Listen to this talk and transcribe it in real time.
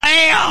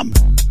Bam!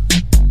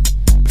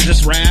 Is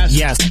this Raz?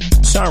 Yes.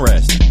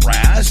 Sunrise.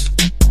 Raz?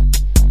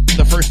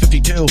 The first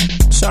 52.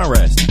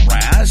 Sunrise.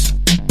 Raz?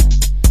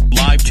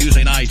 Live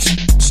Tuesday nights.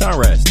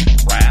 Sunrise.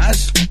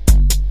 Raz?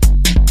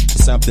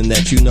 Something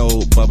that you know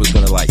Bubba's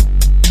gonna like.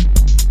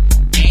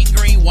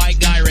 Angry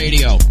White Guy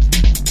Radio.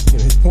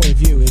 His point of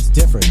view is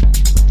different.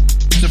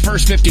 It's the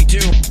first 52.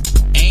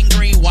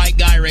 Angry White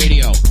Guy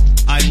Radio.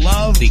 I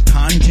love the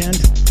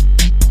content.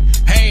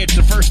 Hey, it's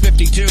the first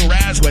 52.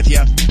 Raz with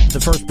you. The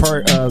first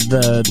part of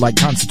the,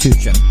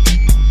 Constitution.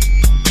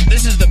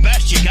 This is the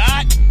best you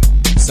got.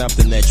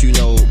 Something that you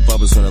know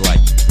Bubba's gonna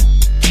like.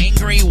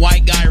 Angry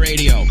White Guy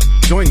Radio.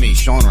 Join me,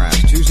 Sean Raz,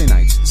 Tuesday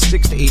nights,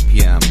 6 to 8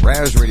 p.m.,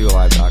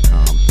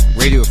 RazRadioLive.com,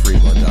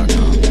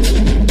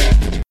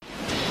 RadioFreeBlood.com.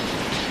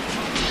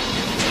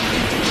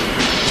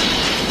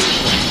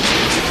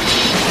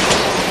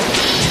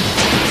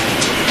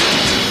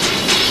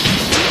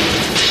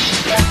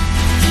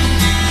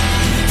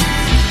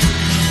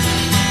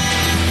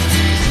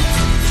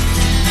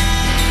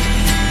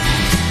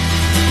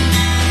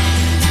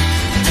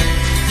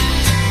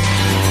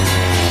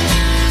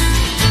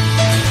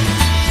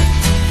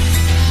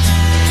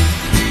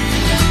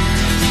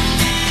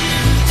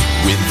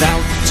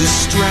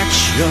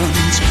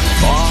 Distractions,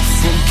 far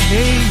from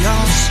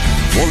chaos,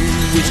 one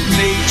with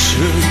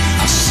nature.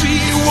 I see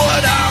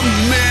what I'm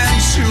meant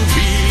to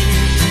be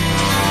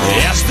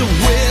as the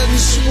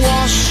winds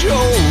wash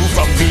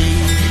over me.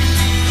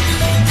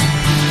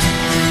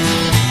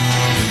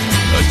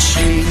 A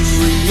chain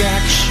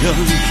reaction,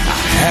 I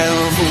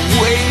have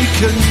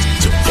awakened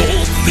to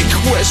boldly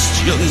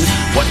question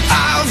what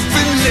I've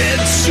been led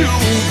to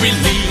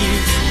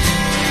believe.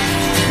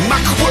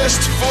 My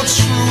quest for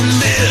true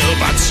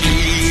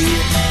liberty.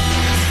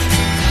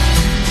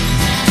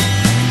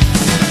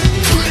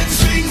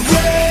 Cleansing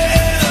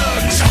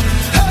winds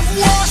have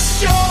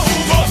washed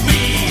over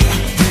me,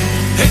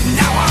 and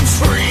now I'm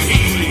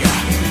free.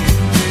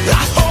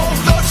 I hold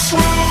the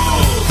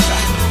truth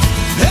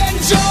and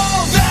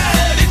all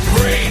that it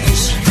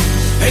brings,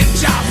 and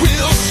I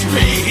will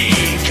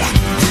speak.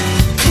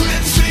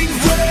 Cleansing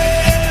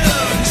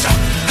winds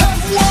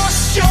have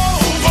washed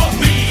over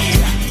me,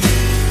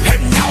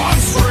 and now I'm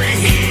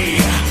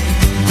free.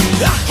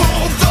 I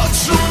hold the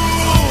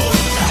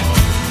truth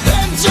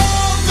and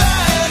all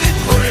that it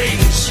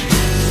brings,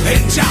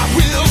 and I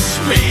will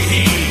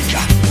speak.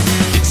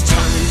 It's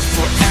time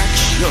for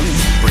action.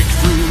 Break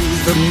through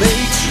the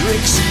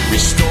matrix,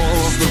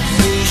 restore the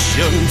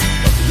vision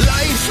of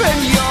life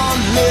and your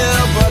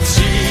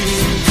liberty.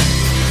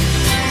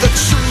 The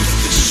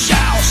truth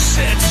shall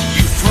set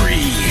you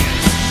free.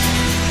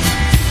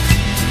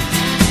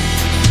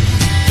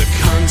 The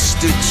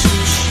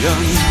Constitution,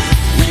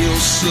 real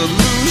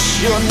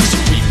solutions,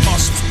 we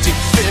must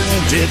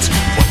defend it,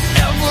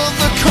 whatever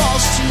the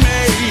cost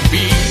may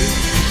be.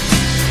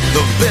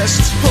 The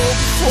best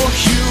hope for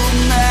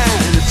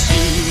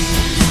humanity.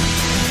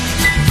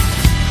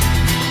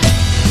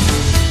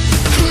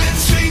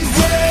 Cleansing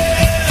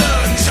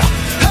winds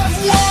have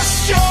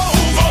washed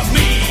over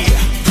me,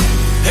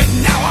 and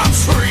now I'm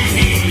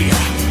free.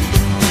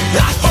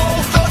 I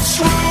hold the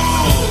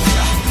truth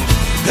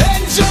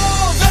and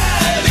all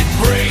that it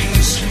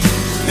brings,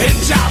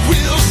 and I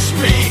will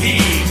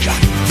speak.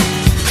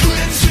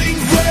 Cleansing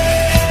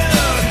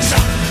winds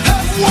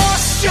have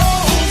washed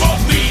over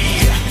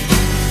me,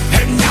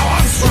 and now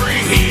I'm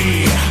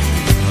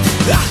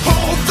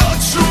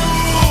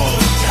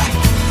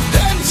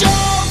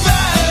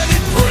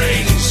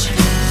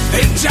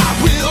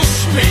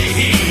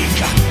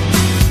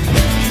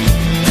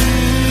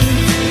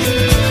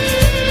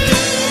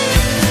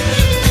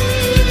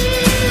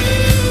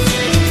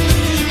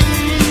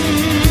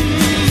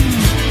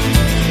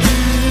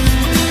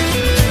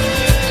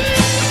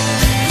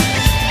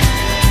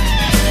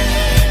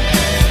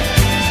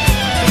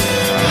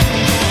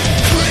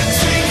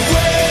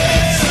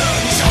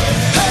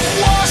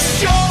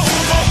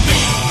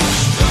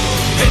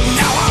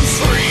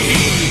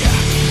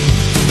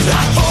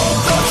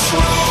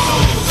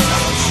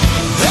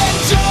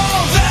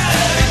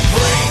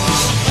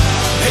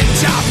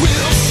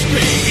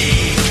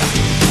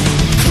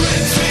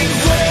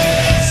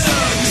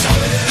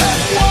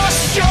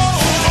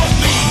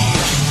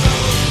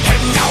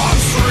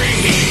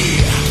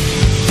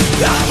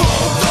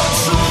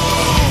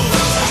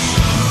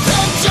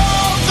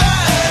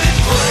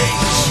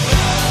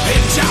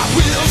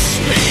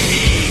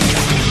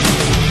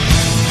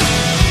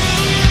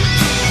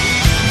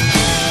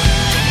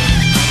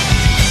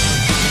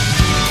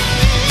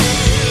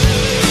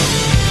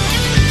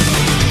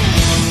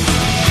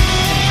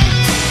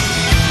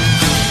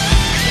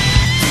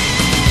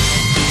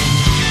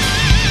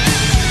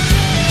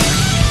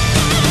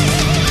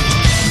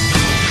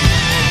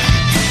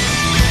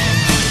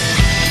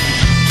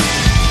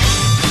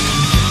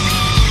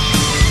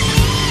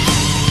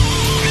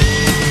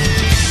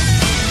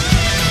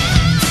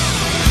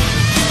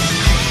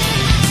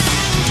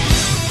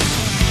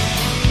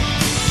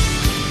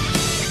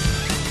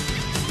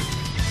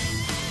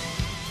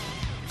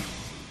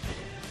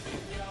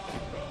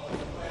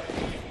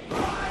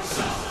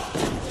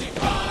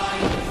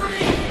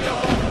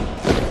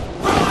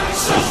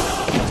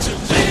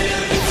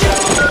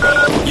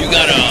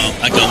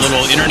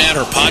little internet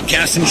or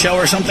podcasting show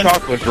or something?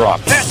 Chocolate Drop.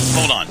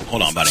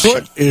 Hold on, buddy.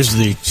 What is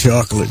the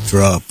Chocolate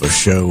Drop a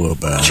show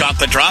about?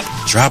 Chocolate Drop?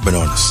 Drop it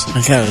on us.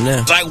 I kind of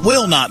know. I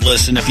will not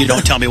listen if you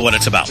don't tell me what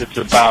it's about. It's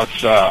about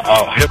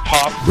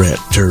hip-hop, Rat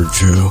Turd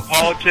Show.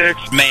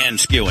 politics, Man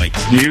skewing.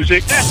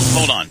 music.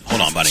 Hold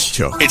on, buddy.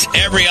 Chocolate. It's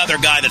every other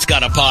guy that's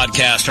got a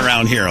podcast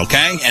around here,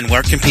 okay? And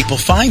where can people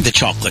find the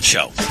Chocolate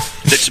Show?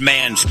 That's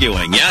man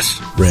skewing, yes?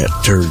 Rat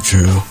Turd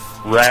Show.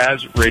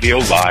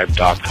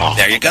 RazRadioLive.com.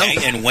 There you go.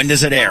 And when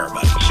does it air,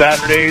 buddy?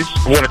 Saturdays,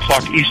 1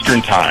 o'clock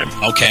Eastern Time.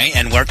 Okay,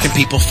 and where can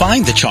people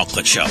find the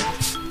Chocolate Show?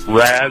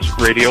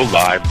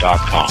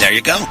 RazRadioLive.com. There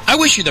you go. I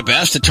wish you the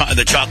best,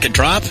 the Chocolate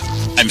Drop.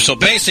 So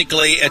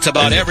basically, it's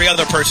about every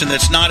other person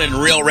that's not in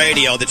real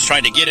radio that's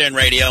trying to get in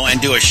radio and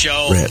do a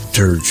show. Rat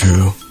Turd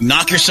Show.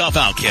 Knock yourself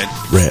out, kid.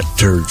 Rat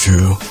Turd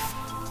Show.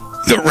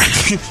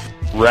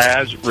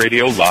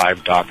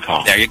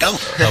 RazRadioLive.com. There you go.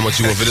 How much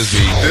you want for this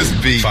beat? This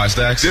beat. 5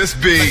 stacks. This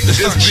beat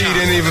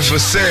ain't even for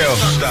sale.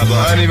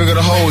 I ain't even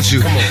gonna hold you.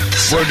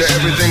 Word to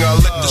everything I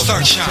love.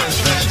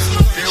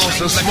 They want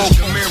some smoke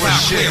and mirror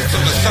shit.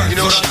 You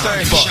know what I'm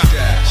saying? Fuck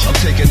that. I'm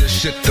taking this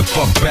shit the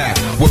fuck back.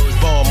 Word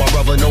bomb, my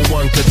brother, no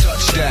one can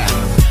touch that.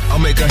 I'll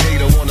make a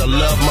hater wanna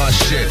love my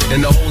shit,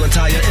 and the whole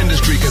entire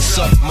industry can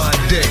suck my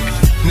dick.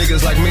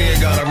 Niggas like me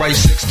ain't gotta write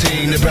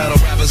 16 to battle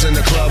rappers in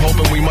the club,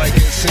 hoping we might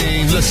get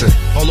seen. Listen,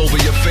 all over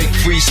your fake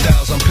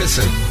freestyles, I'm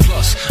pissing.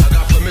 Plus, I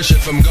got permission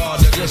from God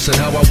to listen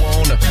how I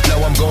wanna.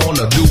 Now I'm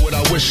gonna do what I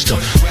wish to.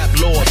 Rap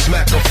lord,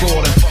 smack a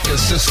fraud and fucking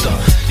sister.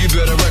 You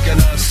better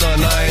recognize,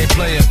 son, I ain't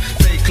playing.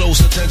 Pay close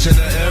attention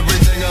to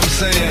everything I'm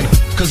saying,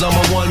 cause I'm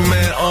a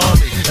one-man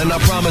army, and I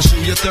promise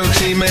you your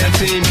 13-man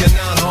team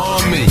cannot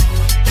harm me.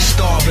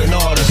 Starving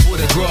artist with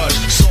a grudge,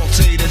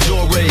 saute the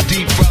jewelry,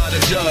 deep fry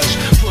the judge.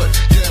 Put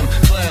them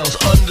clowns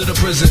under the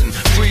prison,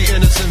 free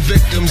innocent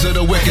victims of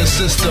the wicked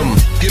system.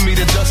 Give me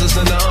the justice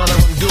and the honor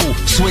I'm due.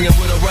 Swinging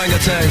with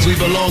orangutans, we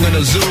belong in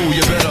a zoo.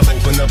 You better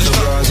open up the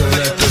blinds and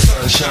let the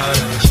sun shine.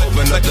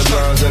 Open up the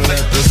blinds and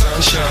let the sun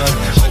shine.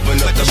 Open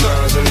up the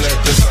blinds and let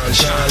the sun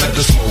shine. Let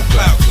the smoke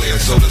cloud clear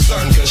so the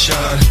sun can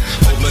shine.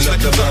 Open up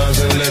the blinds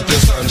and let the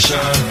sun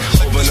shine.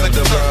 Open up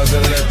the blinds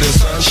and let the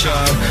sun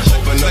shine.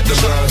 Open up the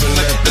blinds and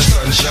let the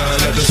sun shine.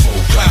 Let the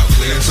smoke cloud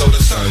clear so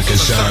the sun can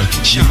shine.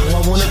 You know I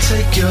wanna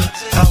take you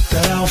out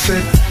that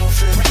outfit.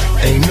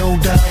 Ain't no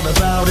doubt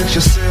about it,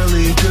 you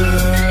silly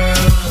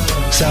girl.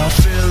 South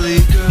Philly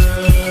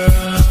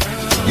girl.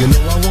 You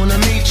know I wanna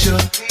meet you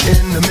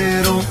in the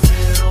middle.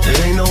 It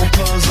ain't no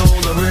puzzle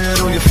or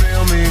riddle, you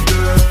feel me,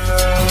 girl?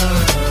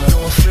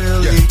 North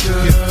Philly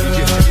girl.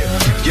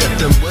 Get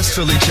them West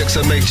Philly chicks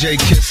that make Jay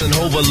kiss and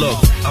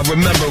overlook. I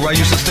remember I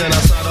used to stand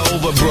outside of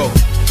Overbrook,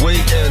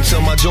 waiting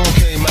till my joint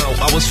came out.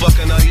 I was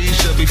fucking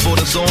Aisha before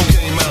the song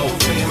came out.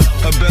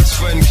 Her best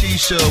friend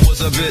Keisha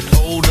was a bit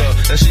older,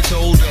 and she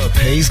told her,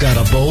 Pay's got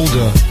a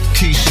boulder.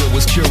 Keisha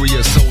was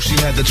curious, so she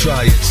had to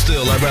try it.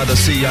 Still, I'd rather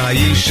see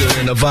Aisha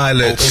in a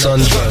violet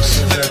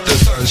sundress. Let the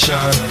sun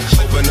shine.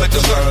 Open up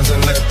the blinds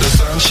and let the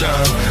sun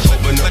shine.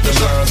 Open up the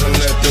blinds and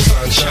let the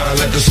sun shine.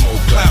 Let the smoke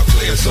cloud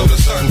clear so the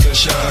sun can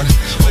shine.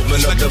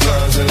 Open up the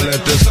blinds and let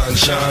the sun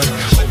shine.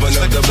 Open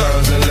up the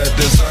blinds and let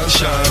the sun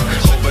shine.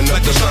 Open up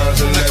the blinds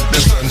and let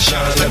the sun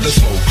shine. Let the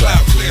smoke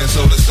cloud clear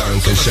so the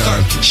sun can shine.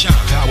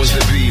 Powers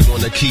that be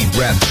wanna keep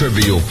rap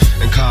trivial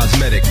and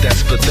cosmetic,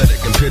 that's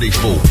pathetic and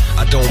pitiful.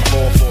 I don't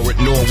fall for it,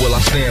 nor will I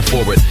stand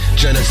for it.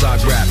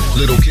 Genocide rap,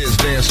 little kids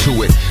dance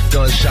to it.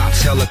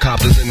 Gunshots,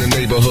 helicopters in the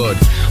neighborhood,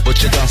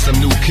 but you got some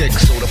new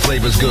kicks, so the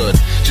flavor's good.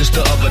 Just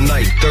the other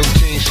night,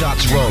 13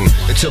 shots rung.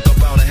 It took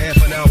about a half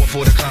an hour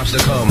for the cops to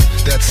come.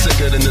 That's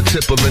sicker than the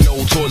tip of an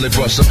old toilet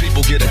brush. Some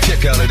people get a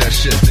kick out of that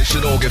shit, they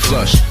should all get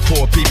flushed.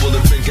 Poor people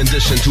have been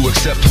conditioned to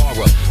accept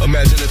horror.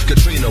 Imagine if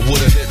Katrina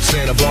would've hit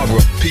Santa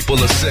Barbara. People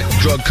are sick,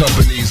 drug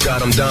companies got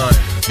them dying.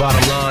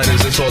 Bottom line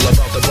is it's all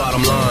about the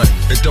bottom line.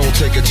 It don't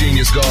take a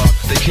genius, God.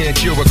 They can't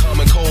cure a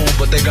common cold,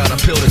 but they got a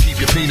pill to keep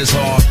your penis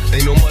hard.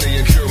 Ain't no money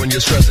in curing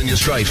your stress and your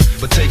strife,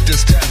 but take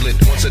this tablet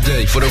once a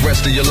day for the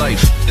rest of your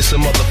life. It's a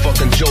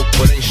motherfucking joke,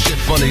 but ain't shit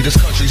funny. This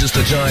country's just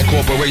a giant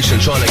corporation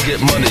trying to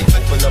get money.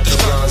 Open up the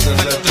blinds and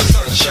let the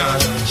sun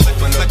shine.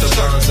 Open up the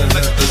blinds and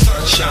let the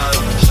sun shine.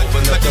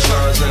 Open up the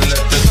blinds and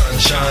let the sun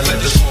shine. Let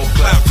the smoke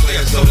cloud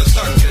clear so the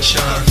sun can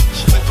shine.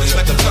 Open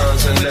up the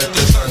blinds and let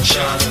the sun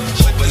shine.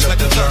 Open up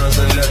the blinds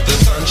and let the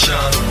sun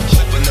shine.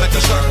 Open up the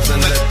blinds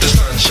and let the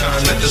sun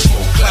shine. Let the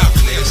smoke cloud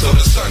clear so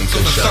the sun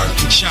can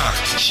shine.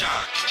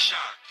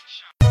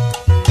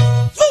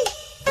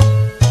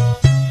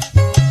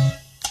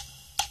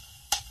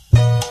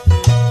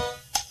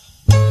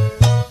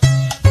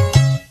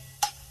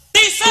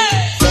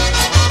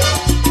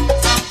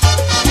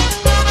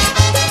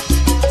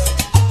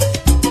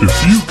 If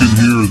you can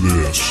hear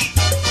this,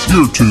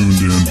 you're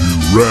tuned into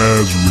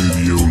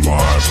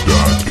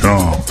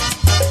RazRadioLive.com,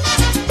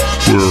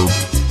 where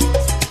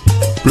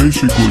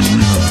basically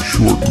we have a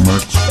short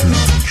Mexican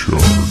in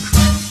charge.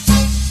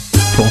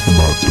 Talk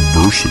about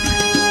diversity.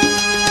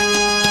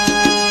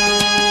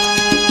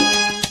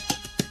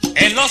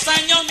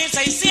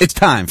 It's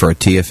time for a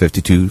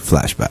TF52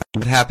 flashback.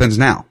 What happens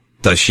now?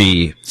 Does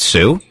she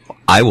sue?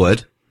 I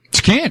would.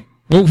 She can't.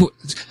 Well,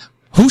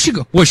 who should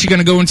go? Was she going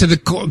to go into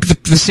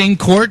the same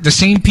court, the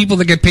same people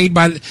that get paid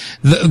by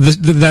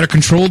that are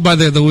controlled by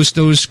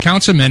those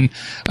councilmen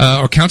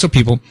or council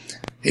people?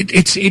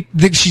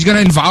 She's going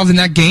to involve in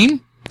that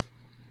game.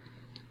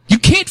 You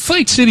can't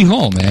fight City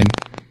Hall, man.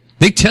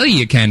 They tell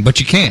you can, but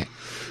you can't.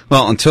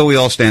 Well, until we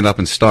all stand up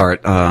and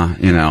start,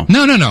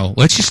 No.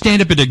 Let's just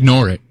stand up and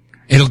ignore it.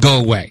 It'll go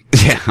away.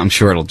 Yeah, I'm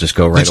sure it'll just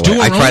go right away.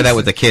 I try that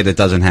with a kid. It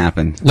doesn't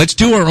happen. Let's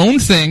do our own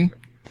thing,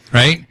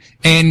 right?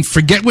 And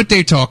forget what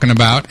they're talking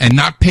about and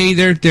not pay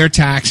their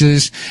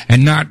taxes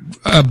and not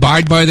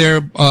abide by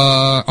their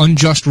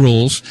unjust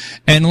rules.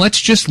 And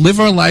let's just live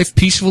our life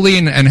peacefully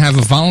and have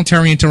a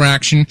voluntary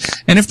interaction.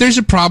 And if there's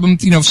a problem,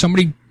 if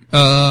somebody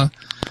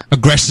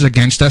aggresses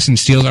against us and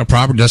steals our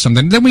property, does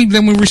something, then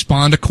we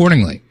respond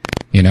accordingly,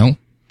 I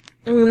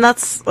mean,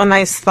 that's a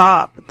nice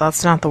thought, but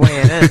that's not the way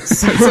it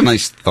is. It's a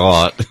nice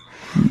thought.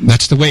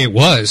 That's the way it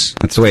was.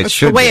 That's the way it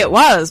should be. It's the way it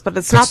was, but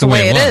it's not the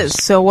way it is.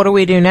 So what do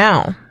we do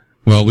now?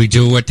 Well, we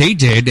do what they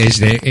did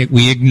is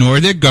we ignore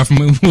their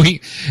government.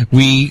 We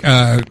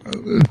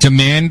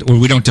demand, or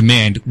we don't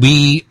demand.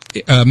 We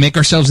make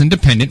ourselves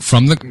independent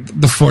from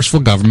the forceful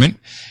government,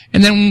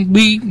 and then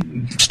we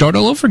start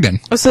all over again.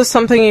 Is this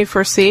something you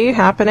foresee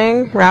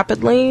happening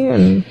rapidly?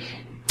 And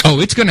oh,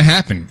 it's going to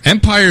happen.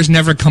 Empires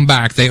never come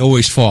back; they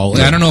always fall.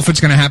 Yeah. I don't know if it's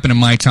going to happen in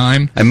my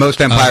time. And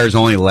most empires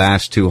only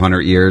last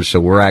 200 years, so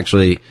we're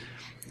actually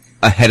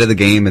ahead of the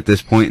game at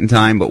this point in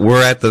time. But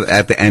we're at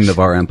the end of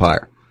our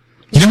empire.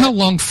 You know how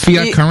long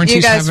fiat currencies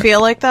you guys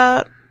feel like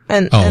that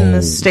in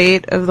the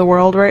state of the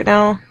world right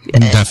now?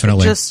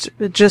 Definitely.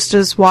 Just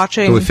as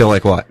watching. So we feel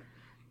like what?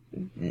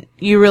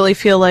 You really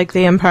feel like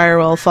the empire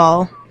will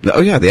fall?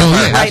 Oh yeah, the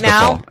empire has to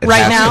fall.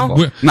 Right now?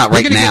 Not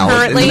right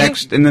now.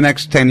 In the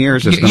next 10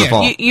 years, it's going to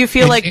fall. You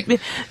feel like,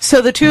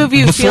 so the two of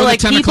you feel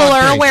like people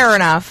are aware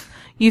enough.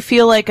 You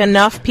feel like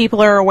enough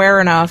people are aware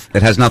enough.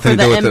 It has nothing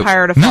to do with the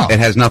empire to fall. It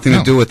has nothing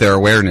to do with their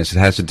awareness. It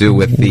has to do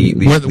with the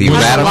radicalness. It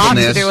has a lot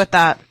to do with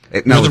that.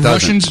 Were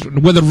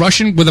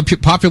the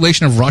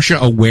population of Russia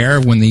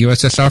aware when the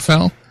USSR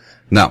fell?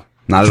 No,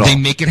 not at all. Did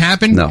they make it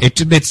happen? No.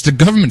 It's the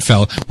government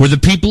fell. Were the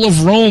people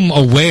of Rome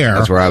aware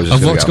of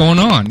what's going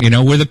on?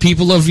 Were the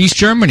people of East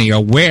Germany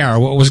aware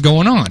of what was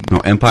going on? No,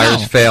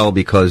 empires fail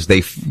because they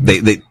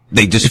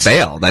just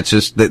fail. That's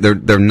just,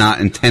 they're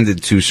not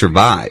intended to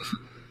survive.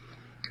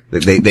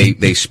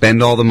 They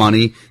spend all the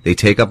money, they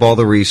take up all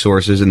the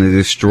resources, and they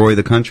destroy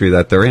the country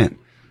that they're in.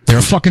 They're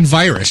a fucking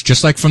virus,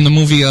 just like from the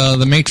movie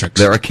The Matrix.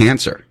 They're a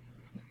cancer.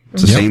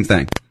 It's the same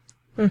thing.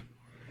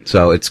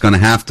 So it's going to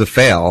have to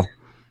fail.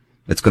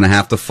 It's going to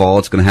have to fall.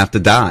 It's going to have to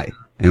die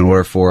in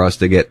order for us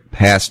to get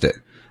past it.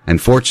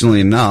 And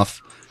fortunately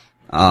enough,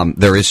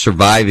 there is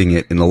surviving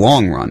it in the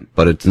long run,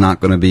 but it's not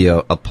going to be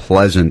a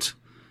pleasant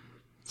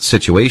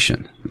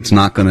situation. It's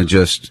not going to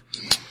just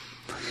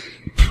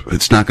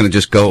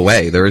go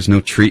away. There is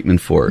no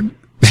treatment for it.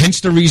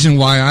 Hence the reason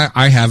why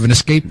I have an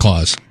escape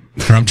clause.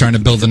 Or I'm trying to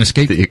build an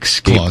escape clause.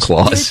 It's the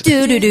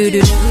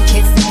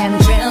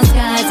chemtrails,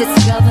 guys. It's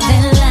the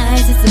government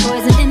lies. It's the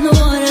poison in the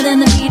water, then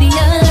the media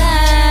lies.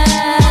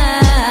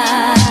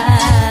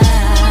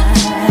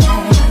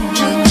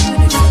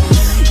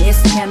 It's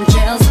the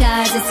chemtrails,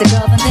 guys. It's the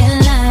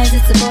government lies.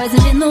 It's the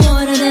poison in the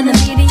water, then the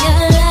media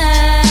lies.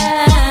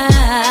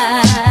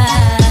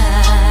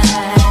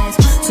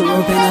 So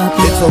open up.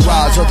 It's the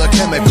rise of the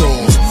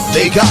chemicals.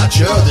 They got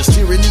ya. This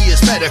tyranny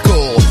is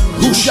medical.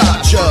 Who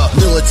shot ya?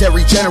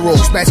 Military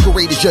generals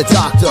masquerade as your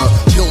doctor.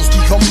 Pills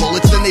become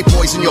bullets, then they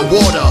poison your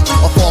water.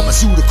 A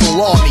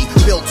pharmaceutical army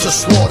built to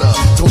slaughter.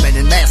 Till men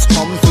in mass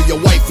come for your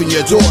wife and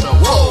your daughter.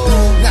 Whoa,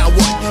 now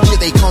what? Here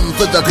they come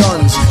for the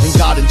guns. And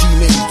God and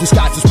demons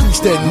disguised as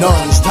priests and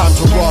nuns. Time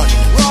to run,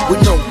 with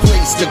no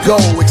place to go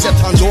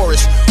except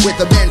Honduras, with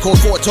a man called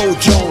Forto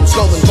Jones.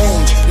 Skull and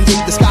bones,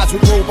 invade the skies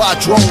with robot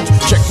drones.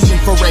 Check the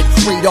infrared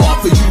radar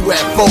for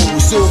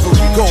UFOs.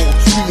 Silvery gold,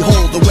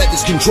 behold, the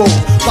weather's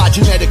controlled by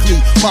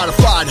genetically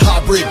modified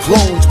hybrid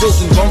clones built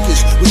in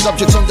bunkers with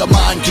subjects under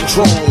mind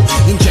control,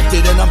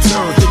 injected and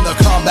observed in the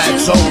combat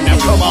zone. Now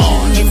come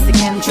on. It's the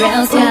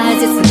chemtrails, guys.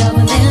 It's the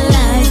government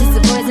lies. It's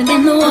the poison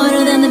in the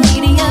water, then the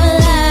media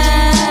lies.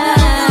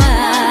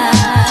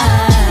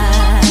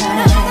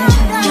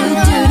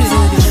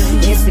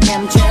 It's the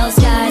chemtrails,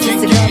 guys.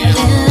 It's the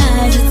government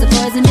lies. It's the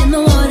poison in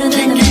the water,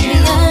 then the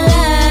media lies.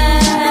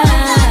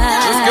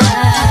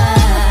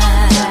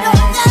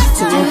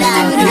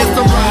 It's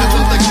the rise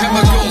of the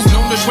chemicals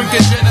known to shrink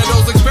your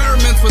genitals.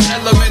 Experiments with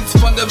elements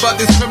funded by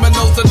these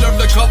criminals that deserve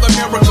to call them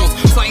miracles.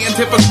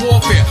 Scientific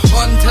warfare,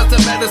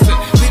 untested medicine,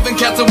 leaving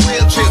cats in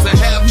wheelchairs. I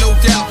have no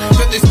doubt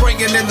that they're spraying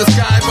in the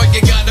sky, but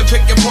you gotta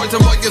pick your poison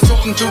while you're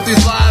sorting through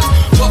these lies.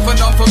 Puffing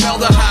on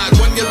formaldehyde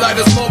when you light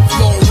a smoke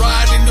flow.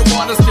 Riding your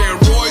water,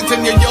 steroids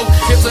in your yoke.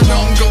 It's an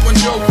ongoing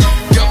joke.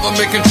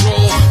 Government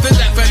control. They're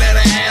laughing at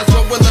our ass,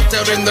 but we're left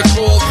out in the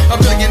cold. $1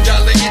 billion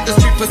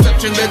industry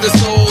perception that is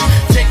sold.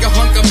 Take a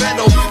hunk of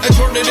metal and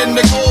turn it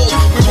into gold.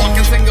 We're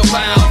walking single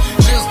file,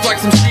 just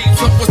like some sheep.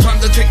 So it was time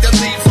to take the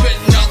lead. Spit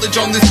knowledge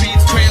on these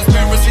beats.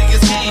 Transparency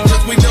is key,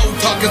 cause we know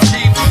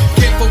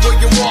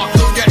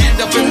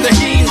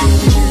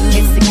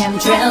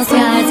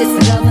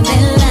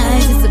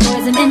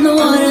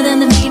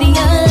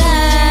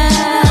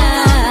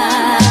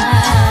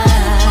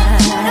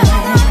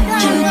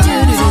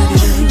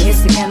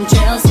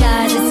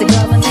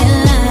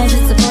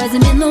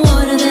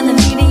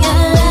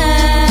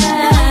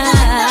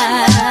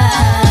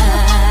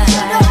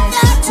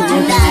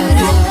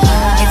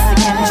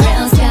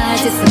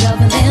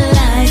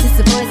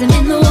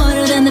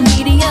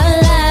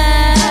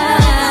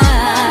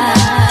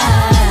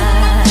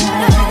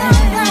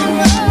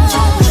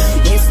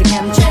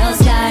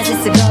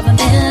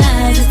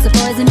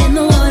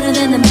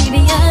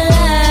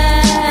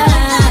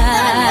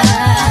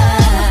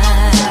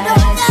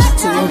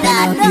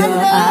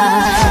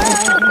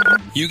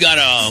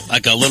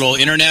little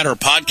internet or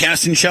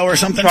podcasting show or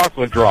something?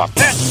 Chocolate Drop.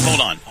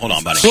 Hold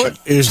on, buddy. What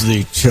is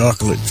the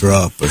Chocolate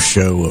Drop a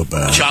show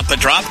about? Chocolate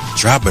Drop?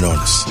 Drop it on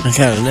us. I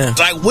kind of know.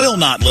 I will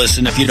not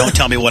listen if you don't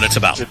tell me what it's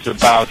about. It's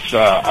about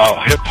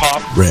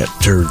hip-hop. Rat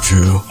Turd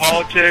Show.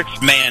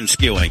 Politics. Man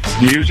skewing.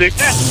 Music.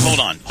 Hold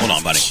on,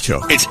 buddy.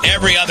 It's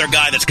every other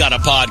guy that's got a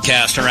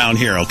podcast around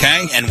here,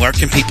 okay? And where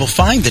can people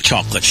find the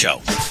Chocolate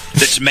Show?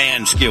 That's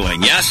man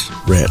skewing, yes?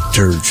 Rat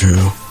Turd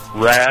Show.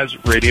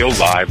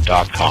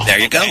 RazRadioLive.com. There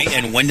you go. Okay,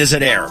 and when does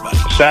it air, buddy?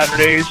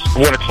 Saturdays,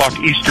 1 o'clock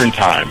Eastern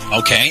Time.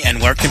 Okay, and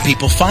where can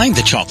people find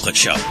the Chocolate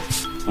Show?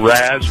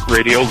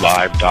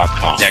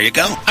 RazRadioLive.com. There you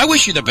go. I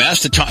wish you the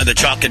best, the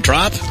Chocolate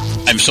Drop.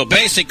 So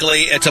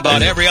basically, it's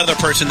about every other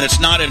person that's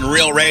not in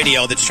real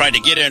radio that's trying to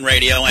get in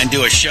radio and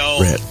do a show.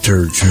 Rat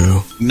Turd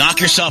Show.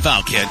 Knock yourself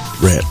out, kid.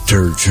 Rat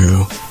Turd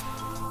Show.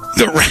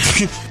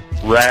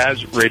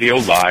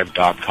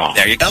 RazRadioLive.com.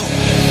 There you go.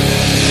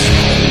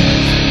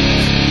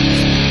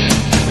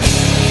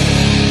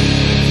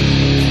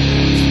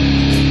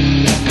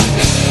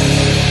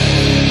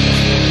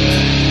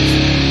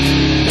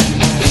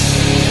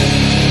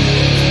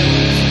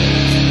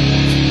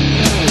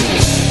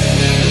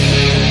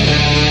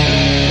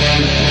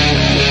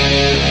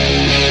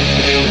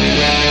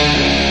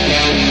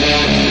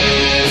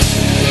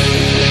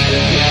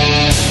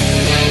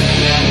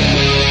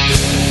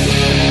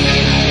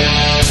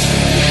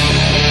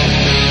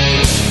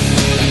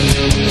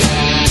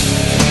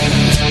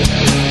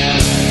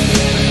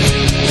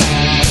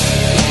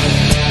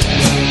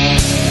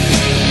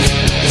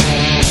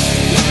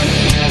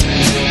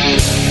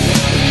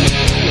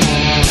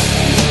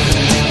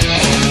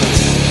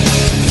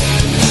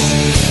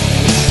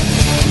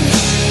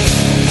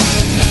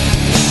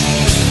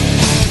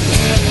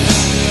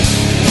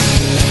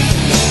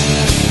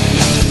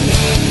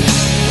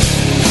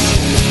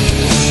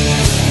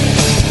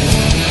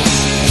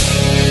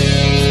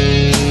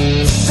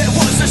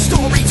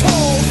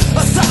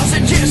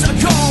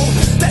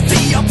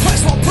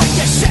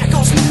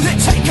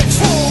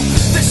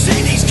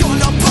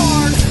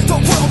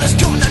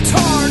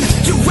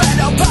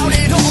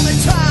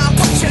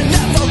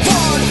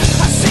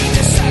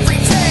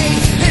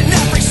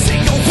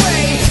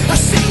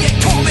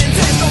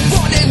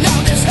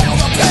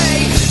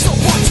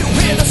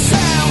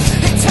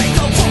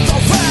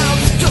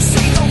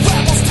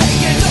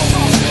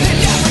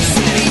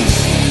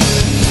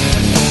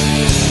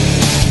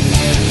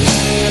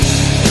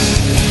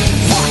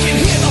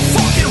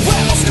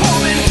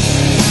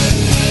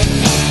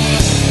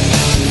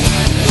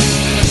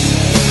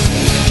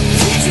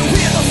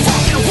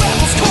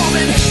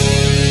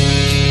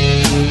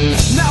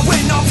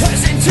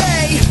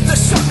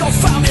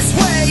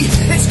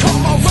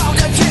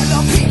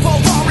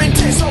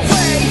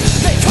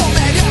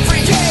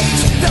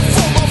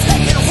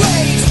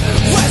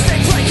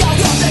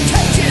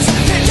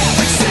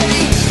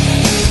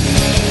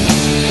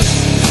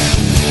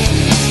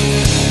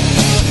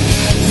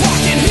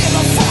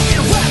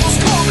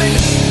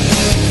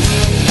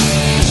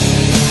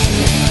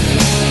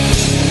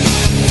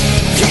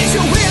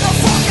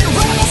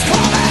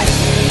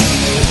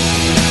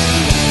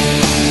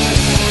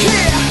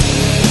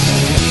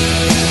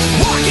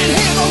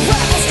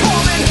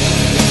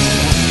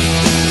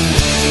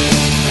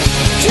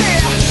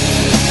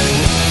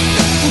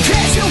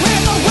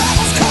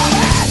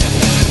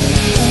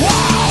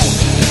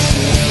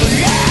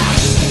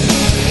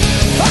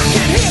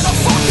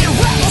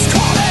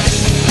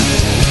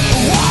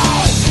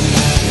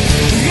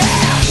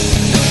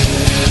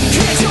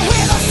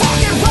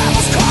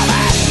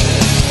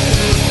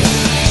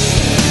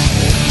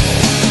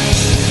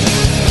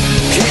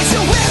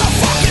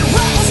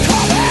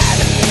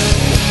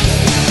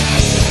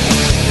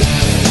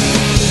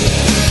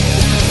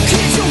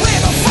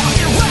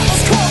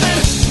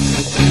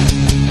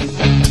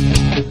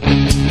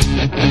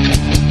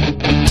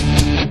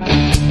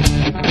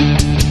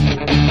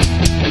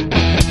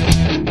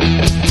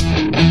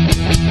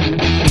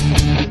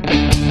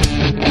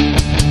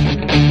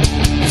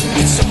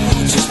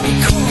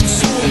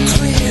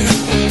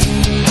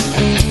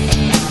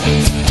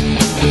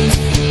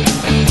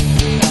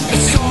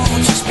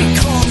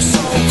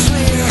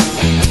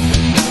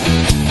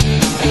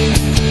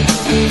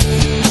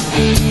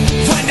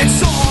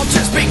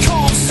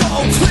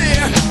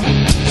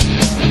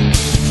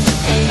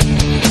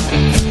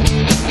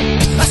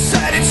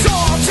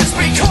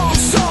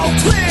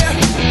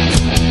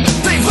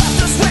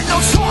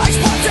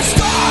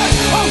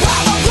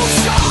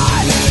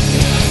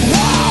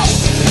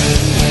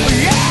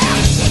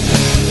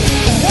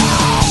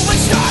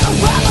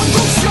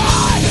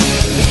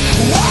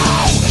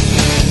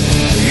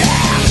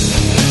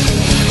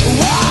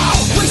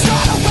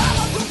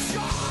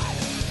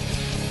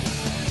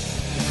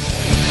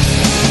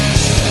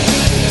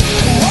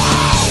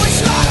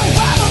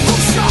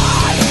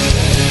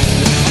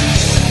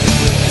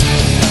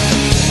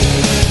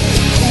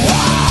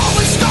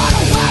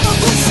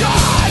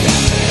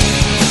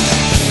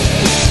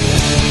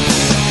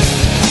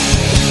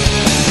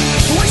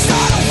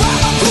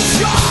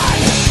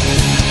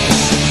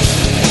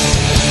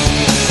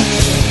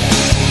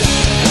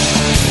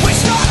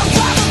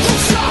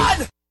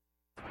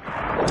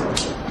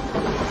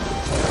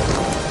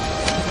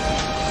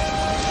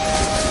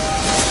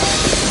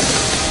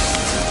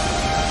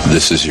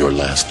 This is your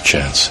last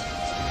chance.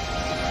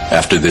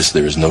 After this,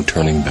 there is no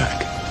turning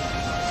back.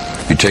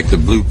 You take the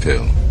blue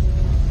pill,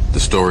 the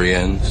story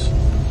ends.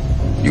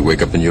 You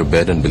wake up in your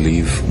bed and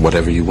believe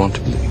whatever you want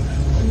to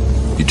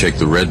believe. You take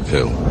the red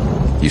pill,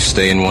 you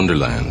stay in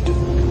Wonderland,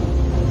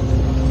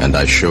 and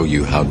I show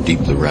you how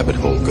deep the rabbit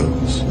hole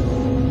goes.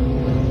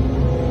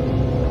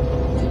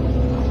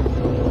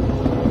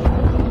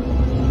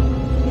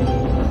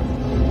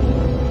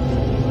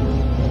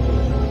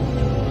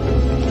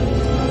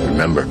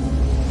 Remember,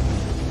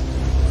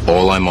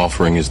 all I'm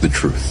offering is the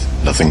truth,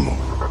 nothing more.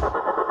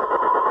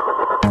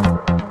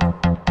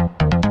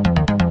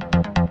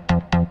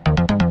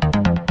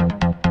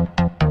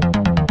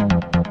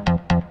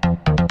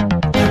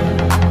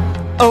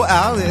 Oh,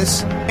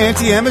 Alice,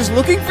 Auntie M is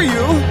looking for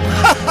you.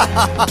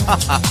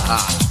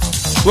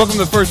 Welcome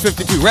to First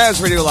 52,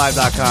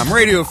 RazRadioLive.com,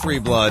 Radio Free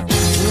Blood,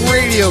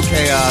 Radio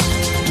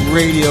Chaos,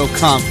 Radio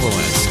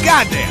Confluence.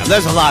 Goddamn,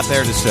 there's a lot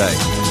there to say.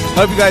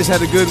 Hope you guys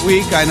had a good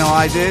week. I know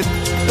I did.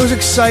 It was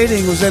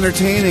exciting. It was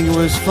entertaining. It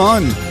was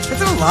fun. I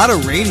did a lot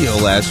of radio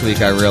last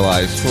week, I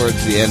realized,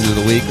 towards the end of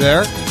the week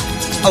there.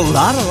 A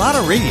lot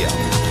of radio.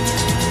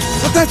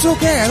 But that's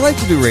okay. I like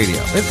to do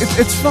radio.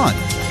 It's fun.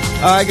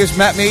 I guess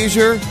Matt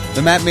Major,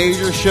 the Matt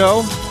Major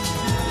Show,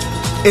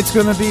 it's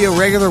going to be a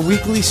regular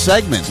weekly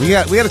segment. We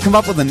got to come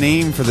up with a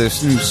name for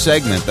this new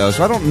segment, though,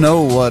 so I don't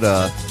know what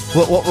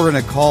we're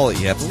going to call it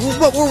yet,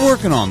 but we're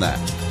working on that.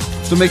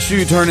 So make sure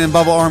you turn in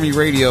Bubba Army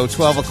Radio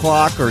 12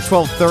 o'clock or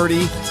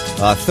 12:30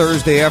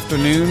 Thursday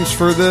afternoons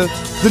for the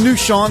new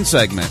Sean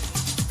segment.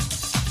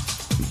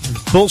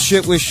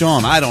 Bullshit with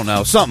Sean. I don't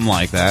know. Something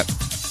like that.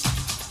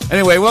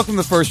 Anyway, welcome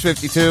to First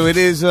 52. It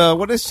is,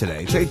 what is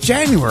today? Today,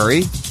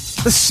 January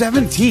the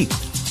 17th.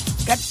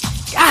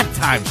 God,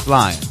 time's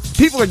flying.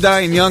 People are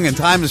dying young and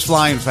time is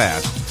flying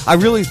fast. I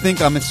really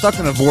think I'm stuck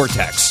in a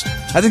vortex.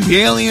 I think the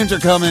aliens are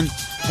coming,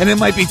 and it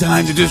might be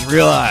time to just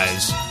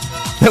realize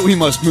that we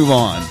must move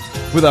on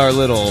with our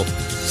little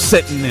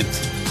sentient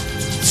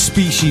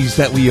species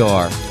that we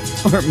are.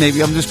 Or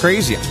maybe I'm just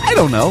crazy. I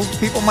don't know.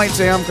 People might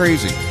say I'm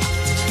crazy.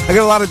 I got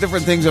a lot of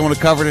different things I want to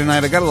cover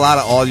tonight. I got a lot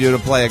of audio to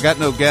play. I got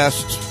no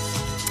guests.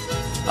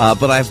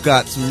 But I've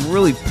got some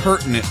really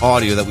pertinent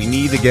audio that we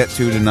need to get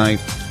to tonight.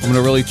 I'm going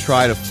to really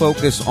try to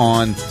focus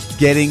on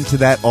getting to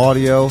that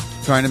audio,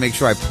 trying to make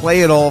sure I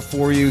play it all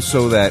for you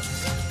so that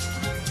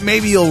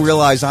maybe you'll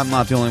realize I'm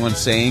not the only one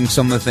saying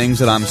some of the things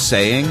that I'm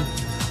saying.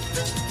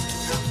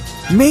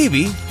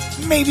 Maybe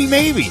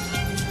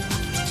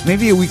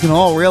we can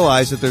all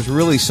realize that there's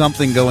really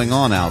something going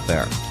on out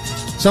there.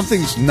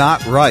 Something's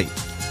not right.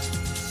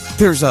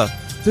 There's a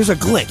glitch. There's a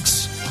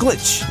glitch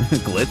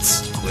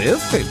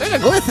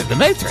in the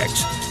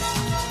Matrix.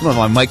 What am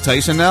I, Mike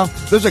Tyson now?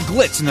 There's a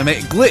glitch in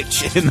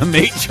the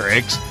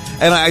Matrix,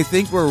 and I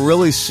think we're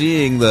really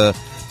seeing the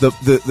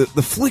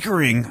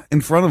flickering in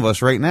front of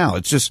us right now.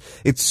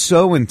 It's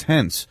so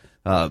intense.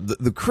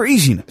 The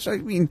craziness. I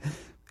mean,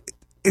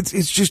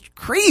 it's just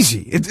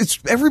crazy. It's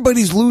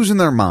everybody's losing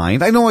their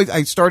mind. I know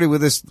I started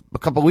with this a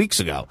couple weeks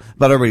ago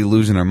about everybody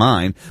losing their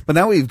mind, but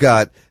now we've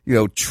got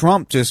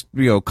Trump just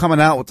coming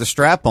out with the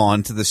strap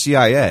on to the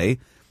CIA.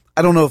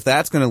 I don't know if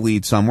that's going to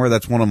lead somewhere.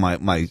 That's one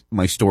of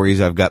my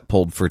stories I've got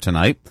pulled for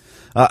tonight.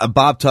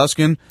 Bob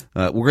Tuskin,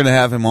 we're going to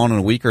have him on in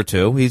a week or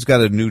two. He's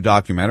got a new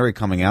documentary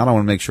coming out. I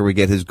want to make sure we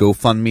get his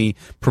GoFundMe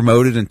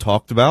promoted and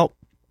talked about.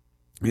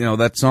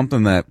 That's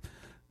something that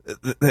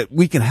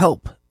we can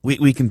help.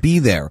 We can be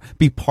there,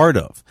 be part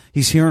of.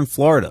 He's here in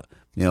Florida.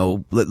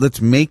 Let's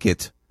make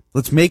it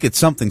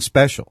something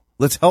special.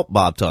 Let's help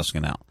Bob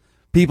Tuskin out.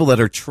 People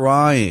that are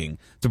trying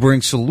to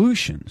bring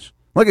solutions.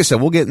 Like I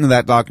said, we'll get into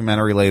that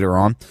documentary later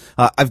on.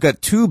 I've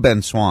got 2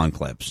 Ben Swan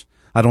clips.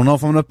 I don't know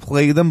if I'm going to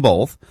play them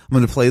both. I'm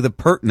going to play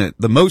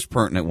the most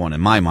pertinent one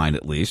in my mind,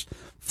 at least,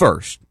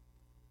 first.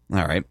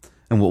 All right,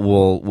 and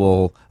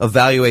we'll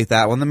evaluate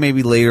that one. Then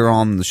maybe later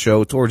on in the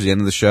show, towards the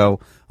end of the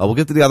show, we'll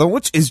get to the other one,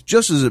 which is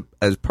just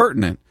as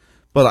pertinent.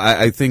 But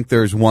I think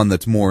there's one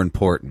that's more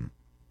important.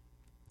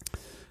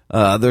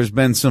 There's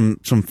been some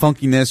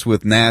funkiness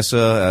with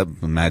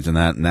NASA. Imagine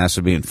that,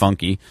 NASA being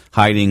funky,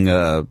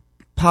 hiding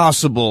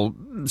possible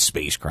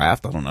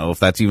spacecraft. I don't know if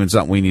that's even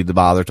something we need to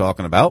bother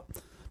talking about,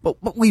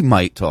 but we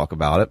might talk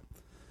about it.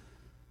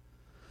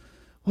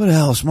 What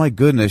else? My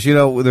goodness.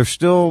 There's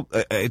still,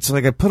 it's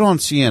like I put on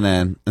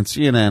CNN, and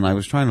CNN, I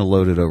was trying to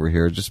load it over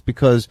here just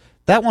because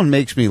that one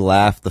makes me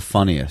laugh the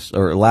funniest,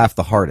 or laugh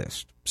the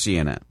hardest,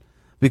 CNN,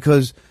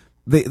 because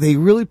they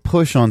really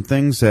push on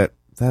things that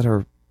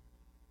are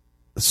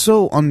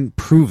so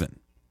unproven.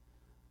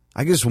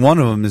 I guess one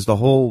of them is the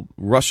whole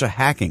Russia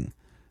hacking.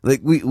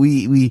 Like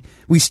we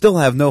still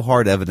have no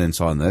hard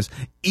evidence on this.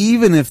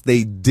 Even if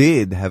they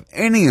did have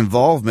any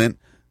involvement,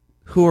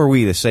 who are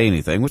we to say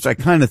anything? Which I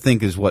kind of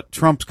think is what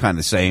Trump's kind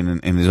of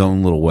saying in his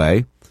own little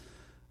way.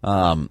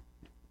 So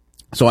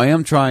I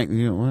am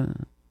trying.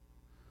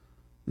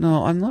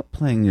 No, I'm not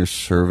playing your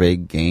survey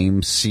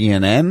game,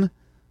 CNN.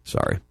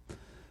 Sorry.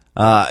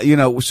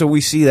 So we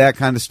see that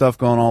kind of stuff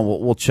going on.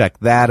 We'll check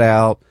that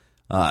out.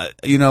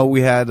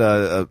 We had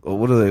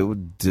what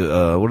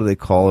do they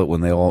call it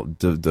when they all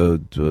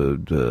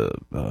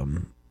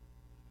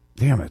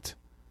damn it,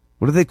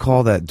 what do they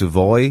call that?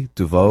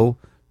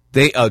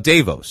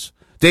 Davos.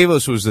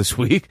 Davos was this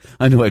week.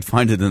 I knew I'd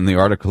find it in the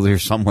article here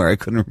somewhere. I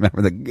couldn't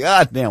remember the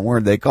goddamn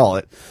word they call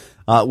it.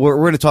 We're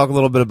going to talk a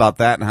little bit about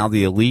that and how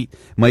the elite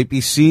might be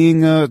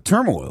seeing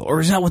turmoil, or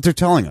is that what they're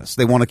telling us?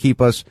 They want to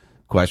keep us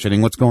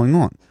questioning what's going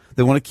on.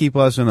 They want to keep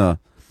us in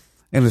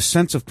a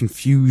sense of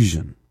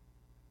confusion,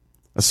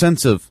 a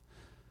sense of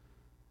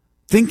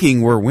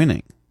thinking we're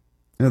winning.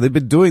 They've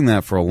been doing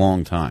that for a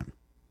long time.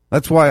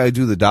 That's why I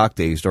do the Doc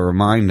Days, to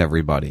remind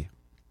everybody,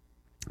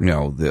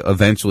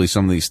 eventually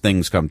some of these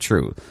things come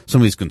true.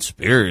 Some of these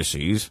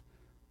conspiracies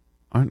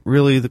aren't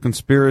really the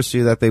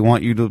conspiracy that they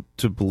want you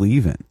to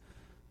believe in.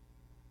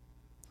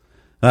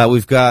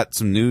 We've got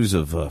some news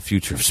of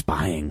future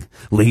spying,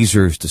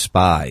 lasers to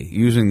spy,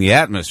 using the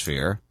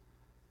atmosphere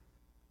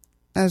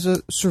as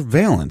a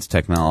surveillance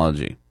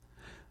technology.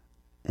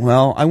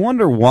 Well, I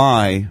wonder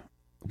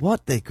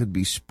what they could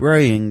be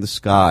spraying the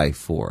sky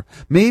for.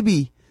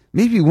 Maybe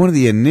one of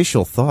the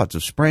initial thoughts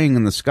of spraying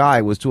in the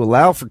sky was to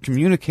allow for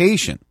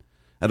communication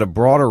at a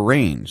broader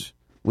range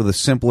with a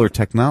simpler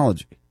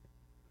technology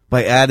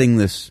by adding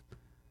this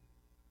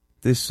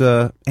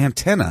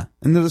antenna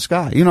into the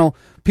sky.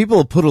 People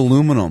have put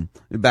aluminum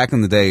back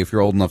in the day, if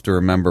you're old enough to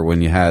remember,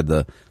 when you had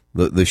the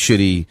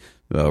shitty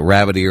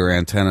rabbit ear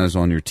antennas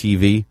on your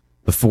TV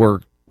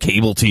before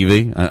cable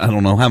TV. I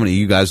don't know how many of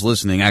you guys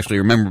listening actually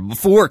remember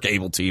before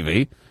cable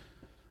TV.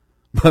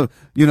 But,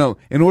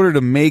 in order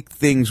to make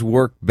things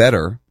work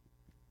better,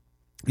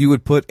 you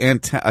would put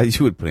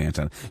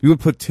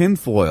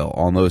tinfoil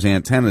on those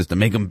antennas to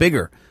make them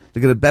bigger, to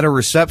get a better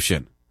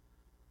reception.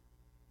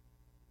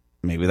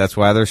 Maybe that's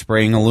why they're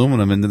spraying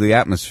aluminum into the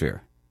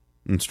atmosphere,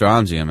 and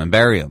strontium and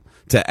barium,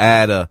 to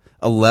add a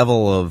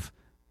level of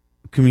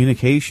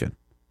communication.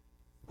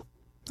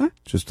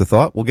 Just a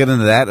thought. We'll get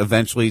into that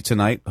eventually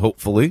tonight,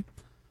 hopefully.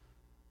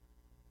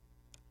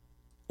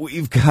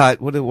 We've got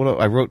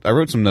I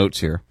wrote some notes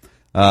here.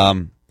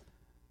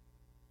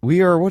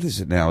 We are, what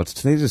is it now?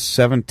 Today's the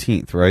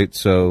 17th, right?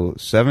 So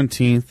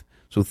 17th.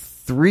 So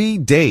 3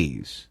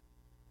 days.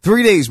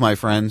 3 days, my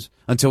friends,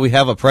 until we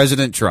have a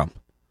President Trump.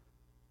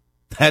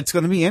 That's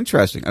going to be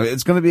interesting.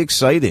 It's going to be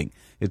exciting.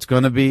 It's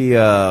going to be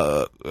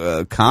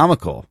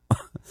comical.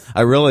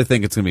 I really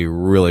think it's going to be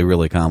really,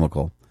 really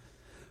comical.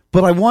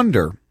 But I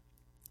wonder,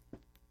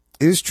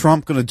 is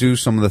Trump going to do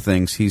some of the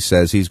things he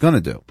says he's going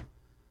to do?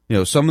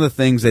 Some of the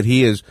things that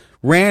he has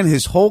ran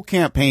his whole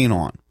campaign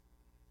on.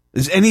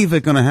 Is any of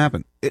it going to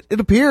happen? It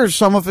appears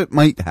some of it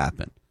might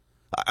happen.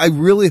 I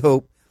really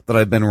hope that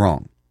I've been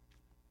wrong.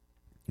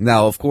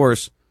 Now, of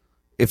course,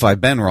 if I've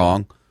been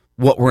wrong,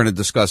 what we're going to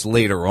discuss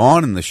later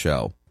on in the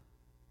show,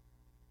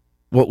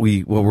 what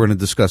we're going to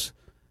discuss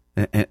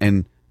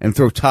and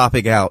throw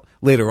topic out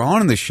later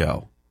on in the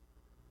show,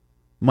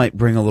 might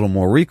bring a little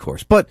more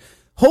recourse. But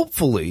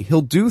hopefully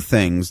he'll do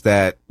things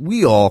that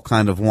we all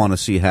kind of want to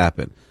see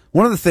happen.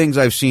 One of the things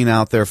I've seen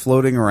out there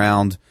floating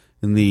around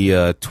in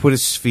the Twitter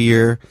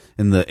sphere,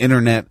 in the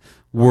internet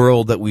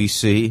world that we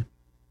see,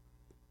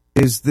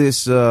 is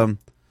this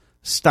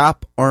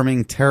Stop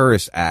Arming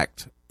Terrorists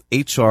Act,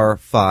 H.R.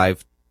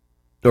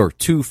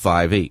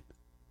 258.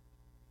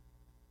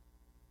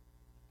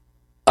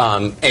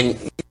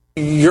 And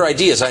your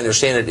idea, as I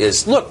understand it,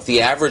 is, look, the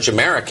average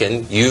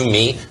American, you,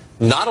 me,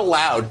 not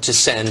allowed to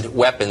send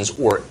weapons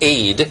or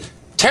aid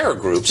terror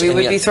groups. We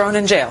would be thrown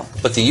in jail.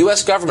 But the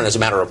U.S. government, as a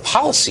matter of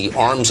policy,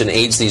 arms and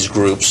aids these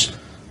groups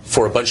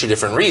for a bunch of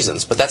different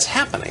reasons. But that's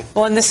happening.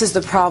 Well, and this is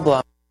the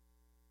problem,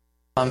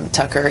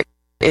 Tucker,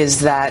 is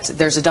that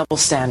there's a double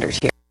standard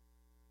here.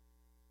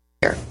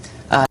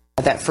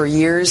 That for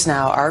years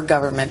now, our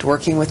government,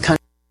 working with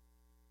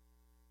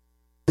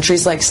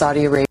countries like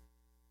Saudi Arabia,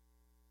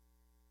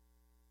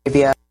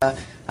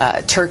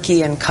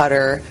 Turkey and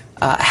Qatar,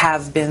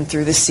 have been,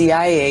 through the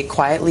CIA,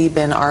 quietly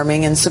been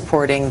arming and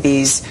supporting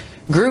these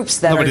groups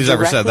that Nobody's are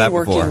ever said directly that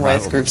working before.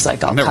 with groups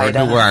like Al-Qaeda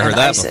and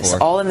ISIS,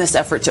 all in this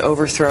effort to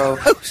overthrow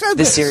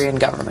the Syrian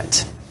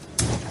government.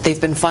 They've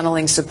been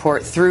funneling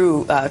support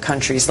through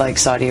countries like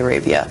Saudi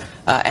Arabia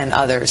and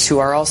others, who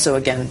are also,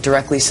 again,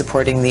 directly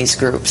supporting these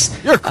groups.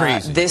 You're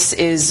crazy. This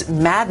is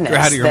madness. You're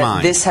out of your that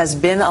mind. This has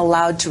been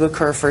allowed to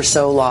occur for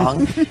so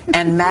long,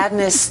 and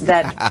madness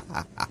that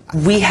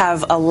we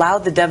have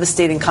allowed the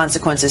devastating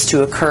consequences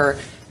to occur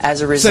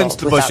as a result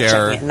Since the without Bush era,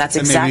 checking it. And that's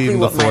and maybe exactly even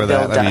what my before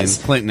bill that. I mean, does.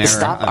 Clinton The era,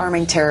 Stop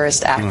Arming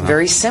Terrorists Act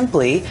very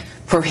simply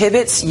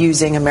prohibits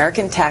using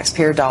American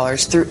taxpayer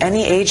dollars through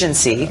any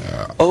agency,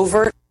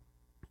 overt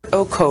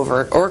or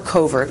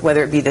covert,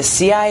 whether it be the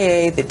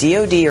CIA, the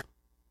DOD,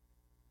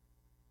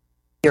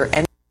 or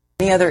any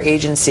other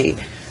agency,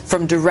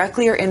 from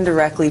directly or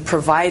indirectly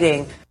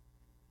providing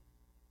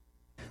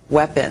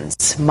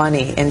weapons,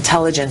 money,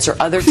 intelligence, or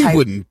other types. We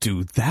wouldn't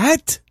do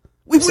that.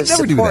 We would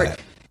never do that.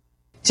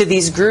 To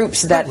these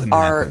groups that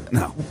are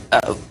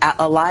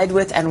allied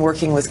with and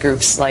working with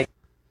groups like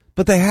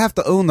But they have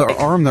to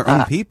arm their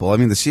own people. I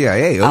mean, the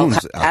CIA owns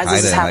Al-Qaeda, as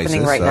this is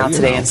happening right now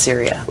today in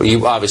Syria. Well,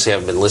 you obviously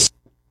haven't been listening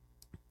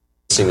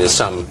to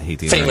some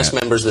famous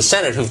members of the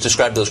Senate who've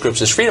described those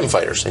groups as freedom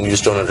fighters, and you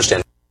just don't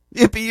understand.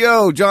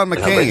 Yippee-yo, John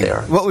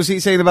McCain. What was he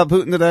saying about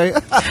Putin today?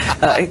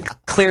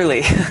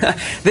 Clearly.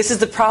 This is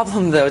the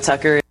problem, though,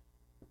 Tucker,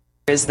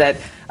 is that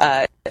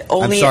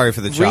only I'm sorry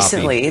for the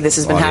recently, this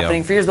has been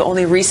happening for years, but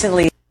only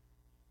recently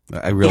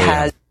I really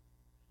I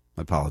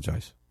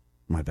apologize.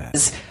 My bad.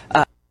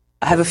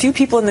 Have a few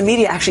people in the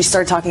media actually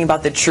start talking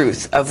about the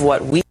truth of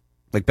what we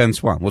like Ben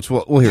Swan, which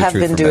we'll hear have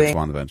truth been from doing Ben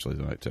Swan eventually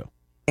tonight, too.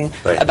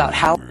 About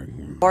how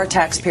our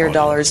taxpayer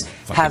dollars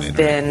have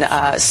been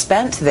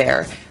spent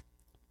there.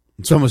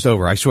 It's almost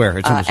over. I swear.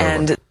 It's almost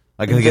over.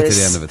 I got to get to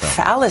the end of it, though.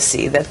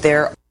 Fallacy that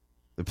there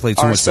played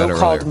so are much better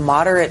so-called earlier.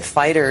 moderate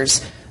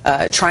fighters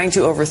trying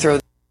to overthrow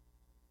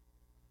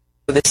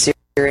the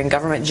Syrian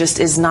government just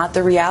is not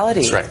the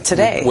reality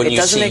today. When it you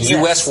doesn't see exist.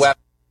 U.S.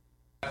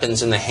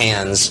 weapons in the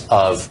hands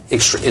of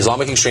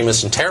Islamic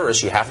extremists and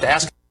terrorists, you have to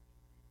ask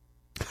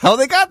how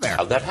they got there.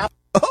 How'd that happen?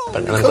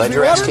 And I'm glad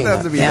you're asking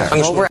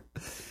that.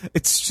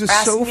 It's just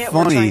asking so it,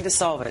 funny. We're trying to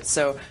solve it.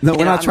 So no,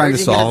 we're not I'm trying to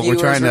urging solve. the We're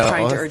trying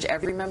to urge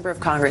every member of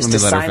Congress Let to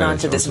me let her sign on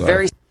finish. to this I'm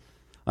very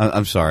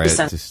I'm sorry.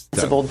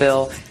 sensible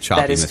bill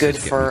that is good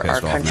for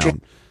our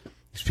country.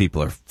 These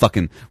people are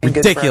fucking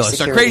ridiculous.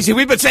 They're crazy.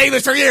 We've been saying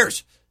this for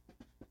years.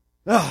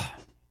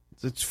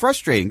 It's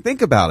frustrating.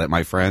 Think about it,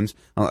 my friends.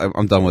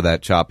 I'm done with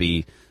that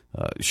choppy,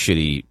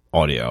 shitty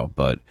audio,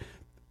 but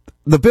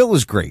the bill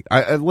is great.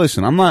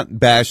 Listen, I'm not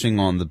bashing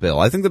on the bill.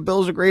 I think the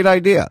bill is a great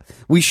idea.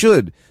 We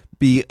should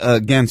be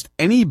against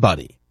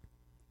anybody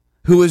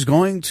who is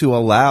going to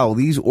allow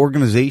these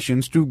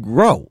organizations to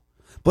grow.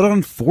 But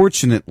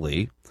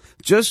unfortunately,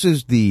 just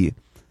as the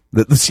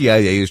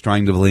CIA is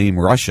trying to blame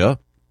Russia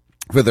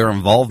for their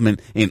involvement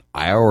in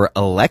our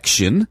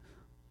election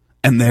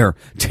and their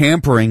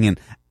tampering in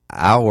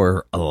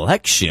our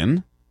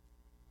election,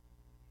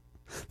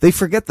 they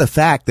forget the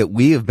fact that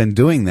we have been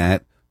doing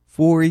that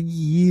for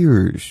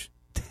years,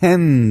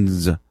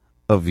 tens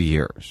of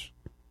years.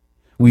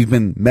 We've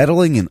been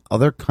meddling in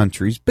other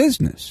countries'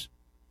 business.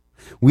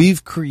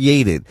 We've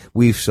created,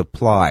 we've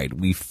supplied,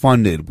 we've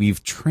funded,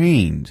 we've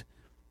trained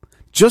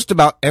just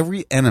about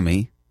every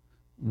enemy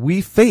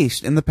we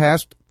faced in the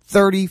past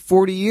 30,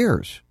 40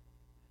 years.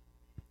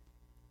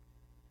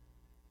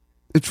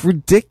 It's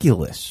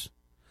ridiculous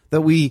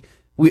that we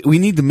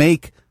need to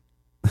make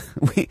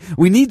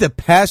we need to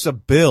pass a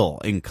bill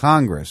in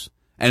Congress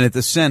and at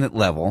the Senate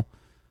level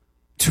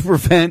to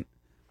prevent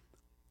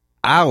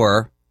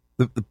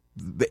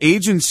the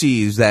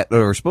agencies that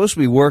are supposed to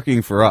be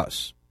working for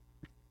us,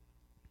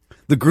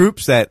 the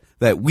groups that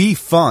we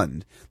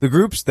fund, the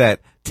groups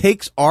that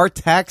takes our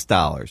tax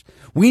dollars.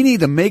 We need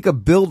to make a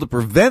bill to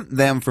prevent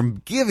them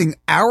from giving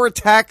our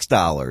tax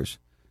dollars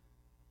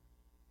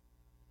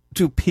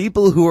to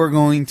people who are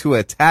going to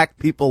attack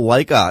people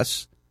like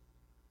us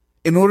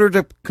in order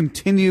to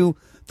continue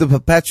the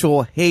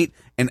perpetual hate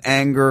and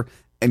anger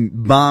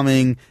and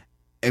bombing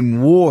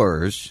and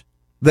wars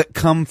that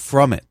come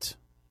from it.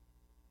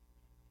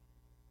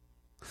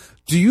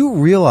 Do you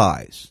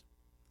realize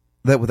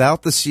that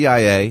without the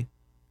CIA,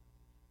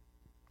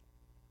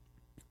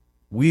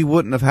 we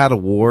wouldn't have had a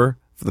war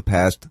for the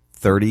past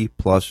 30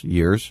 plus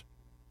years?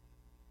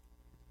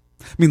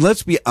 I mean,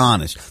 let's be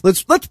honest.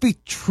 Let's be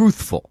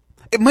truthful.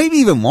 It might be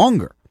even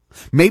longer.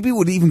 Maybe it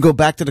would even go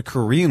back to the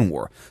Korean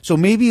War. So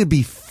maybe it'd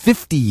be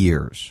 50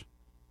 years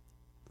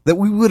that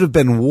we would have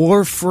been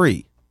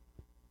war-free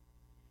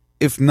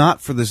if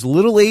not for this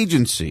little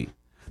agency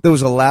that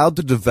was allowed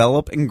to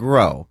develop and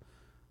grow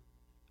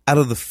out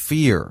of the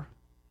fear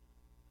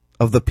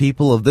of the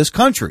people of this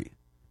country.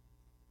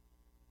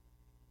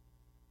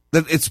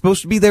 That it's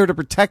supposed to be there to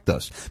protect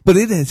us. But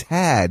it has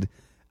had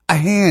a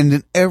hand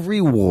in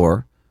every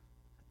war,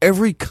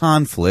 every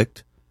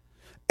conflict,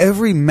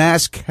 every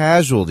mass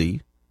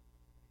casualty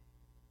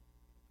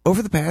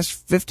over the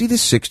past 50 to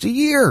 60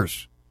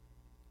 years.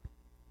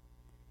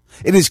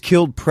 It has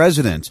killed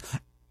presidents,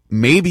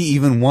 maybe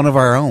even one of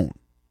our own.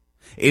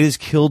 It has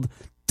killed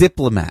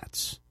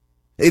diplomats.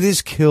 It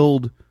has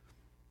killed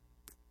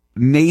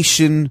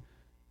nation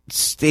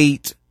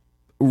state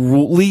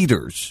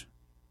leaders,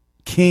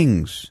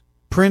 kings,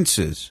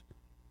 princes,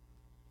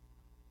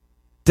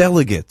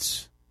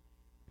 delegates,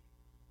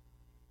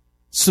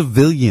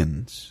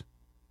 civilians,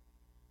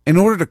 in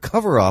order to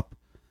cover up,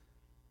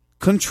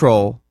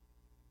 control,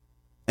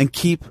 and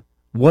keep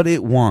what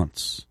it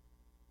wants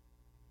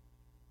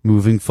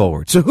moving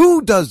forward. So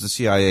who does the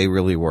CIA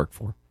really work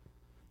for?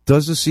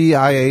 Does the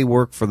CIA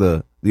work for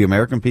the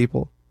American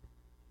people?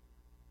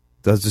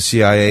 Does the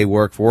CIA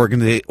work for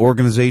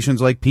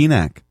organizations like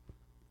PNAC?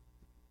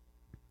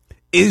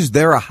 Is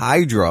there a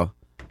Hydra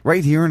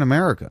right here in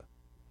America?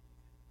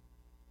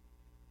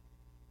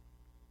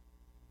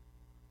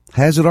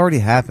 Has it already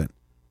happened?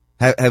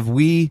 Have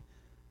we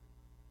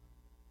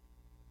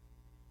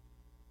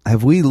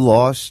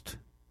lost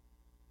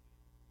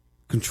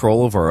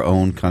control of our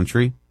own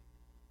country?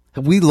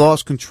 Have we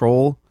lost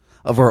control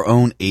of our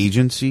own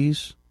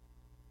agencies?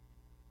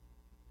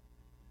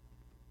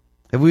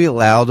 Have we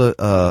allowed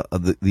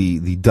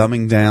the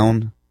dumbing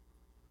down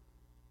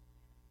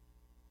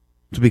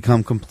to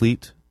become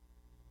complete?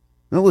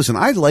 Now listen,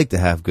 I'd like to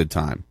have good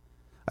time.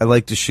 I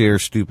like to share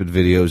stupid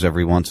videos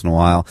every once in a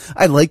while.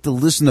 I like to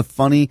listen to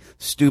funny,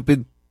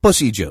 stupid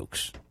pussy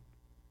jokes.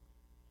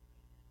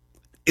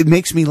 It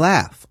makes me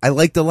laugh. I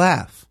like to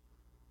laugh.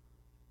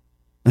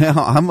 You know,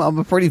 I'm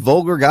a pretty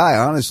vulgar guy,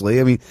 honestly.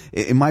 I mean,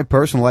 in my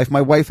personal life,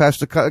 my wife has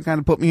to kind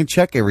of put me in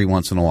check every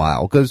once in a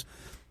while because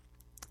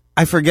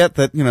I forget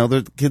that, you know,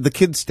 the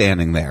kid's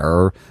standing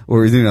there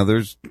or, you know,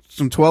 there's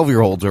some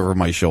 12-year-olds over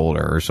my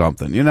shoulder or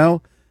something, you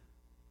know?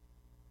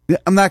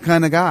 I'm that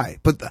kind of guy.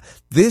 But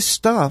this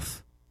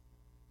stuff,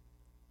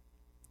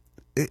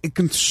 it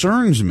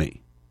concerns me.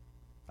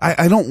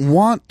 I don't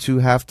want to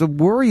have to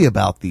worry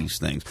about these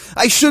things.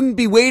 I shouldn't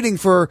be waiting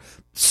for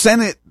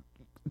Senate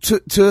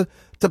to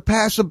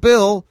pass a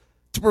bill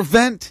to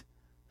prevent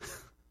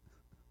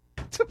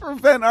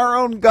our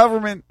own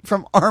government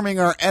from arming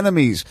our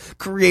enemies,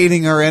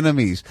 creating our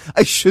enemies.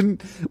 We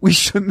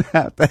shouldn't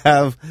have to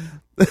have,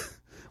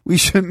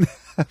 it's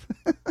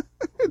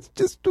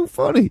just too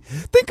funny.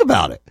 Think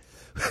about it.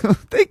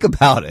 Think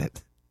about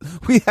it.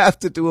 We have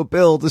to do a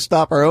bill to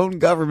stop our own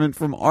government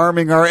from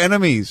arming our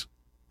enemies.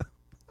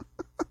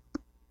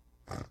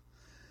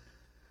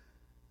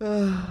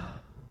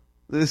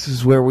 This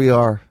is where we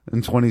are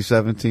in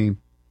 2017.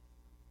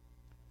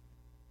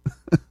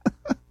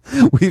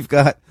 We've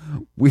got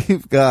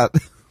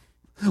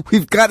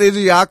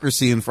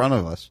idiocracy in front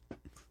of us.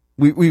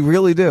 We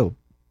really do.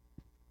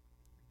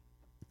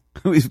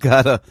 We've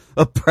got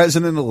a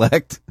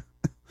president-elect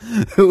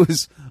who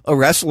was a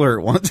wrestler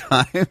at one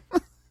time,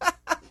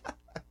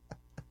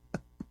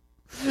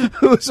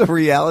 who was a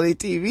reality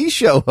TV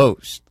show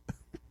host.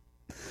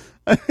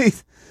 I mean,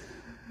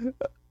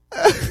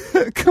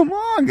 come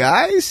on,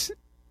 guys.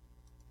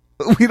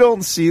 We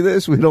don't see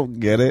this. We don't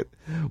get it.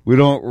 We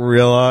don't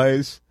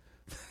realize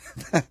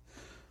that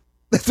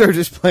they're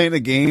just playing a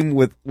game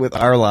with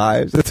our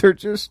lives. That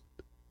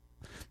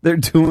they're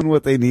doing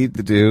what they need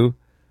to do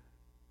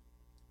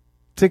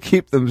to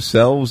keep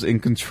themselves in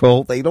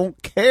control. They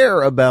don't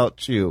care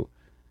about you.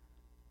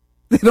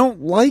 They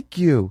don't like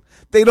you.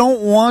 They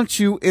don't want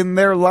you in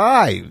their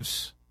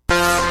lives.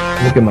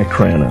 Look at my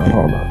crayon now.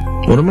 Hold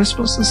on. What am I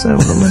supposed to say?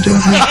 What am I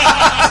doing?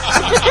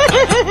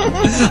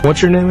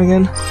 What's your name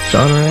again?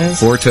 Sean Raz?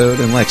 Four Toad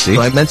and Lexi.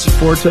 So I mentioned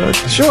Four Toad?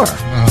 Sure.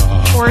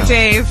 Or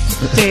Dave.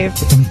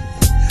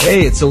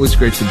 Hey, it's always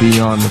great to be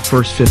on the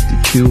First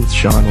 52 with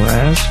Sean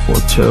Raz, Four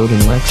Toad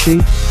and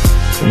Lexi.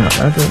 You know,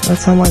 that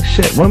sounds like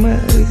shit. What am I?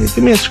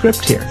 Give me a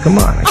script here. Come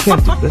on, I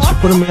can't do this. You're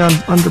putting me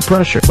under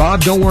pressure.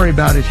 Bob, don't worry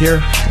about it here.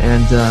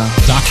 And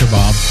Dr.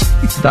 Bob.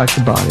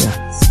 Dr. Bob,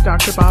 yeah. It's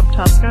Dr. Bob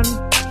Tuscan.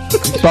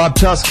 It's Bob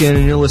Tuscan,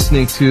 and you're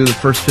listening to the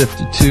First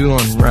 52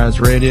 on Raz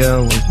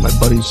Radio with my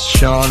buddies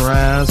Sean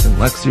Raz and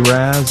Lexi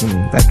Raz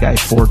and that guy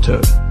Four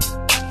Toad.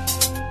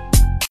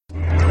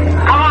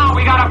 Come on,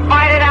 we gotta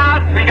fight it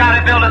out. We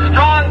gotta build a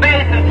strong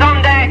base, and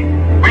someday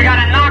we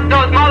gotta knock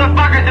those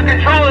motherfuckers who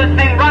control this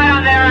thing right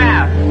on their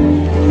ass.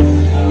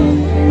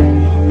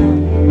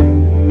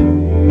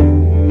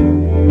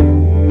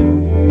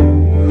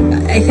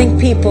 I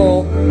think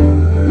people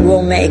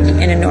will make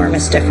an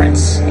enormous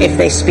difference if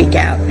they speak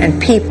out,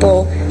 and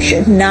people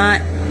should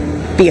not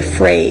be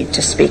afraid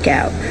to speak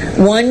out.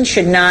 One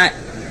should not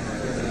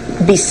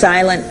be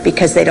silent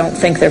because they don't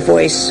think their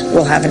voice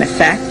will have an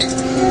effect.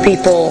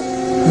 People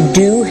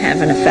do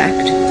have an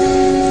effect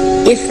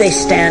if they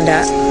stand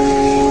up,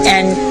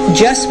 and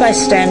just by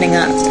standing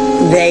up,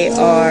 they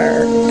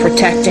are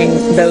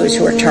protecting those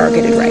who are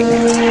targeted right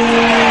now.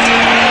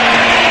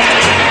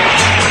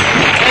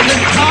 In the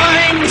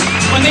time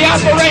when the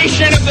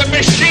operation of the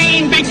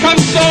machine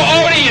becomes so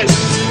odious,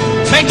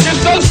 makes you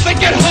so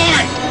sick at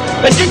heart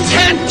that you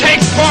can't take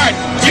part,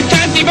 you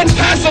can't even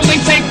passively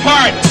take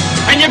part,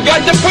 and you've got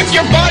to put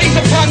your bodies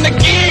upon the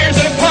gears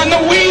and upon the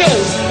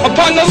wheels,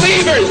 upon the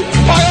levers,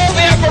 upon all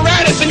the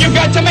apparatus, and you've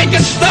got to make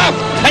it stop,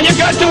 and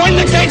you've got to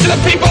indicate to the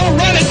people who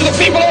run it, to the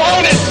people who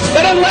own it,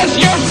 that unless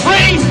you're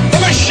free, the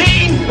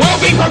machine will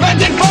be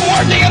prevented from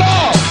working at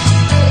all.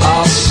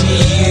 I'll see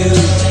you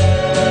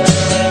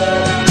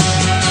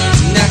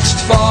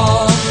next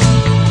fall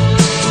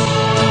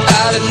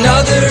at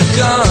another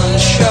gun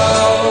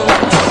show.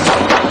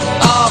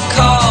 I'll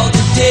call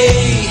the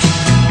day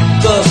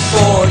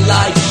before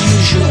like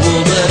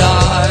usual, but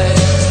I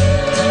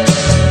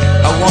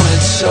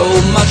wanted so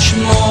much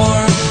more.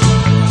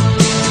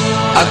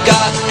 I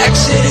got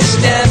exodus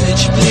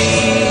damage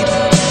bleed,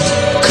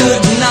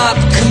 could not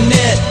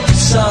commit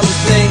some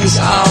things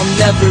I'll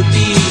never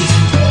be.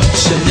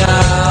 So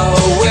now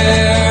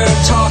we're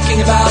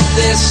talking about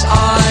this,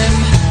 I'm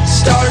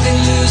starting to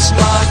lose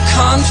my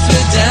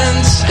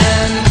confidence,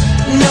 and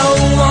no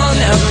one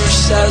ever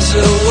says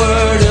a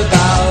word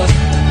about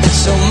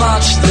so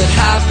much that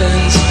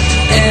happens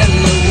in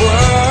the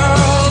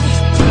world.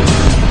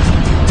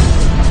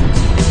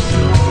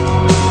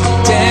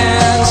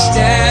 Dance,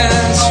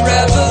 dance,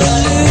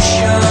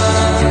 revolution,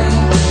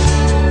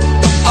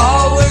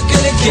 all we're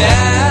gonna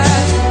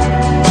get,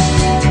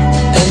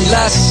 and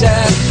less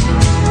said.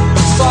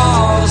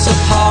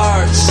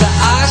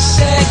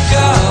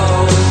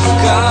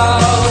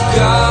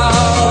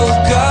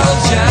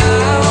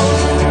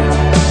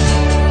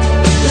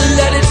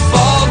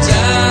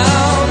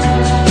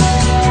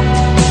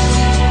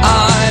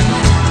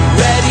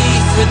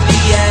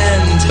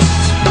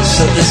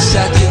 to the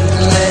second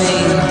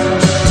lane.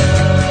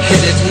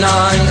 Hit it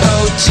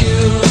 9:02.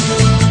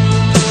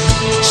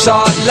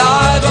 Saw it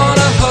live on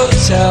a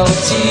hotel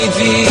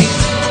TV.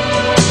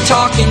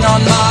 Talking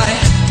on my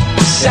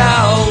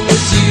cell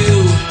with you.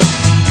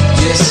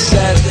 You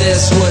said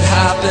this would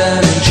happen,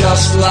 and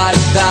just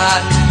like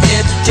that,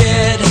 it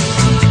did.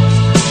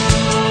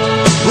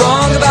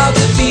 Wrong about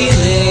the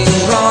feeling,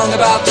 wrong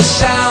about the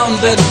sound,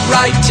 but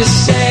right to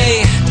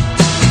say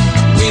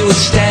we would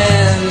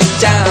stand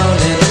down.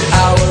 An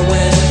hour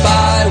went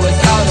by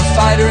without a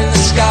fighter in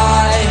the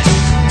sky.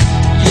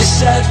 You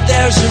said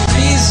there's a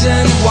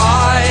reason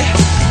why.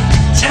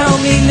 Tell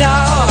me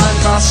now, I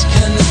must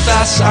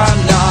confess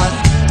I'm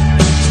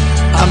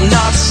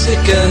not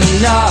sick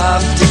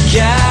enough to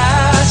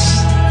guess.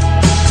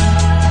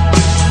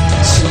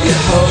 So you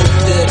hope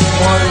that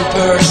one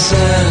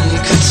person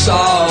could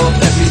solve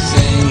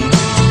everything.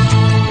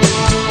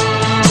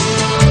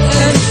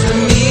 And for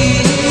me,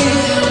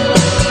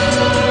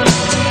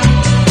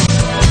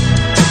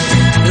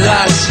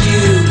 that's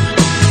you.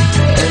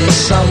 And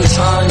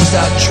sometimes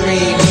that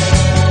dream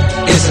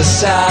is a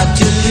sad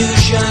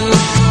delusion.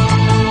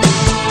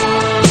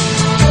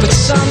 But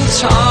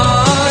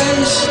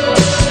sometimes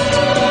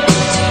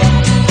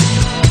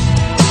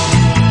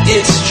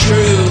it's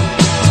true.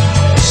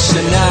 So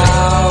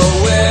now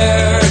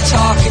we're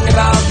talking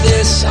about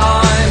this.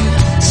 I'm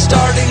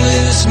starting to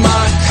lose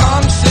my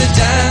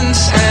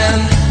confidence,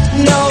 and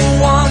no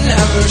one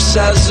ever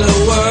says a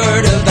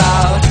word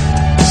about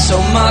so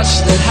much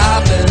that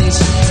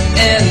happens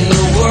in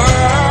the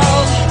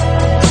world.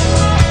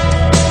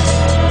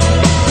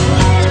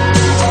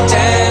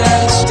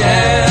 Dance,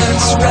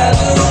 dance,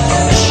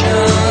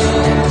 revolution.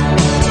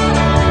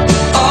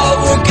 All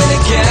we're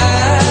gonna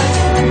get,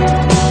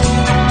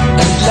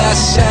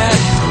 unless it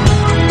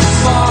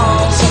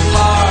falls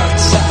apart.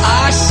 So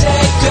I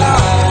say go,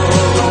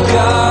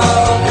 go,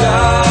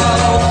 go,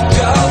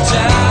 go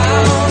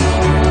down.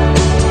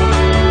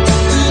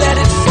 Let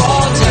it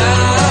fall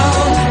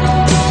down.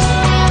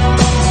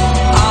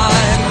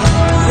 I'm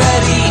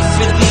ready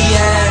for the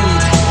end.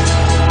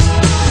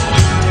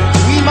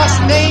 We must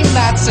name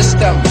that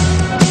system,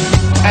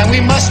 and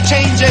we must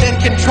change it and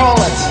control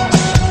it,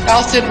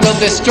 else it will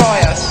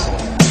destroy us.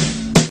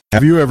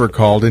 Have you ever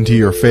called into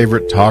your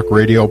favorite talk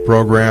radio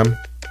program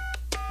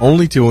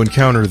only to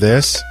encounter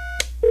this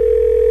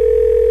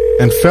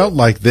and felt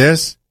like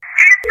this?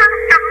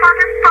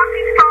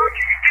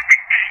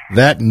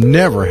 That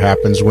never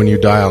happens when you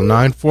dial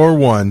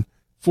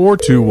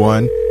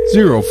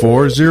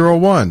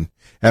 941-421-0401.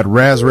 At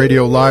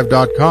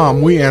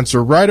RazRadioLive.com, we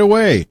answer right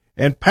away.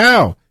 And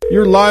pow,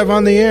 you're live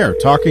on the air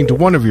talking to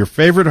one of your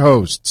favorite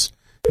hosts.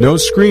 No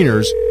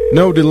screeners,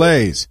 no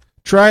delays.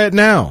 Try it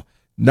now.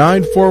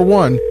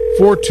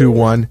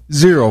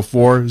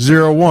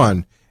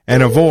 941-421-0401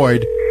 and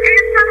avoid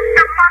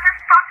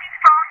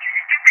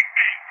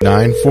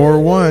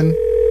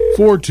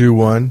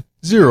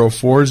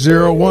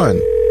 941-421-0401.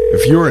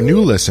 If you're a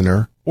new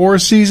listener or a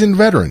seasoned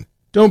veteran,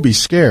 don't be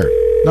scared.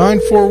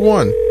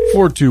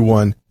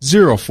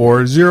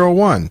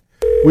 941-421-0401.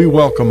 We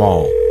welcome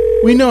all.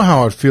 We know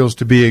how it feels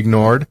to be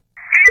ignored.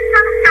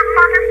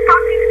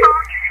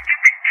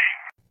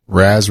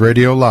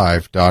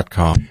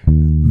 RazRadioLive.com.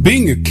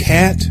 Being a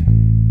cat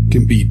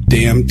can be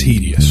damn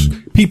tedious.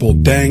 People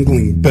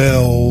dangling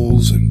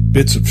bells and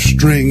bits of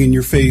string in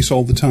your face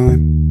all the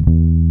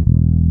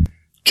time.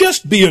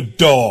 Just be a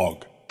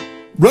dog.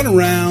 Run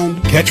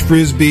around, catch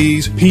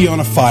frisbees, pee on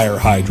a fire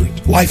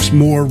hydrant. Life's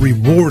more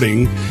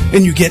rewarding,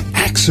 and you get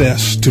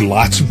access to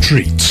lots of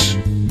treats.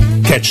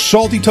 Catch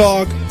Salty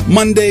Talk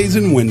Mondays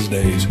and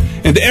Wednesdays,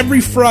 and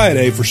every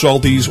Friday for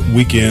Salty's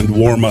Weekend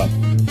Warm-Up.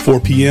 4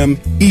 p.m.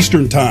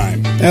 Eastern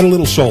Time. Add a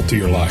little salt to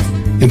your life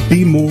and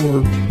be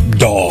more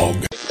dog.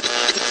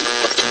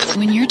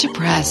 When you're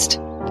depressed,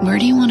 where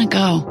do you want to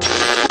go?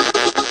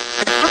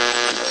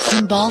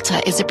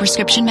 Cymbalta is a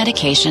prescription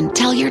medication.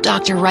 Tell your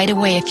doctor right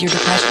away if you're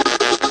depressed.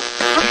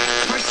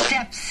 First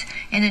steps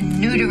in a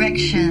new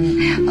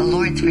direction. The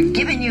Lord's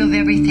forgiven you of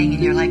everything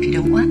in your life you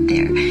don't want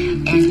there,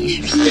 and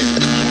He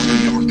should.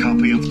 Your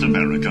copy of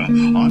America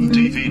on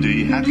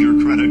DVD. Have your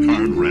credit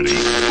card ready.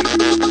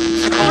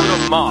 Own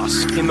a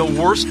mosque in the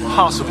worst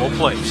possible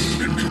place.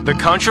 The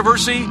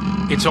controversy?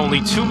 It's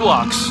only 2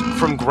 blocks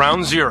from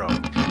Ground Zero.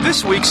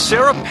 This week,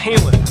 Sarah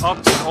Palin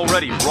upped an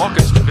already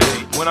raucous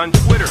debate when on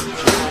Twitter she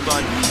called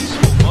on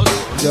peaceful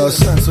Muslims. Yo,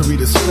 sensory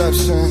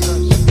deception.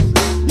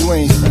 You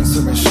ain't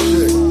censoring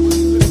shit.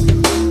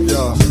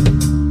 Yo.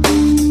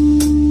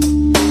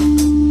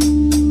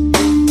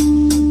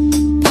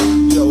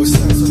 Yo, it's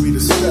sensory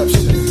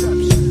deception.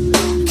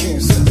 You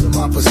can't censor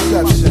my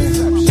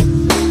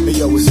perception. Hey,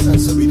 yo, it's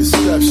sensory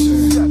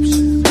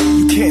deception.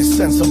 You can't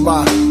censor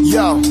my,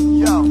 yo.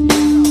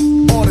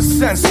 All the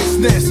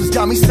senselessness has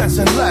got me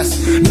sensing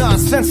less.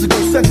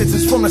 Nonsensical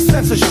sentences from the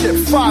censorship.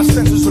 5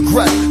 senses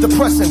regret,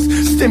 depressants,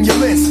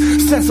 stimulants,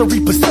 sensory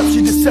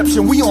perception,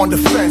 deception. We on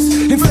defense.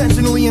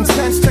 Intentionally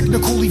intense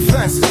technical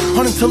events,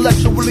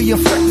 unintellectually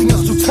infecting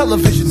us through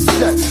television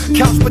sets.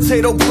 Couch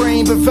potato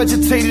brain, but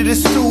vegetated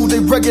as stew. They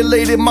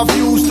regulated my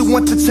views through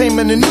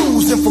entertainment and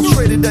news.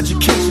 Infiltrated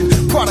education,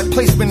 product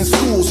placement in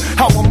schools.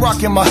 How I'm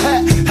rocking my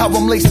hat, how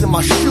I'm lacing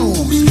my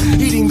shoes.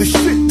 Eating the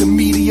shit the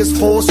media's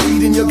force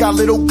feeding. You got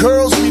little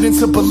girls leading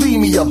to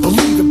bulimia.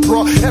 Believe it,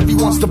 bro,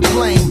 everyone's to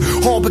blame.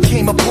 All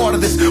became a part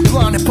of this,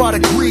 blinded by the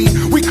greed.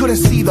 We couldn't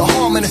see the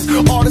harm in this.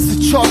 Artists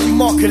are charging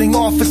marketing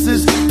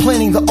offices,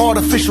 planting the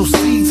artificial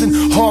seeds and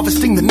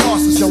harvesting the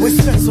narcissist. Yo, it's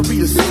sensory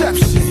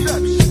deception.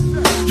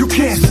 You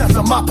can't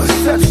censor my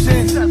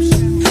perception.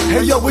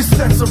 Hey, yo, it's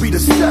sensory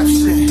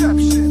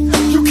deception.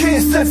 You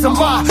can't censor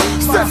my,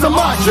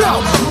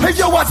 yo. Hey,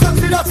 yo, I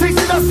touch it, I taste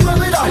it, I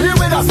smell it, I hear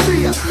it, I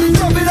see it.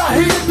 Love it, I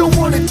hate it, don't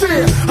want it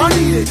there. I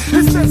need it,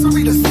 it's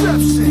sensory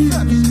deception.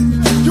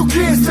 You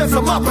can't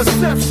censor my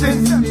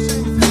perception.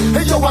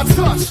 Hey, yo, I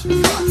touch,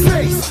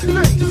 taste,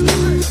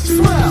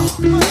 smell,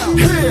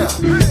 hear,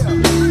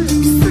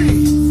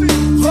 see,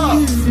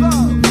 love,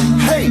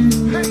 hate.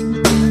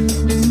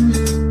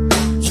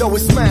 Yo,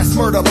 it's mass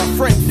murder by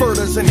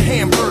frankfurters and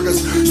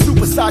hamburgers.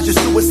 Supersize your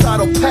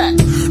suicidal pack.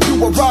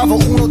 You arrive at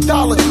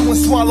 $1, you and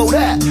swallow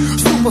that.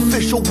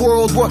 Superficial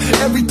world where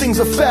everything's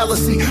a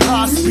fallacy.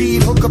 High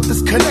speed, hook up,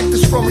 disconnect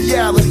us from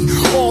reality.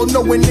 All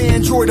knowing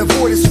Android,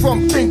 avoid us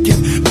from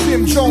thinking.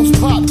 Jim Jones,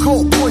 pop,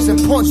 coke, poison,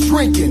 punch,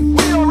 drinking.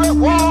 We are at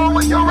war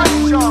with your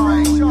age.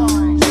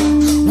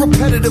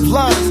 Repetitive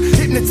lines,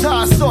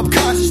 hypnotize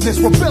subconsciousness,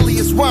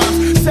 rebellious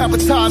rhymes,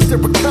 sabotage their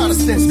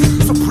reconnaissance.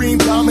 Supreme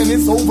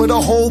dominance over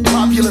the whole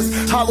populace.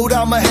 Hollowed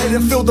out my head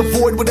and filled the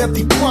void with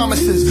empty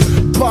promises.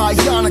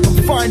 Bionic,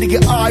 I'm finding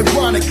it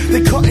ironic.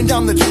 They're cutting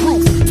down the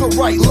truth to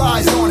write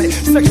lies on it.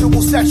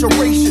 Sexual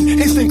saturation,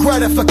 instant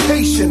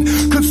gratification.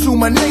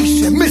 Consume a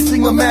nation,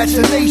 missing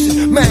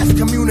imagination. Mass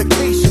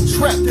communication,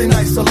 trapped in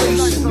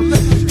isolation.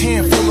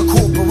 Handful of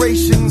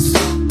corporations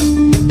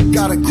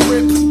got a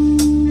grip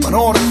on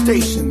all the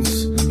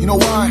stations. You know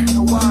why?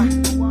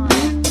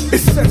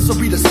 It's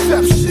sensory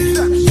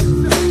deception.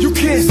 You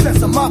can't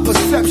censor my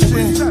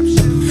perception.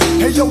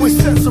 Hey, yo, it's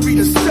sensory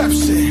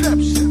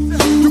deception.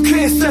 You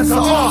can't censor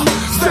yo.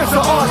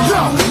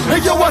 Hey,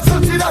 yo, I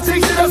touch it, I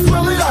taste it, I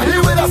smell it, I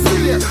hear it, I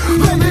see it.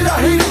 Love it, I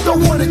hate it,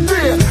 don't want it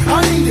there.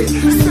 I need it,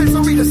 it's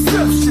sensory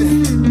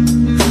deception.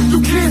 You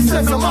can't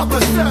censor my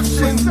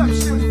perception.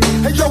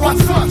 Hey, yo, I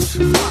touch,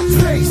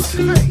 taste,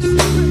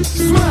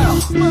 smell,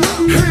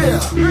 hear,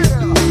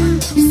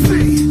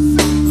 see,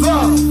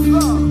 love,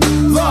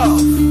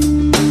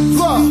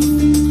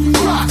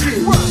 rock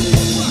it.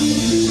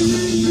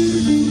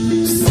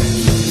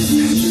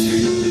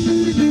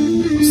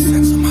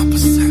 Censor my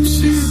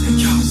perception.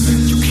 Yo,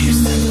 you can't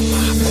censor my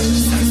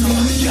perception.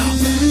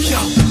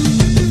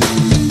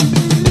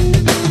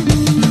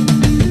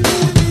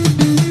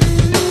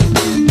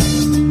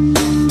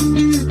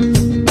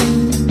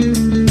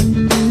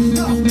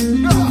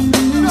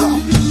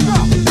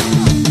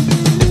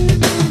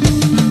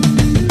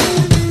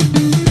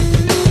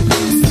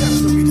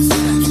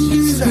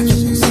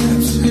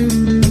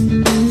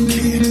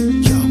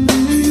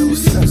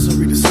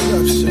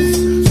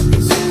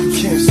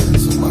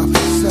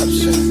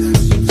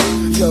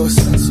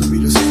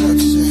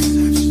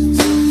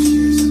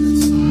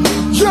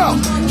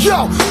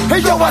 Yo. Hey,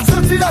 yo, I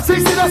touch it, I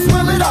taste it, I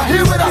smell it, I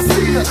hear it, I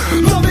see it.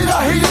 Love it,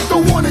 I hate it,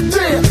 don't want it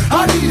there.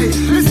 I need it,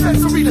 it's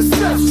sensory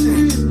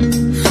deception.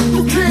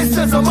 You can't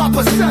censor my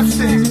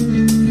perception.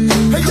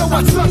 Hey, yo,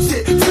 I touch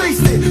it,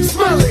 taste it,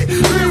 smell it,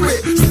 hear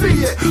it,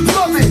 see it.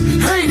 Love it,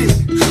 hate it,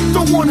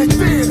 don't want it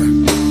there.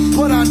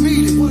 But I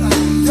need it, Why?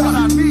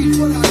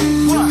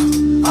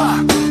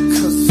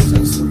 Cause it's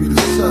sensory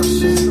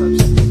deception.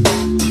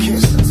 You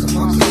can't censor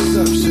my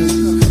perception.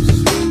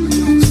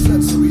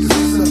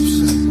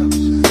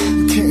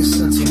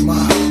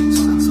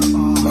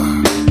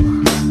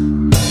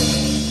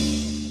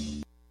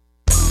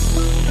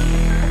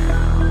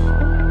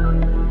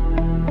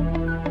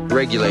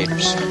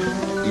 Regulators.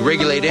 We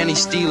regulate any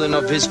stealing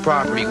of his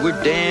property.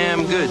 We're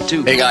damn good,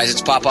 too. Hey, guys,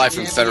 it's Popeye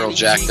from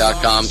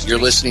FederalJack.com. You're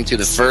listening to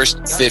the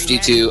First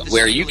 52,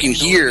 where you can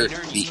hear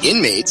the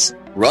inmates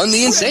run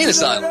the insane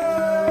asylum.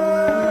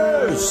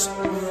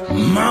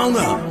 Mount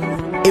up.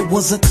 It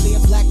was a clear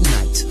black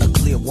night, a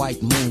clear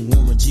white moon.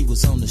 Warren G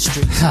was on the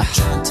street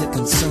trying to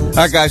consume. All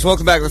right, guys,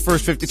 welcome back to the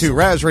First 52.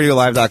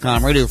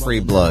 RazRadioLive.com, Radio Free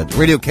Blood,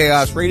 Radio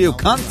Chaos, Radio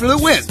Cunt for the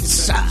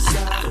wins.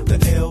 The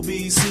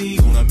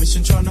LBC on a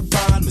mission trying to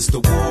find Mr.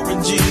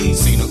 Warren G.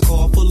 Seen a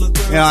car full of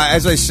girls. Yeah,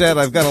 as I said,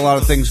 I've got a lot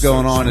of things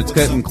going on. It's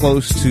getting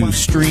close to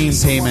stream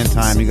payment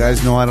time. You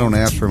guys know I don't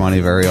ask for money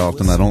very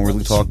often. I don't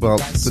really talk about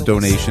the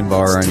donation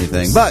bar or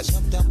anything. But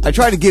I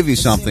try to give you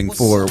something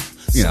for,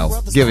 you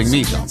know, giving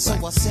me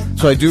something.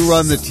 So I do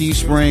run the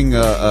Teespring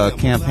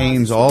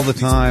campaigns all the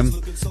time.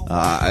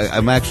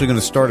 I'm actually going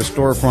to start a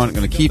storefront,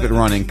 going to keep it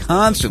running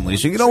constantly,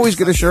 so you can always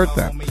get a shirt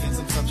then.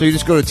 So you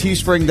just go to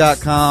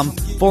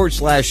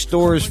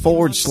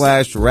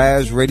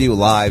teespring.com/stores/Raz Radio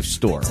Live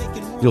Store.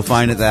 You'll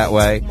find it that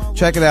way.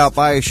 Check it out.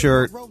 Buy a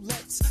shirt.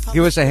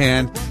 Give us a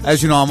hand.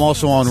 As you know, I'm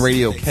also on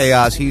Radio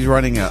Chaos. He's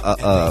running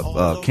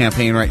a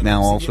campaign right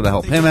now also to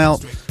help him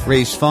out,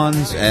 raise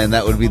funds, and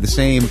that would be the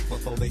same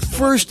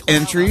first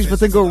entries, but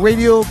then go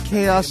Radio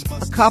Chaos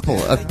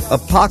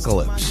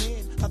Apocalypse.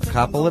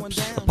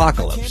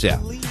 Apocalypse, yeah.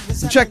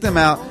 And check them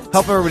out.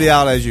 Help everybody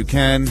out as you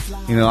can.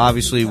 You know,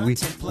 obviously,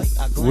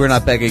 we're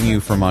not begging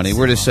you for money.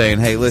 We're just saying,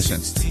 hey,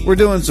 listen, we're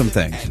doing some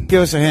things.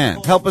 Give us a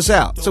hand. Help us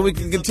out so we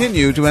can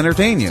continue to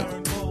entertain you.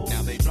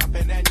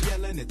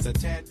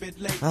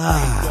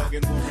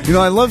 You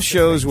know, I love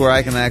shows where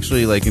I can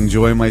actually like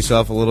enjoy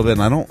myself a little bit,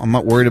 and I'm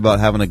not worried about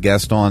having a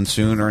guest on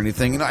soon or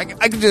anything. You know, I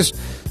can just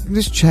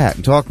chat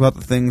and talk about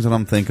the things that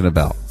I'm thinking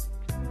about.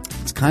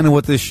 It's kind of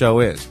what this show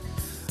is,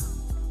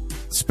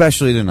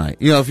 especially tonight.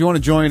 You know, if you want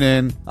to join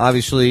in,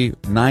 obviously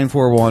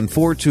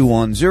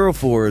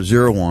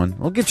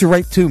 941-421-0401. I'll get you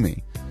right to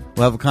me.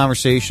 We'll have a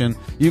conversation.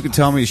 You can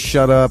tell me to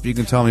shut up. You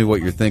can tell me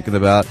what you're thinking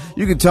about.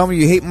 You can tell me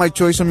you hate my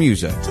choice of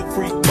music.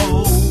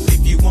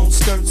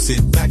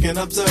 Sit back and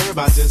observe.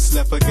 I just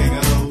left a gang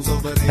of those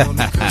over there on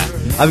the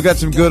curb. I've got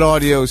some good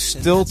audio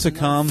still to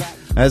come.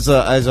 As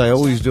I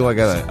always do, I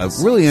got a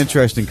really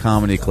interesting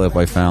comedy clip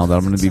I found that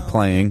I'm going to be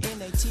playing.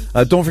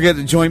 Don't forget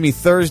to join me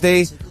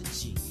Thursday.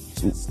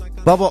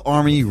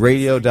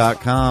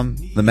 BubbaArmyRadio.com,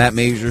 the Matt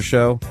Major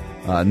Show.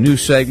 New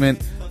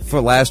segment for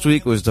last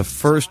week was the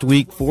first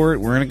week for it.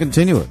 We're going to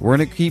continue it. We're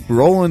going to keep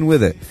rolling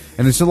with it.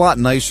 And it's a lot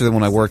nicer than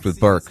when I worked with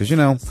Burke, because, you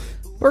know,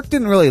 Burke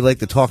didn't really like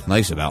to talk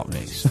nice about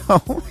me.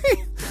 So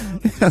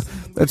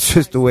that's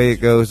just the way it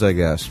goes, I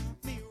guess.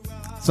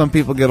 Some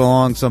people get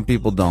along, some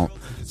people don't.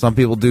 Some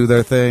people do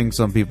their thing,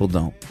 some people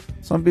don't.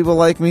 Some people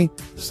like me,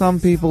 some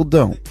people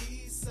don't.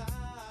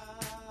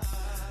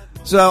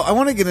 So I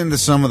want to get into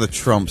some of the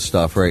Trump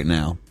stuff right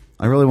now.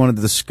 I really want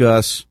to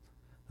discuss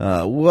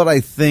what I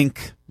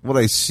think, what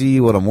I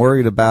see, what I'm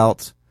worried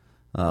about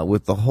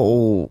with the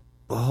whole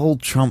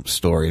Trump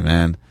story,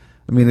 man.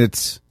 I mean,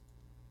 it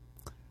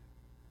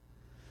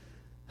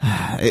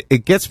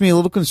gets me a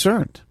little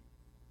concerned.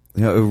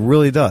 You know, it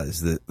really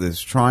does.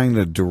 This trying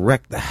to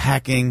direct the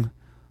hacking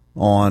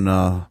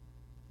on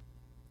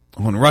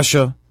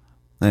Russia,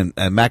 and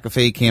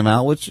McAfee came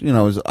out, which, you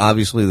know, is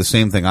obviously the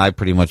same thing I've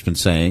pretty much been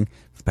saying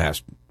for the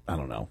past, I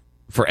don't know,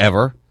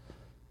 forever.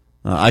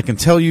 I can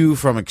tell you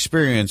from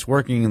experience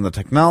working in the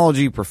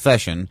technology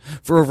profession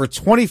for over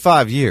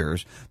 25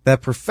 years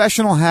that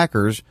professional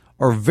hackers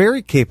are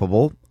very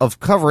capable of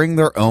covering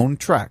their own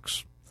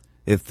tracks.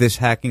 If this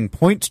hacking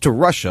points to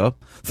Russia,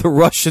 the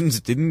Russians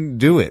didn't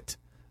do it.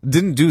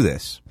 Didn't do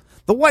this.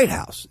 The White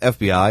House,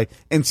 FBI,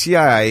 and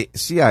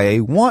CIA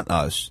want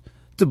us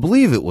to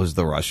believe it was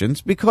the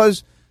Russians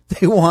because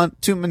they want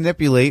to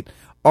manipulate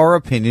our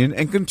opinion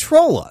and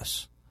control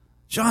us.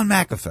 John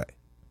McAfee.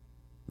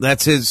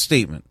 That's his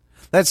statement.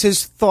 That's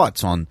his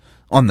thoughts on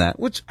that,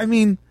 which, I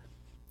mean,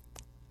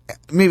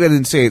 maybe I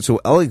didn't say it so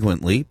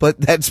eloquently,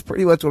 but that's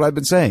pretty much what I've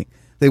been saying.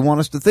 They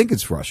want us to think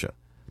it's Russia.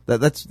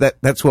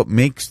 That's what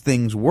makes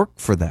things work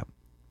for them.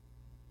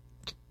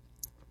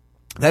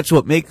 That's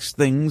what makes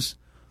things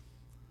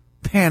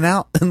pan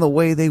out in the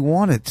way they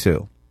want it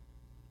to.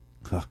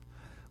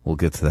 We'll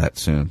get to that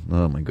soon.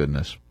 Oh, my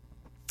goodness.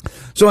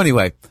 So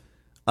anyway,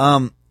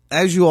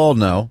 as you all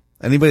know,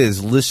 anybody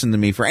that's listened to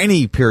me for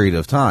any period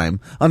of time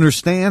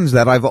understands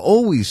that I've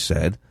always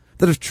said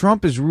that if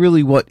Trump is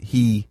really what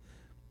he's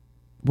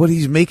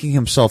making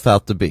himself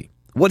out to be,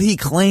 what he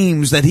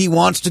claims that he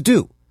wants to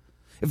do,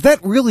 if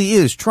that really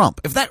is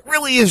Trump, if that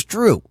really is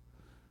true,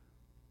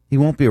 he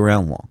won't be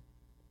around long.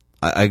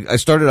 I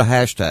started a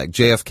hashtag,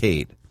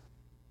 JFK'd.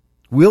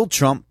 Will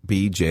Trump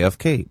be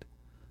JFK'd?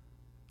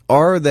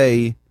 Are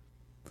they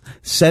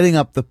setting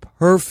up the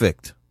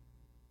perfect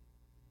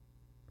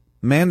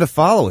man to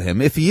follow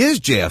him if he is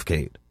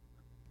JFK'd?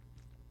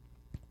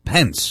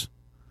 Pence,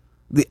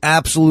 the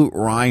absolute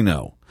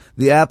rhino,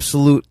 the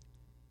absolute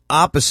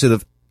opposite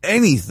of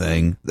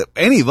anything that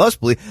any of us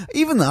believe,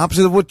 even the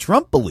opposite of what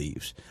Trump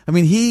believes. I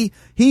mean,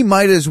 he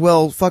might as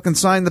well fucking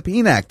sign the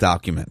PNAC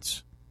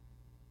documents.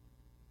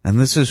 And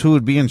this is who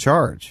would be in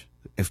charge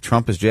if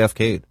Trump is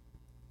JFK'd.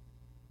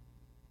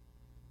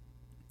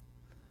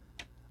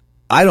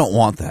 I don't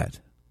want that.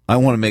 I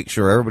want to make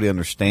sure everybody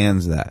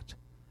understands that.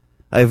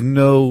 I have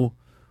no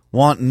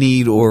want,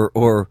 need, or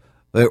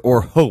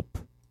hope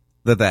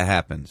that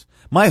happens.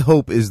 My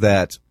hope is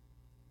that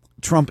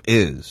Trump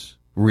is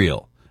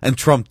real. And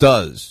Trump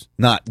does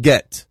not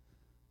get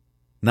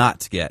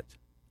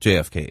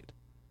JFK'd.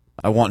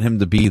 I want him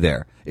to be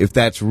there. If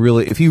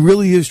he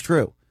really is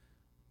true.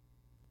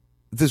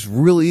 If this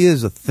really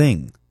is a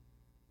thing.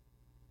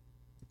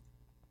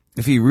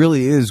 If he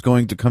really is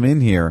going to come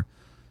in here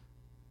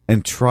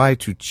and try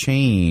to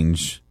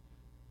change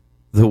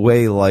the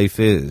way life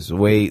is, the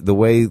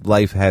way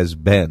life has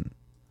been.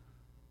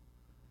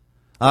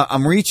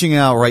 I'm reaching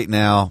out right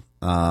now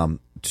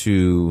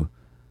to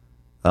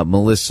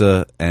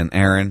Melissa and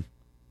Aaron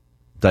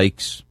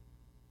Dykes.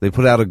 They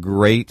put out a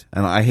great,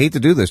 and I hate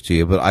to do this to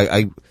you, but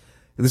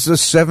this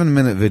is a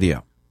 7-minute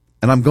video.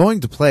 And I'm going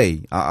to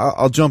play.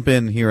 I'll jump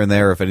in here and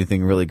there if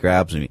anything really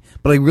grabs me.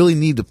 But I really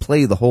need to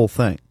play the whole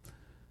thing.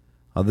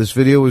 This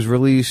video was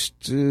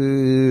released,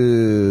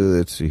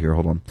 let's see here,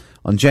 hold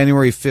on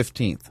January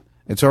 15th.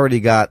 It's already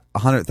got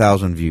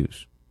 100,000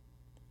 views.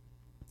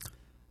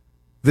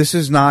 This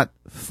is not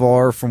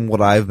far from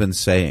what I've been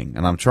saying,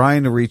 and I'm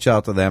trying to reach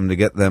out to them to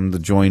get them to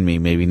join me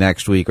maybe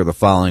next week or the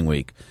following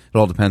week. It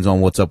all depends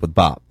on what's up with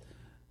Bob.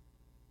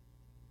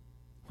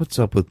 What's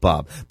up with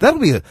Bob? That'll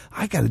be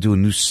I got to do a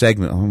new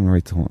segment. I'm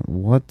right to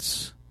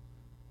what's.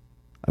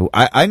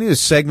 I need a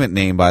segment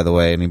name, by the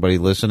way. Anybody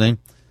listening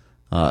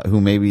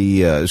who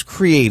maybe is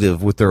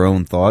creative with their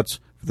own thoughts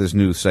for this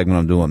new segment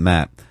I'm doing with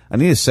Matt? I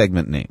need a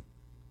segment name.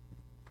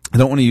 I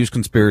don't want to use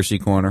Conspiracy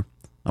Corner.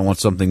 I want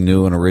something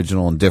new and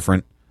original and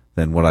different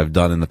than what I've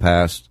done in the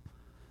past.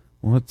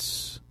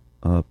 What's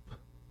up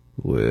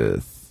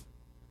with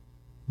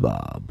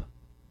Bob?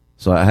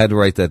 So I had to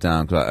write that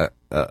down because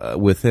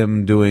with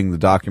him doing the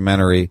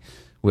documentary,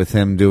 with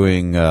him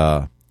doing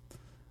the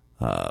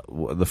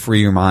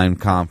Free Your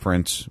Mind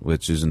conference,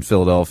 which is in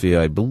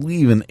Philadelphia, I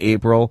believe in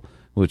April,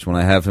 which when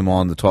I have him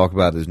on to talk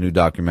about his new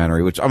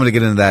documentary, which I'm going to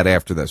get into that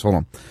after this. Hold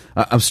on.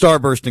 I'm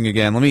starbursting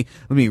again. Let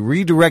me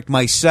redirect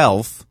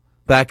myself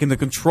back into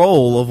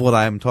control of what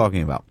I'm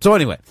talking about. So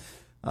anyway,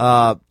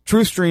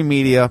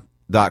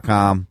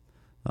 TruthStreamMedia.com,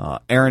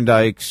 Aaron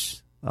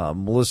Dykes,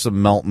 Melissa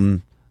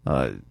Melton,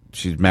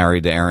 she's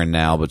married to Aaron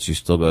now, but she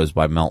still goes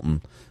by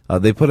Melton.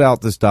 They put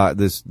out this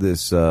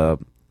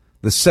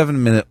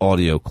 7-minute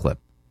audio clip.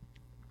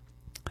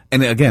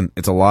 And again,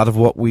 it's a lot of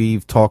what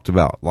we've talked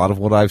about, a lot of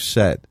what I've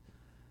said.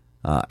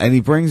 And he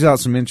brings out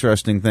some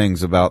interesting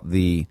things about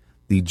the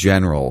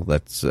general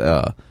that's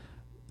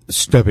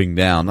stepping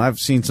down. I've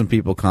seen some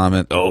people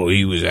comment, "Oh,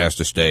 he was asked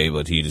to stay,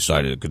 but he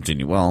decided to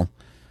continue." Well,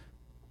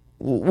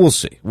 we'll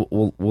see.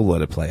 We'll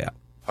let it play out.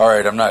 All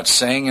right, I'm not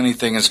saying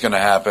anything is going to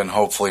happen.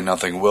 Hopefully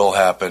nothing will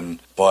happen,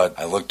 but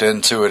I looked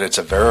into it. It's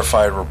a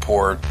verified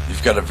report.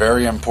 You've got a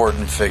very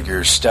important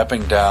figure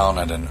stepping down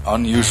at an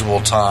unusual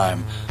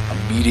time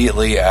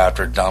immediately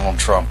after Donald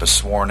Trump is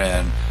sworn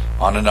in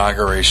on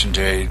Inauguration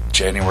Day,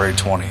 January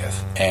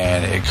 20th.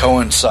 And it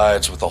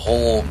coincides with a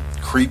whole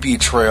creepy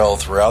trail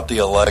throughout the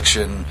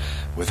election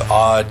with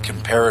odd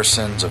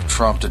comparisons of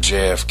Trump to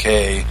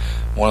JFK.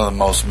 One of the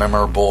most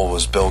memorable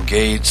was Bill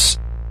Gates.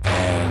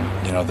 And,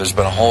 there's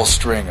been a whole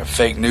string of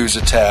fake news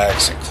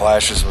attacks and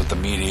clashes with the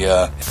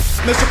media.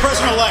 Mr.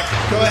 President-elect,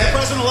 Mr.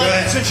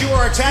 President-elect, since you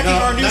are attacking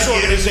our news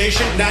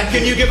organization,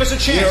 can you give us a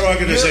chance? Your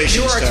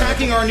organization, you are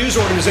attacking our news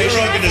organization.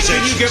 Can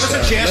you give us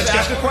a chance to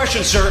ask a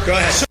question, sir? Go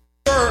ahead.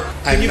 Sir,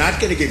 I'm not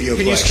going to give you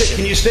a question.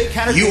 Can you state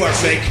categorically? You are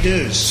fake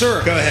news.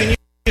 Sir, go ahead. Can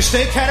you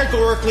state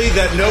categorically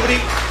that nobody...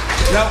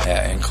 No.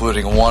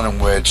 Including one in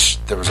which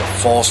there was a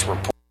false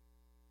report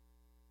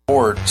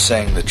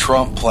saying that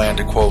Trump planned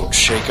to, quote,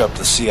 shake up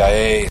the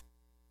CIA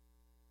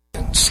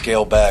and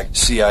scale back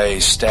CIA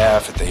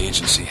staff at the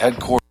agency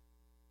headquarters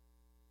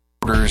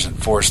and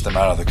force them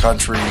out of the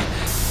country.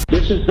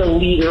 This is the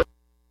leader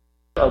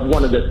of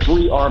one of the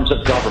three arms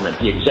of government,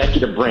 the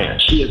executive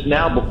branch. He has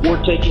now, before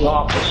taking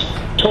office,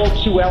 told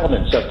two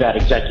elements of that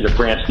executive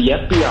branch, the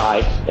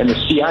FBI and the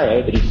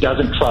CIA, that he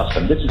doesn't trust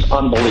them. This is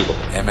unbelievable.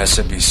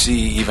 MSNBC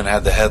even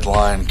had the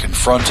headline,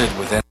 confronted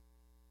with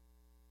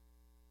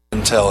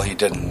intel he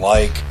didn't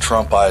like,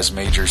 Trump eyes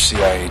major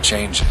CIA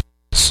changes.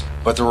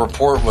 But the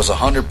report was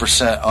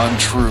 100%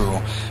 untrue,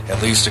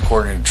 at least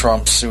according to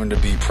Trump's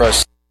soon-to-be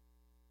press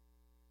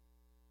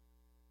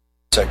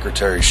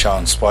secretary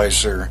Sean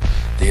Spicer.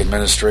 The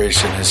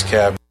administration, his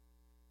cabinet,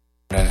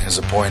 and his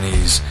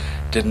appointees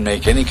didn't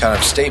make any kind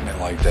of statement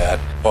like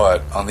that.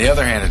 But on the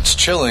other hand, it's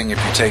chilling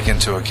if you take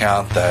into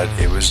account that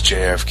it was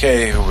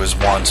JFK who was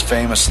once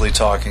famously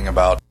talking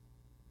about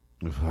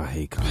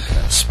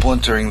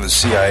splintering the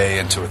CIA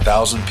into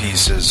 1,000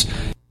 pieces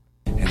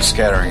and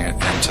scattering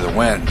it into the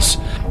winds.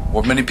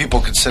 What many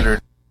people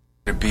consider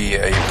to be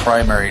a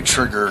primary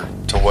trigger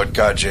to what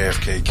got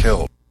JFK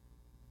killed.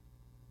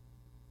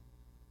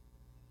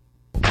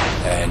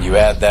 And you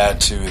add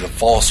that to the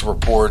false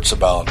reports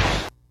about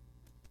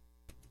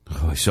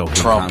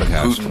Trump and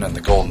Putin and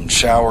the golden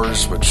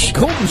showers, which...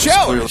 Golden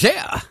showers,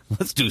 yeah.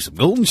 Let's do some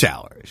golden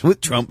showers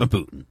with Trump and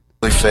Putin.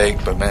 Fake,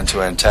 but meant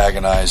to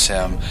antagonize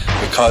him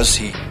because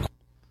he...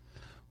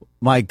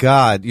 My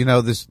God,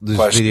 this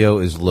video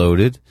is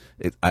loaded.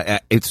 It's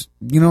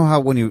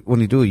how when you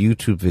do a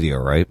YouTube video,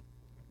 right,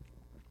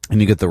 and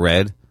you get the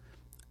red,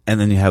 and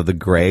then you have the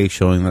gray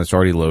showing that it's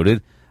already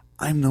loaded.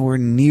 I'm nowhere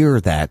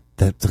near that.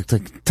 That's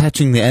like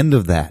touching the end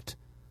of that.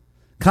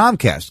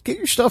 Comcast, get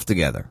your stuff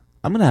together.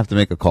 I'm going to have to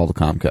make a call to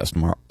Comcast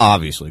tomorrow,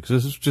 obviously,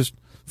 because this is just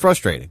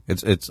frustrating.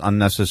 It's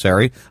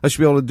unnecessary. I should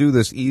be able to do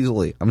this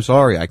easily. I'm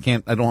sorry, I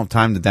don't have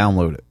time to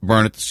download it,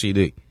 burn it to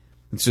CD.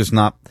 It's just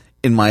not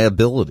in my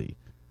ability.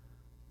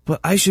 But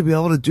I should be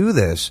able to do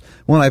this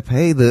when I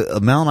pay the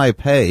amount I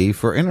pay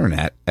for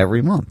internet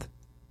every month.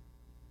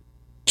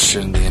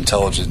 questioned the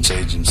intelligence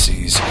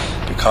agencies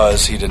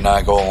because he did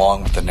not go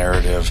along with the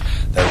narrative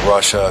that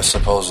Russia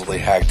supposedly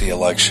hacked the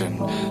election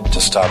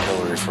to stop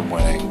Hillary from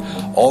winning.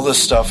 All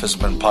this stuff has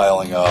been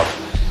piling up,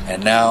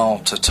 and now,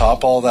 to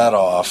top all that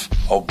off,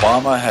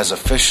 Obama has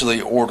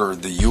officially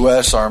ordered the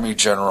U.S. Army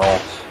general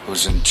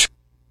who's in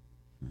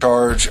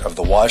charge of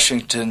the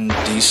Washington,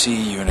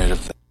 D.C. unit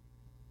of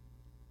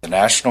the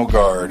National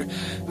Guard,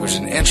 who's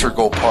an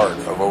integral part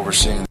of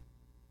overseeing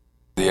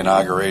the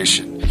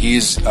inauguration.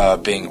 He's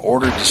being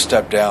ordered to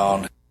step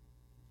down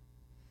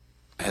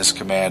his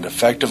command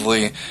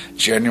effectively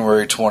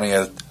January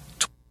 20th,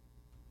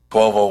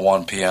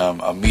 12:01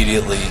 p.m.,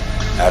 immediately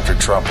after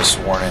Trump is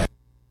sworn in.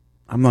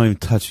 I'm not even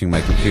touching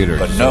my computer.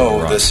 But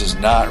no, this is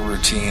not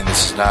routine.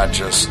 This is not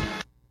just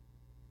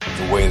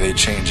the way they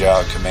change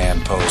out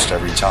command post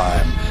every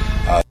time.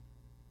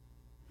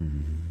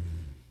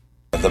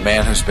 The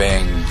man who's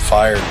being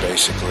fired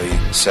basically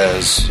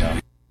says, you know.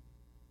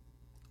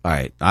 All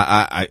right,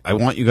 I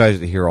want you guys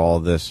to hear all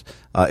of this.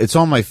 It's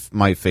on my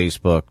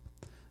Facebook.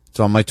 It's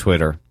on my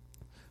Twitter.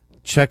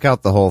 Check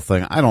out the whole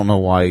thing. I don't know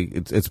why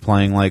it's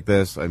playing like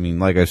this. I mean,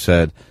 like I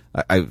said,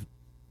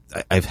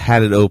 I've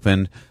had it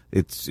opened.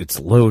 It's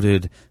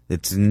loaded.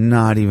 It's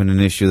not even an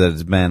issue that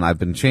it's been. I've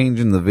been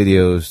changing the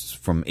videos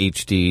from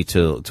HD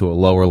to a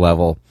lower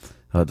level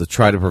to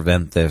try to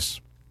prevent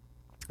this.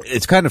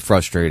 It's kind of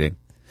frustrating.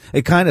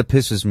 It kind of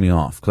pisses me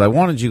off because I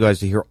wanted you guys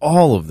to hear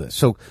all of this.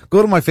 So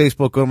go to my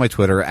Facebook, go to my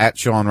Twitter, at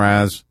Sean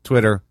Raz,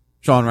 Twitter,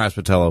 Sean Raz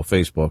Patello,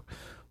 Facebook.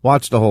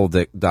 Watch the whole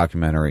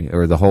documentary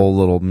or the whole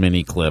little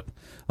mini clip.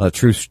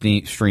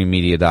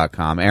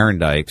 TruthStreamMedia.com, Aaron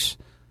Dykes,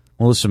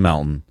 Melissa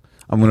Melton.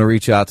 I'm going to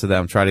reach out to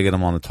them, try to get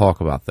them on to talk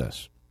about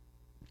this.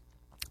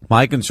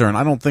 My concern,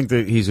 I don't think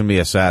that he's going to be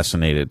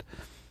assassinated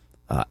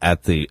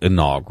at the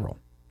inaugural.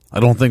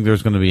 I don't think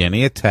there's going to be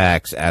any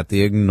attacks at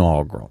the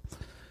inaugural.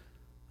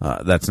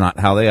 That's not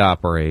how they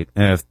operate.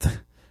 And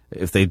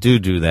if they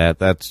do that,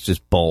 that's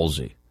just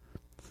ballsy.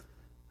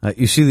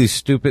 You see these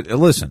stupid...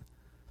 Listen,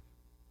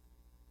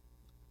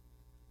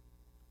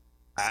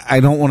 I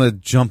don't want to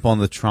jump on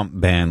the Trump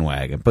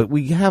bandwagon, but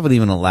we haven't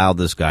even allowed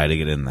this guy to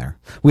get in there.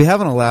 We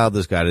haven't allowed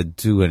this guy to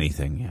do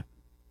anything yet.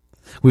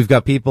 We've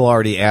got people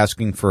already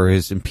asking for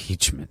his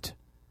impeachment.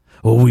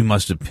 Oh, we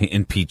must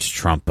impeach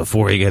Trump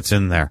before he gets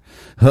in there.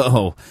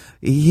 Oh,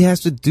 he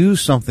has to do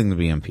something to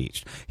be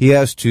impeached. He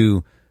has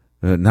to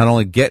not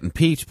only get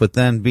impeached, but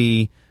then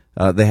they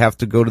have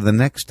to go to the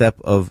next step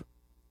of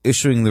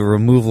issuing the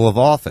removal of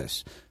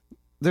office.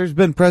 There's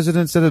been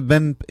presidents that have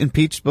been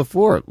impeached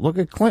before. Look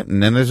at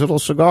Clinton and his little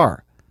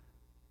cigar.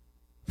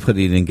 But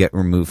he didn't get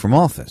removed from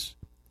office.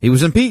 He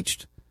was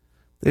impeached.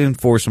 They didn't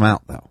force him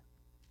out, though.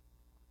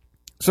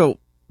 So,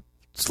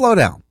 slow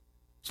down.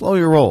 Slow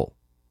your roll.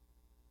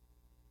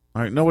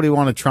 All right, nobody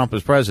wanted Trump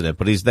as president,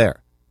 but he's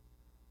there.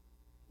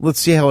 Let's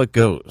see how it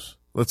goes.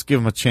 Let's give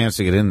him a chance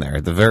to get in there,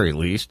 at the very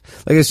least.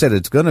 Like I said,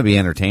 it's going to be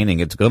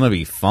entertaining. It's going to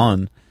be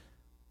fun.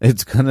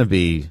 It's going to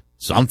be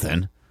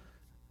something.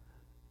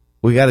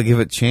 We got to give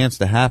it a chance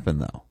to happen,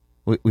 though.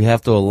 We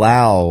have to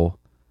allow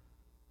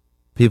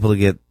people to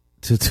get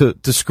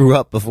to screw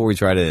up before we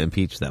try to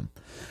impeach them.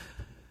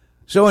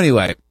 So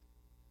anyway,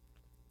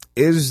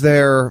 is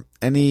there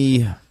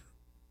any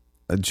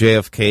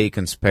JFK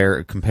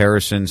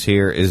comparisons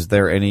here? Is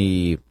there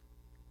any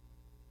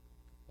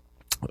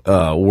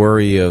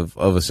worry of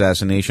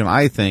assassination?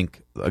 I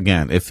think,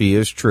 again, if he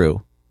is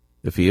true,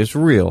 if he is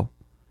real,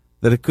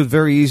 that it could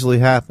very easily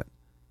happen.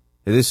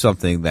 It is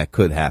something that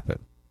could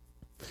happen.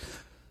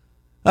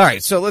 All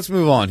right, so let's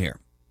move on here.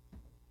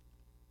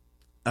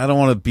 I don't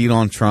want to beat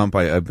on Trump.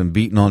 I've been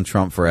beating on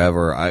Trump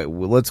forever.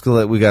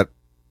 We got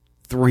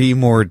 3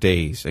 more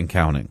days and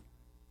counting.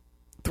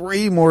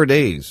 3 more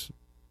days.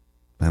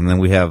 And then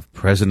we have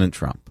President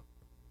Trump.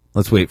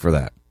 Let's wait for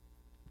that.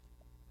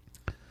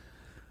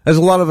 As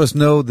a lot of us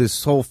know,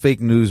 this whole fake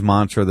news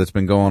mantra that's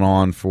been going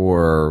on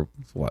for,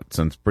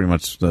 since pretty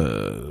much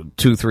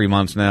 2-3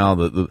 months now,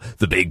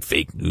 the big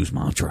fake news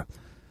mantra.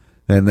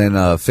 And then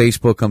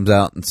Facebook comes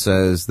out and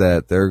says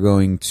that they're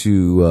going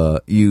to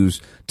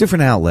use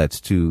different outlets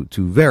to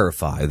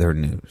verify their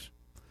news.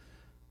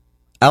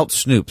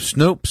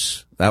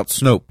 Snopes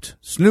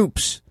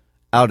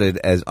outed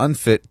as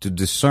unfit to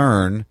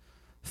discern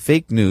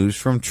fake news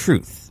from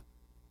truth.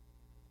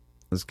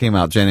 This came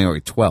out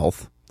January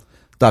 12th.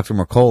 Dr.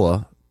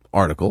 Mercola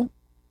article.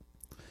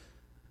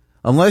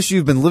 Unless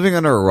you've been living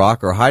under a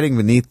rock or hiding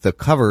beneath the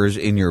covers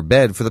in your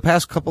bed for the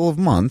past couple of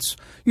months,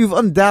 you've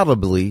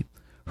undoubtedly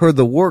heard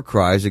the war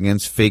cries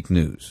against fake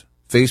news.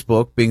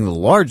 Facebook, being the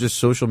largest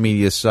social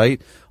media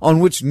site on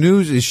which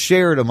news is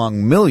shared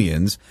among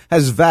millions,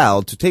 has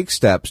vowed to take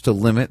steps to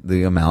limit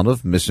the amount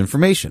of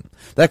misinformation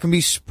that can be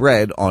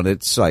spread on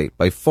its site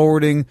by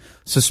forwarding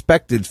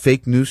suspected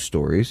fake news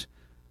stories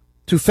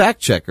to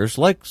fact-checkers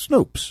like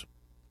Snopes.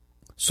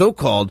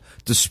 So-called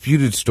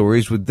disputed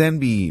stories would then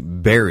be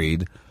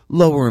buried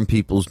lower in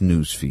people's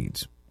news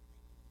feeds.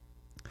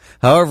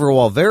 However,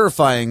 while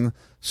verifying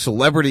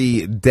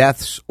celebrity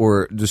deaths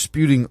or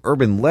disputing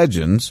urban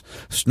legends,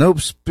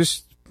 Snopes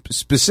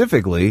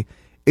specifically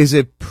is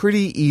a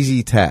pretty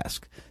easy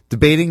task.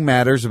 Debating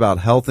matters about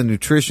health and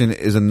nutrition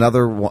is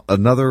another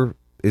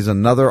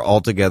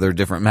altogether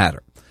different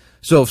matter.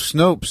 So if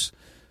Snopes,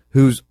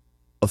 whose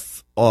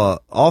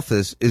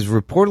office is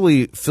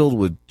reportedly filled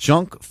with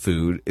junk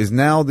food, is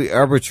now the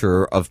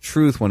arbiter of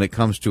truth when it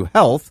comes to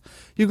health,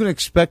 you can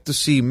expect to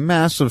see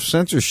massive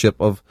censorship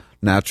of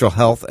natural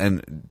health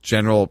and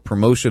general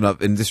promotion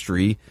of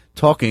industry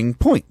talking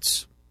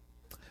points.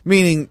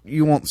 Meaning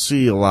you won't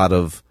see a lot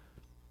of,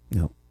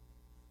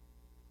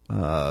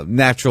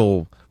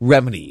 natural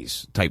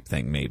remedies type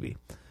thing, maybe.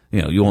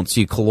 You won't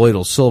see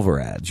colloidal silver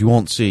ads. You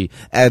won't see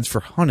ads for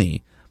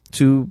honey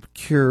to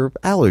cure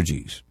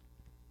allergies.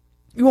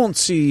 You won't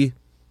see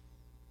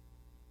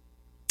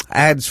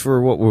ads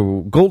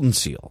for Golden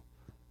Seal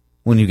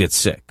when you get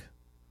sick.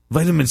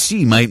 Vitamin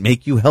C might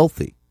make you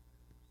healthy.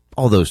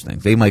 All those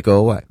things. They might go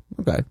away.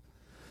 Okay.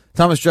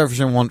 Thomas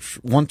Jefferson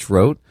once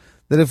wrote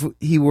that if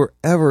he were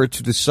ever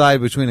to decide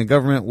between a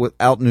government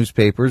without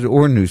newspapers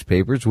or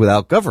newspapers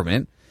without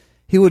government,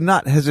 he would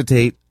not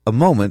hesitate a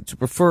moment to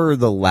prefer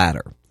the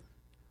latter.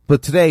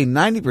 But today,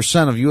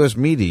 90% of U.S.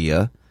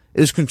 media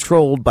is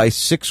controlled by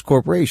 6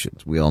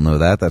 corporations. We all know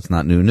that. That's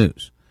not new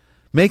news.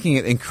 Making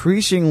it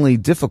increasingly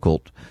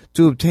difficult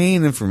to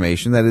obtain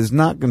information that is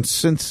not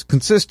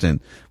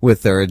consistent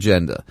with their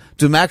agenda,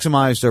 to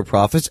maximize their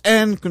profits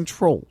and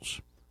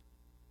controls.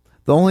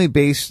 The only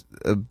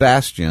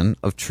bastion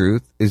of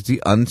truth is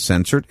the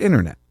uncensored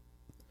internet.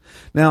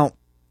 Now,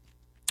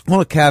 I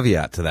want a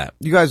caveat to that.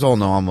 You guys all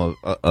know I'm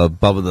a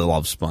Bubba the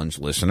Love Sponge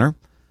listener.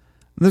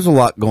 There's a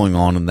lot going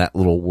on in that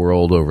little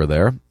world over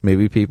there.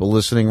 Maybe people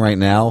listening right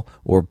now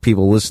or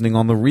people listening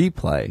on the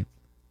replay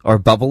are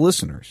Bubba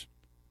listeners.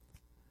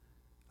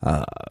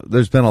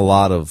 There's been a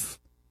lot of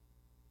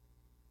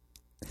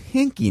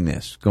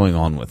hinkiness going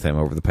on with him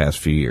over the past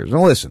few years.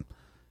 Now listen,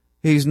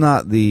 he's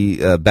not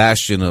the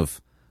bastion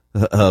of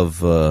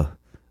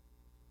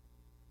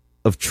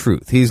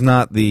truth. He's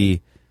not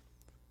the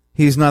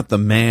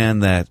man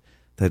that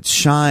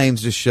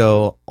shines to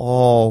show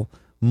all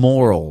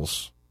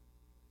morals.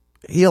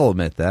 He'll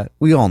admit that.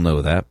 We all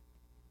know that.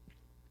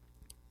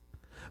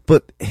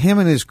 But him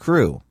and his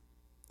crew,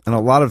 and a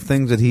lot of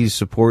things that he's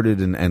supported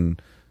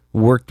and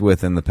worked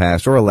with in the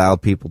past, or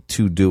allowed people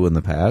to do in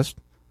the past,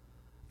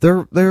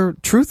 they're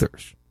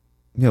truthers.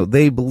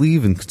 They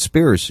believe in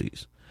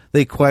conspiracies.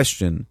 They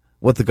question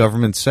what the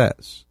government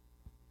says.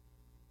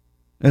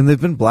 And they've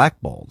been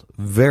blackballed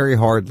very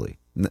hard.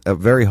 Now,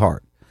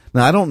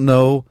 I don't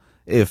know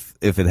if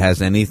it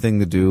has anything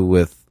to do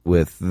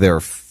with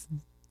their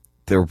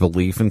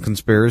belief in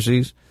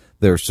conspiracies,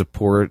 their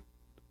supporting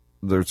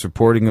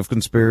of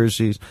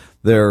conspiracies,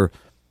 their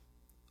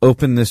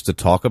openness to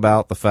talk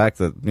about the fact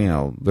that,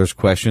 there's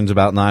questions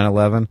about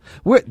 9/11.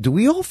 Do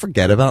we all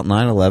forget about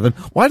 9/11?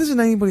 Why doesn't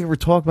anybody ever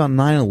talk about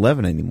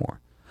 9/11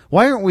 anymore?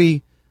 Why aren't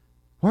we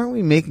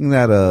making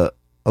that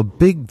a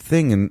big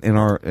thing in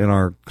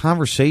our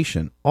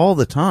conversation all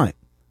the time?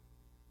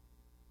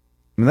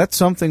 I mean, that's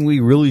something we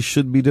really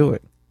should be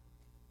doing.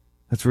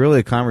 That's really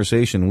a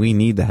conversation we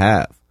need to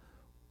have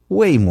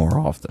way more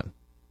often.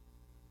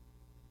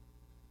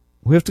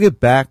 We have to get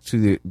back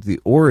to the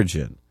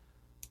origin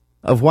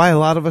of why a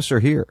lot of us are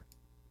here.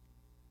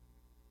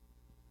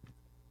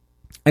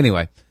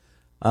 Anyway,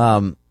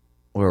 where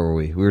were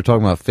we? We were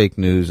talking about fake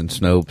news and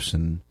Snopes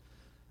and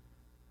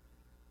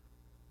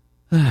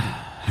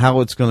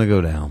how it's going to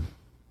go down.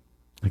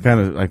 I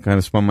kind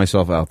of spun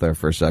myself out there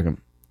for a second.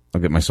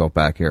 I'll get myself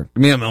back here.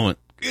 Give me a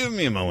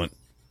moment.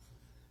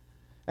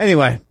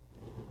 Anyway,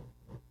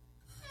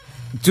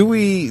 do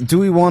we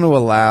want to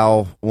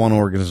allow one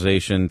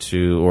organization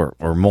to,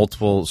 or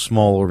multiple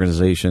small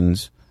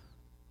organizations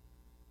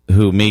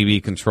who may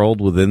be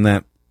controlled within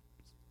that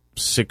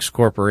 6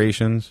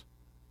 corporations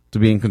to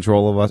be in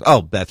control of us?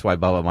 Oh, that's why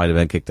Bubba might have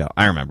been kicked out.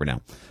 I remember now.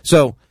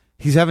 So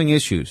he's having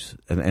issues.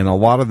 And a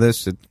lot of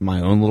this,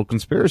 my own little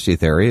conspiracy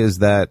theory, is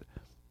that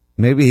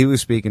maybe he was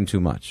speaking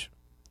too much.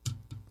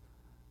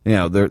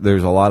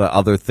 There's a lot of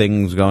other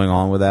things going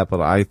on with that,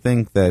 but I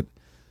think that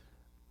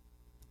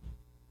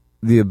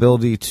the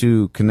ability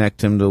to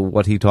connect him to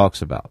what he talks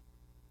about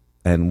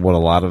and what a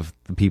lot of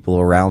the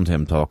people around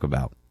him talk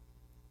about,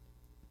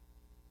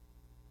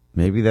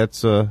 maybe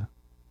that's part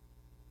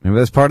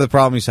of the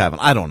problem he's having.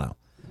 I don't know.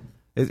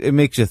 It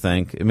makes you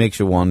think. It makes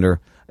you wonder.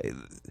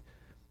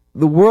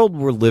 The world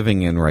we're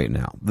living in right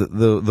now,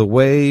 the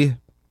way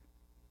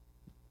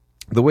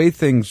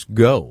things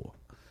go,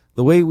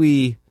 the way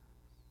we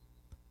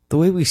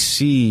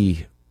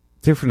see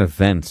different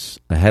events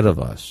ahead of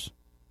us.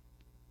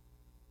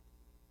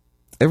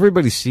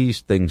 Everybody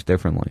sees things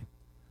differently.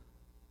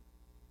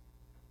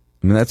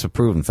 I mean, that's a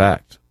proven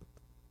fact.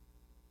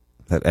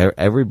 That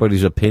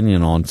everybody's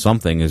opinion on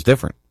something is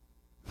different.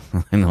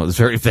 I know, it's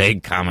a very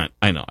vague comment.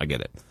 I know, I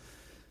get it.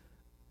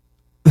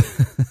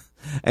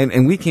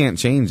 and we can't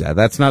change that.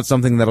 That's not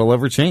something that'll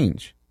ever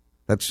change.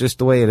 That's just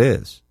the way it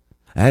is.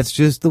 That's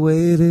just the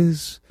way it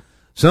is.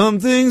 Some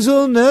things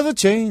will never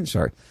change.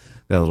 Sorry,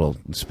 got a little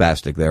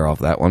spastic there off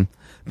that one.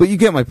 But you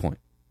get my point.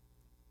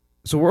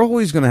 So we're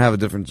always going to have a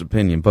different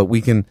opinion, but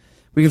we can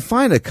We can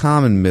find a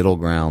common middle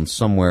ground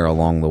somewhere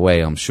along the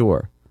way, I'm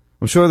sure.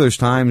 I'm sure there's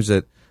times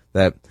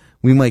that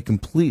we might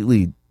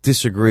completely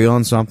disagree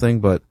on something,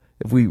 but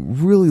if we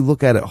really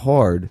look at it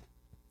hard,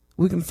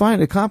 we can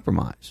find a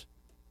compromise.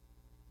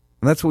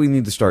 And that's what we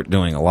need to start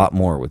doing a lot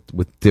more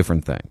with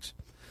different things.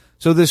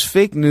 So this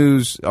fake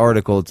news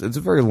article, it's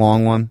a very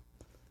long one.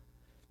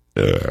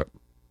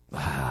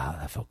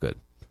 That felt good.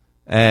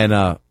 And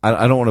I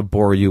don't want to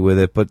bore you with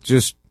it, but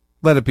just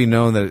let it be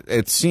known that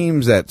it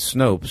seems that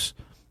Snopes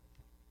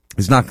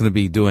is not going to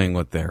be doing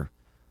what they're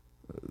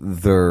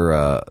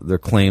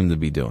claimed to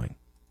be doing.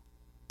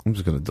 I'm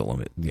just going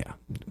to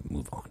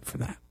move on for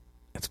that.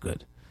 That's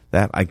good.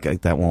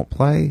 That won't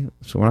play,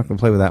 so we're not going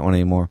to play with that one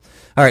anymore.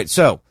 All right,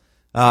 so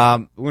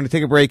we're going to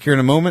take a break here in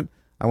a moment.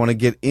 I want to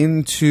get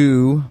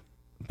into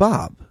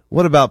Bob.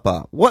 What about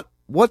Bob?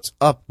 What's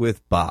up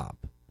with Bob?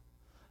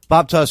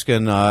 Bob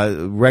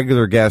Tuskin,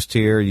 regular guest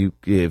here.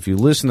 If you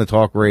listen to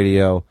talk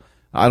radio,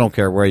 I don't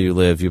care where you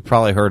live, you've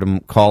probably heard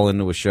him call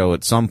into a show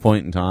at some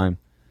point in time.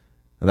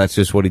 That's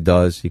just what he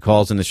does. He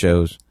calls into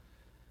shows.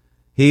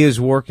 He is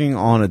working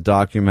on a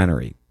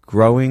documentary,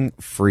 Growing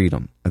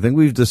Freedom. I think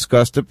we've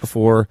discussed it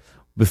before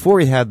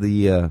he had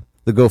the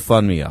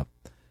GoFundMe up.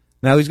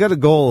 Now he's got a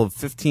goal of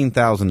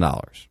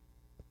 $15,000.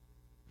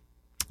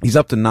 He's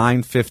up to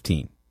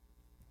 $915.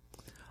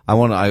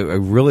 I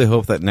really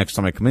hope that next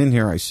time I come in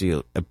here, I see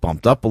it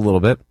bumped up a little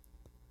bit.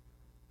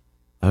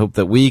 I hope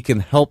that we can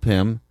help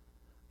him,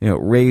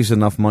 raise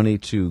enough money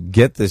to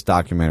get this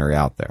documentary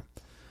out there.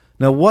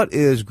 Now, what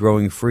is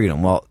Growing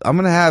Freedom? Well, I'm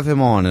going to have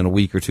him on in a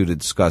week or two to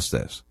discuss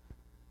this.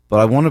 But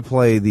I want to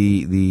play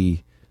the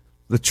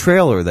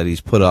trailer that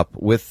he's put up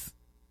with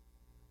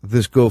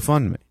this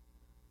GoFundMe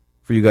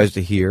for you guys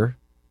to hear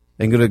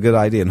and get a good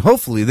idea. And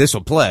hopefully this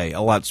will play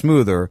a lot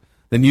smoother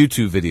than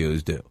YouTube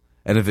videos do.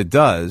 And if it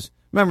does,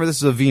 remember, this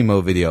is a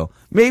Vimeo video.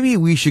 Maybe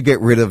we should get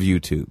rid of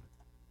YouTube.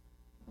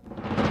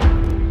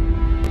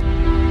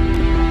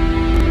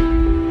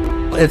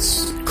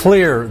 It's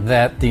clear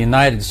that the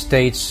United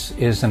States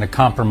is in a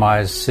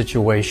compromised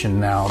situation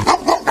now.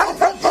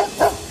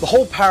 The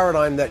whole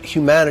paradigm that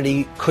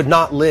humanity could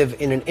not live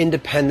in an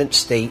independent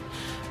state,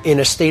 in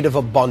a state of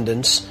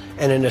abundance,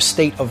 and in a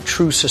state of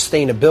true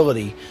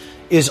sustainability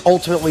is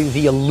ultimately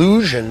the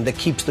illusion that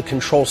keeps the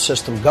control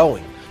system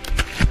going.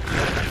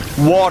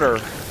 Water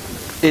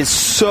is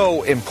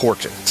so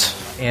important.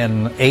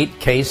 In 8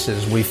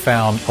 cases, we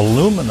found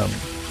aluminum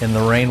in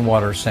the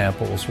rainwater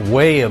samples,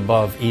 way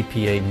above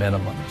EPA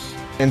minimums.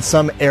 In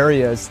some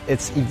areas,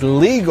 it's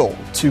illegal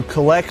to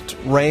collect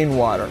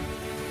rainwater.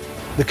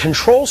 The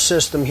control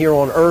system here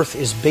on Earth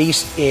is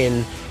based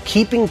in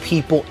keeping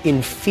people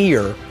in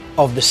fear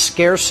of the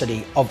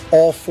scarcity of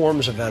all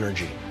forms of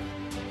energy.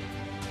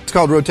 It's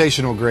called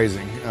rotational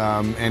grazing,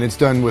 and it's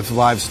done with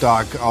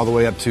livestock all the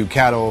way up to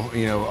cattle,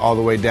 all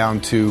the way down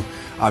to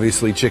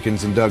obviously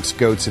chickens and ducks,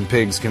 goats and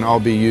pigs can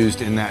all be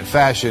used in that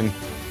fashion.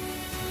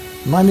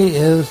 Money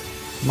is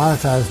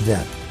monetized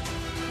debt.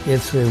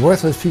 It's a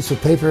worthless piece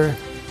of paper.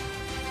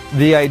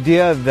 The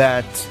idea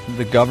that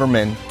the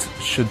government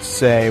should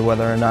say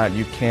whether or not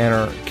you can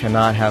or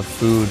cannot have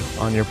food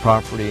on your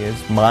property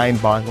is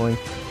mind-boggling.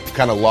 We've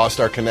kind of lost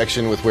our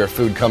connection with where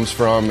food comes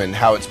from and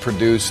how it's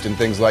produced and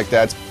things like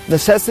that.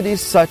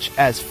 Necessities such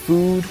as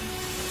food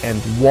and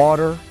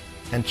water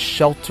and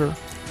shelter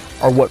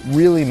are what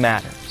really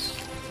matters.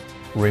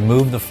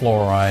 Remove the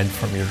fluoride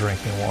from your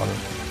drinking water.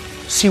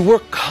 See, we're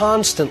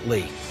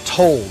constantly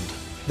told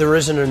there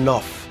isn't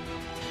enough.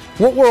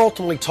 What we're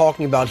ultimately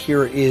talking about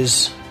here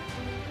is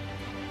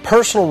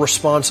personal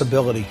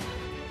responsibility.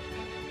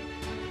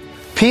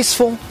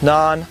 Peaceful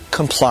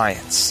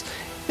non-compliance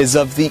is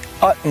of the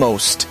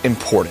utmost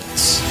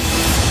importance.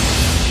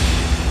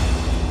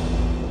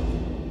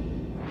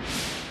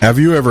 Have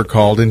you ever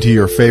called into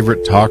your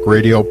favorite talk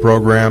radio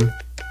program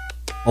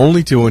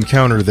only to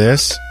encounter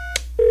this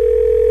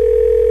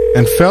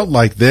and felt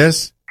like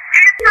this?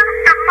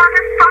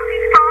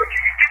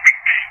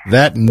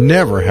 That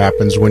never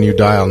happens when you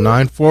dial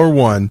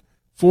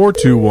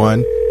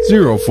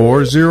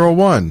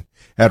 941-421-0401.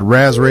 At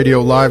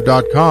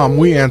RazRadioLive.com,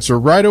 we answer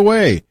right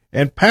away.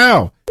 And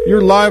pow,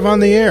 you're live on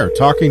the air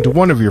talking to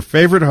one of your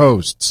favorite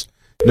hosts.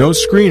 No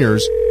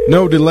screeners,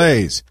 no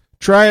delays.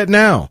 Try it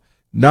now.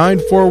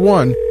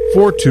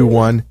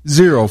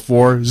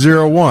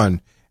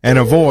 941-421-0401 and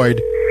avoid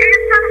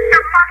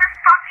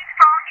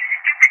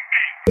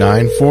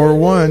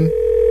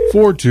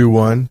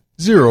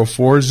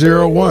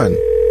 941-421-0401.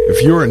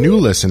 If you're a new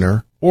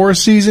listener or a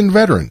seasoned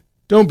veteran,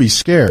 don't be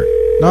scared.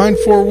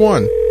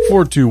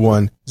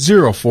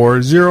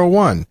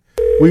 941-421-0401.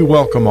 We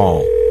welcome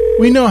all.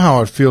 We know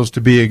how it feels to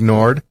be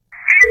ignored.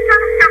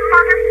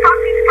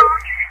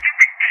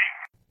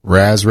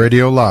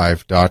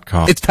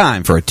 RazRadioLive.com. It's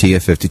time for a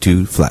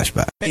TF52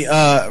 flashback. Hey,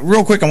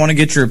 real quick, I want to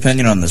get your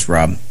opinion on this,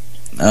 Rob.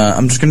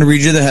 I'm just going to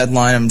read you the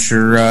headline. I'm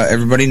sure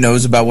everybody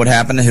knows about what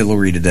happened to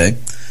Hillary today.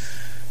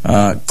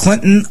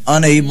 Clinton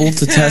unable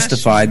to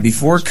testify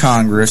before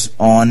Congress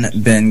on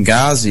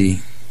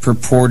Benghazi,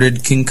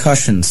 purported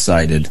concussion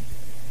cited.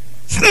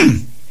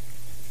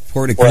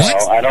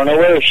 Well, I don't know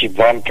whether she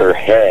bumped her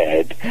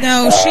head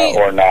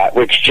or not,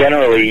 which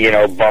generally,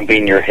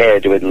 bumping your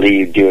head would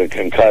lead to a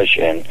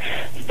concussion.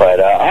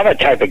 But I'm a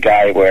type of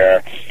guy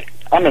where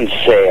I'm in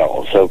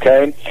sales,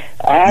 okay?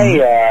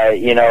 I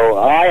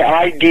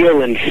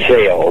deal in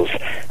sales.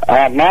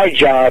 My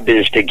job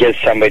is to get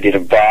somebody to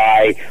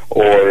buy,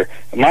 or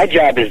my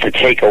job is to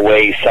take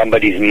away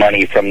somebody's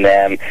money from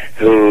them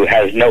who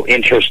has no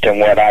interest in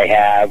what I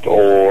have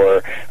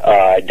or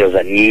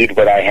doesn't need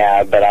what I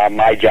have, but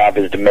my job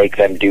is to make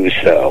them do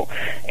so.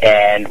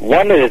 And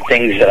one of the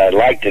things that I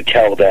like to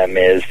tell them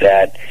is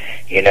that,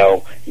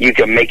 you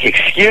can make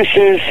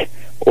excuses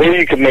or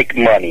you can make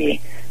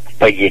money,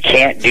 but you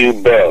can't do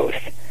both.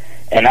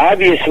 And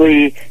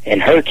obviously, in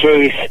her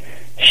case,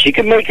 she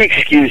could make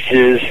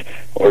excuses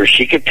or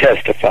she could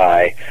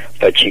testify,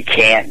 but she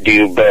can't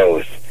do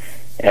both.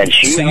 And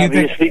she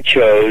obviously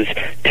chose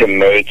to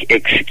make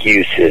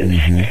excuses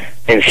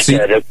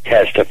instead of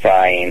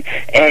testifying.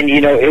 And,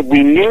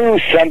 we knew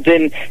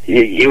something,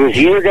 it was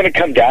either going to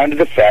come down to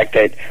the fact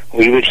that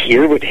we would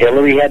hear what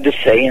Hillary had to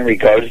say in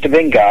regards to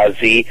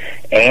Benghazi,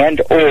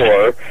 and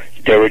or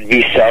there would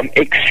be some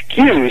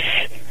excuse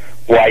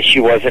why she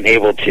wasn't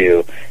able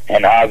to.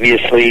 And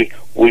obviously,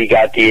 we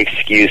got the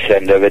excuse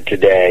end of it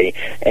today,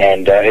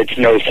 and it's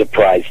no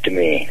surprise to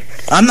me.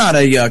 I'm not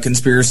a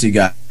conspiracy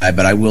guy,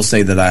 but I will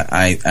say that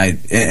I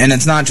and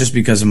it's not just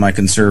because of my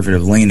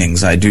conservative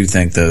leanings. I do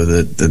think, though,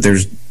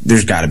 that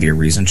there's got to be a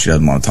reason she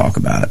doesn't want to talk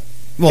about it.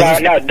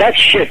 Well, now, that's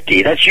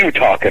shifty. That's you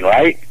talking,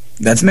 right?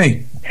 That's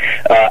me.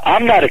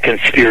 I'm not a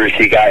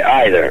conspiracy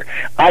guy either.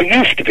 I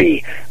used to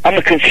be. I'm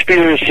a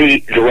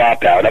conspiracy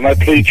dropout. I'm a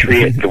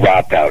patriot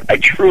dropout. I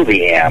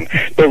truly am.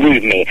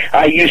 Believe me,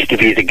 I used to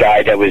be the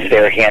guy that was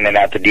there handing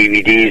out the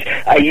DVDs.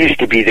 I used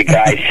to be the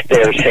guy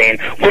there saying,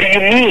 what do you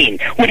mean?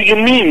 What do you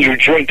mean you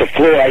drink the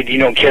fluoride, you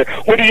don't care?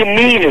 What do you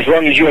mean as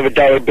long as you have a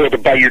dollar bill to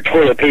buy your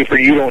toilet paper,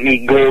 you don't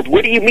need gold?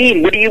 What do you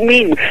mean? What do you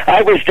mean?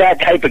 I was that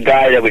type of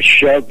guy that would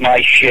shove my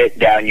shit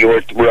down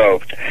your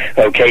throat,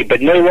 okay?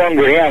 But no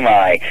longer am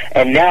I.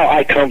 And now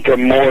I come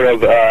from more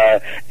of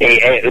a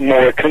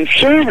more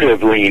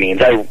conservative leanings.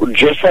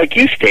 Just like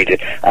you stated,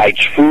 I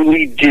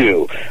truly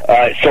do.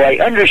 So I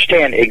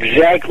understand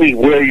exactly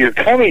where you're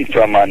coming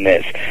from on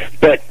this.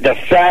 But the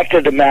fact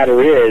of the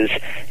matter is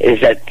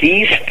that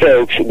these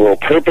folks will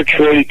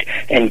perpetrate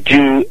and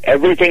do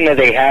everything that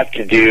they have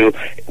to do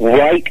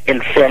right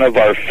in front of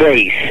our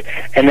face,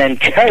 and then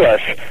tell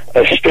us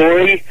a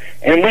story,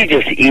 and we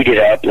just eat it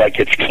up like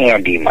it's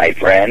candy, my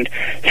friend.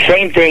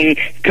 Same thing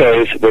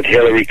goes with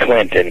Hillary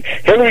Clinton.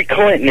 Hillary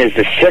Clinton is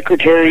the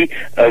Secretary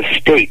of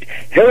State.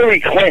 Hillary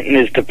Clinton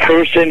is the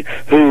person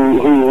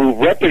who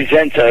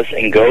represents us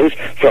and goes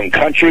from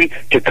country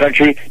to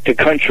country to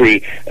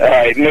country,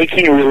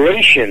 making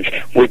relations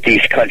with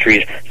these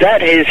countries.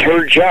 That is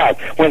her job.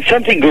 When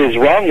something goes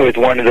wrong with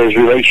one of those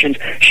relations,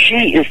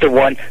 she is the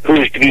one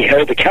who is to be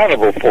held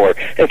accountable for.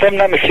 If I'm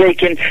not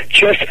mistaken,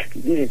 just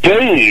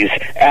days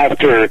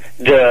after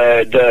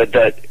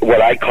the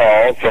what I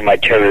call, for my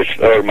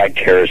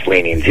terrorist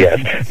leanings, yes,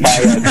 my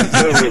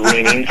conservative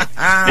leanings.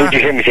 Did you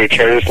hear me say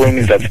terrorist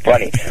leanings? That's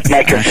funny.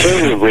 My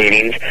conservative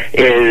leanings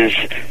is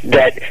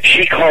that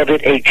she called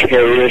it a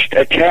terrorist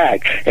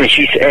attack, and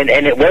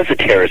and it was a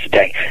terrorist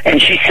attack.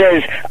 And she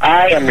says,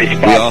 I am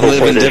responsible. We all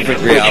live in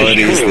different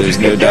realities. There's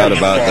no doubt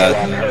about that.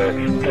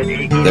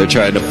 They're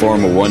trying to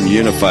form a one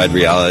unified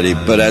reality.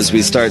 But as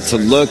we start to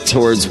look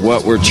towards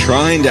what we're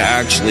trying to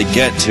actually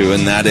get to,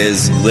 and that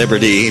is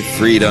liberty,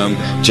 freedom,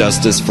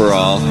 justice for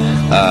all,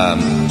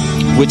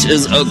 which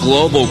is a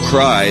global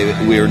cry.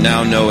 We are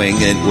now knowing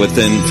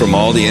within from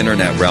all the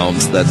internet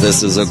realms that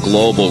this is a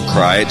global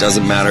cry. It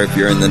doesn't matter if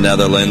you're in the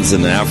Netherlands,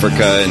 in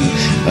Africa, in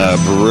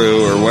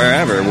Peru, or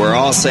wherever. We're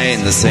all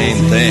saying the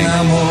same thing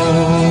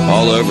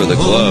all over the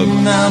globe.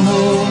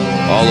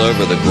 All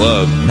over the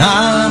globe.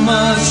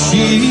 Namah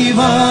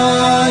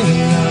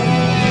Shivaya.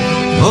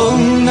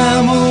 Om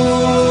Namo,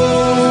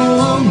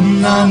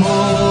 Om Namo,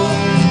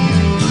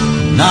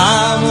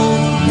 Namo,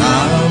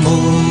 Namo.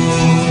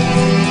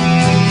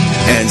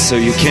 And so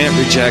you can't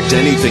reject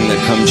anything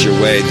that comes your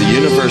way. The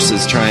universe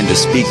is trying to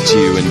speak to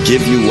you and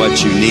give you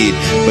what you need,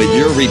 but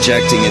you're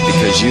rejecting it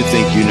because you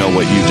think you know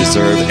what you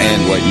deserve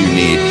and what you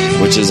need,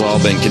 which has all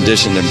been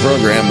conditioned and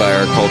programmed by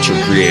our culture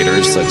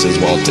creators such as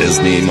Walt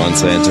Disney,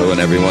 Monsanto, and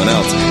everyone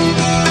else.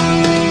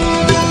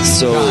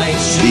 So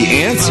the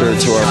answer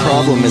to our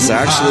problem is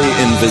actually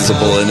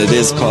invisible, and it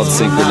is called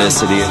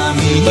synchronicity,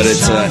 but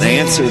it's an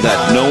answer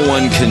that no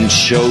one can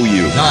show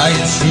you.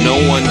 No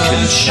one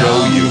can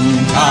show you.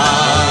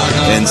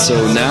 And so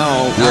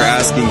now we're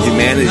asking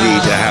humanity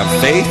to have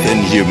faith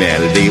in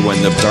humanity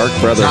when the Dark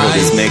Brotherhood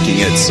is making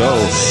it so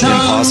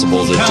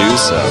impossible to do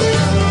so.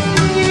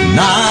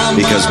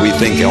 Because we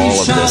think all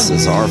of this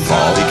is our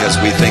fault. Because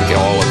we think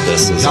all of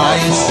this is our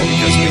fault.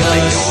 Because we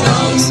think all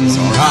of this is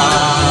our fault.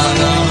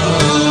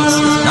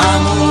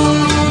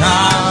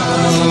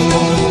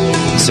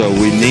 So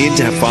we need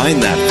to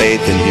find that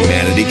faith in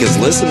humanity, because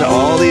listen to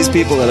all these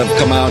people that have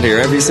come out here,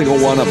 every single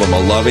one of them a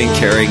loving,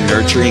 caring,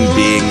 nurturing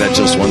being that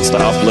just wants to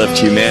uplift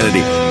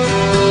humanity.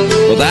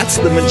 Well,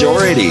 that's the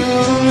majority.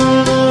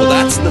 Well,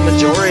 that's the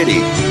majority.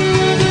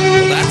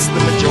 Well, that's the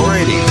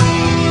majority.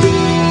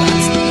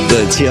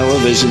 The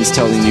television's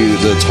telling you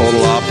the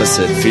total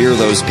opposite. Fear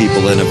those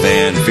people in a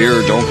van.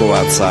 Fear, don't go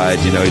outside.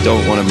 You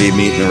don't want to be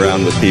meeting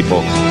around with people.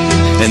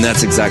 And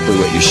that's exactly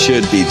what you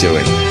should be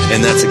doing.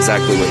 And that's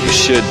exactly what you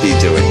should be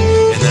doing.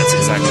 And that's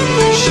exactly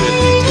what you should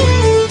be doing.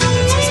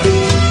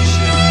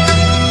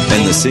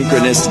 And the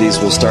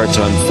synchronicities will start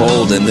to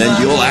unfold, and then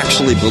you'll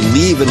actually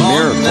believe in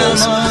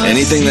miracles.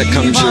 Anything that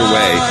comes your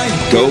way,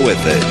 go with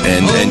it,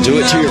 and do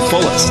it to your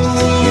fullest.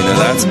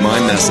 That's my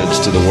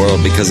message to the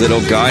world, because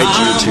it'll guide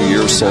you to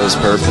your soul's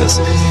purpose.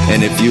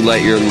 And if you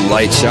let your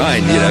light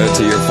shine,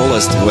 to your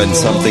fullest when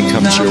something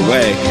comes your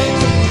way,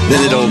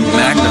 then it'll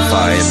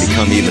magnify and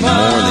become even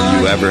more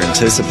than you ever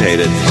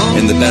anticipated.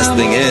 And the best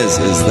thing is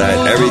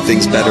that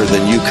everything's better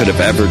than you could have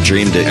ever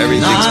dreamed it.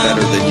 Everything's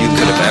better than you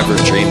could have ever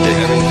dreamed it.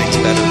 Everything's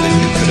better than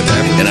you could have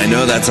ever. And I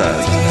know that's a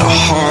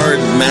hard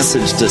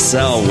message to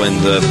sell when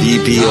the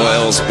BP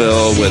oil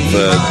spill, with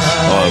the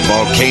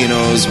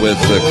volcanoes, with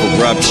the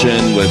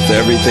corruption, with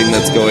everything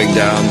that's going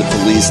down, the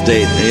police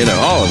state,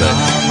 all of it.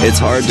 It's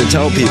hard to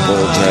tell people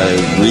to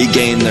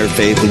regain their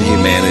faith in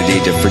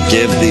humanity, to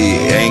forgive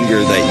the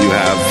anger that you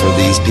have for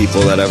these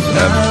people that have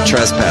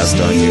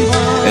trespassed on you,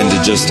 and to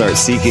just start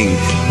seeking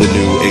the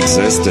new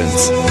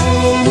existence.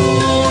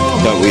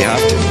 But we have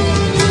to.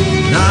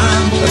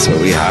 That's what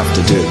we have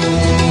to do.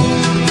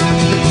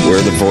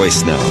 We're the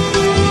voice now.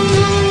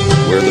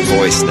 We're the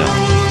voice now.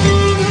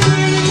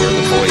 We're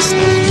the voice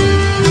now.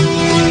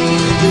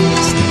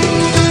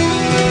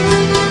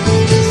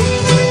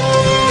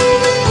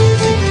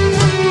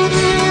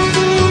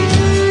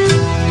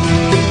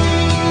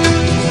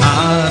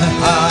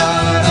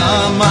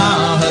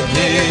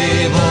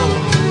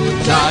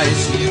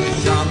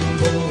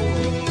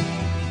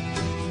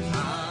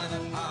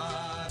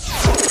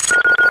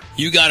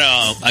 You got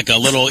a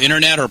little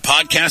internet or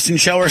podcasting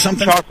show or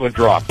something? Chocolate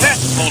Drop.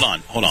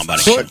 Hold on,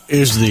 buddy. What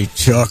is the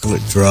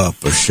Chocolate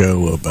Drop a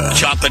show about?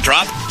 Chocolate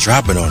Drop?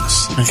 Drop it on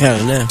us. I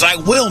kind of know. I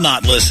will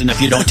not listen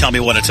if you don't tell me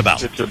what it's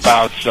about. It's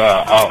about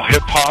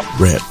hip-hop.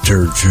 Rat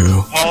Turd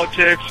Show.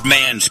 Politics.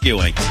 Man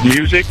skewing.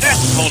 Music.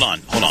 Hold on,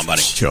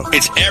 buddy.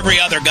 It's every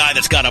other guy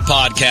that's got a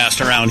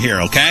podcast around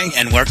here, okay?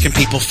 And where can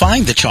people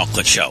find the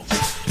Chocolate Show?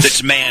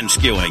 That's man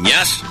skewing,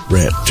 yes?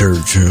 Rat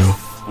Turd Show.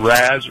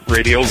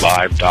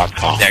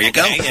 RazRadioLive.com. There you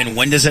go. Okay, and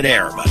when does it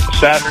air, buddy?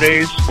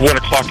 Saturdays, 1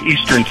 o'clock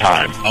Eastern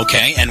Time.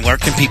 Okay, and where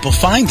can people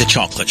find the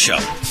Chocolate Show?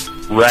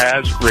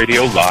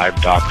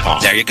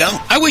 RazRadioLive.com. There you go.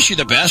 I wish you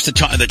the best, the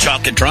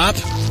Chocolate Drop.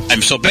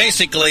 So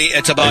basically,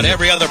 it's about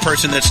every other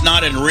person that's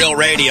not in real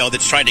radio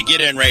that's trying to get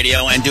in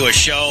radio and do a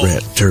show.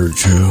 Rat Turd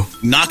Show.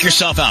 Knock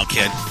yourself out,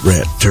 kid.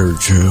 Rat Turd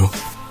Show.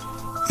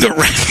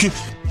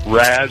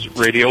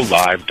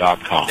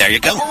 RazRadioLive.com. There you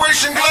go.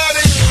 Operation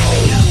Gladys.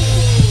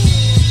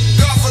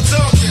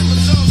 Talking.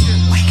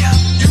 Wake up.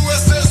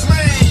 USS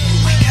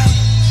Maine. Wake up.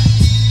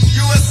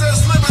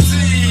 USS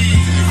Liberty.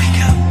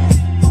 Wake up.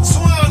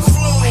 Swan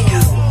Flu. Wake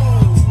up.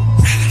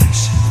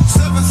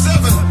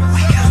 7-7.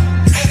 Wake up.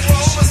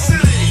 Oklahoma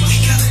City.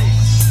 Wake up.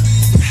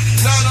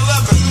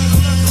 9/11.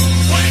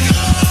 Wake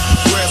up.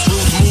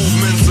 Grassroots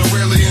movements are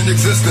rarely in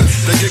existence.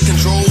 They get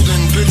controlled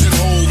and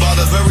pigeonholed by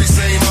the very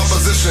same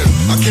opposition.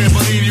 I can't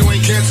believe you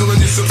ain't canceling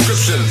your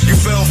subscription. You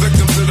fell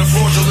victim to the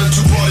fraudulent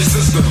two-party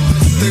system.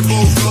 They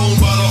both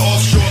owned by the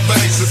offshore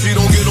banks. If you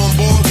don't get on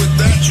board with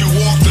that, you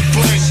walk the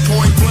plank,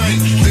 point blank.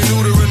 They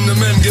neutering the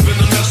men, giving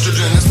them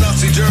estrogen. It's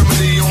Nazi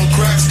Germany on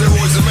crack,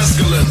 steroids, and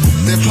mescaline.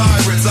 They're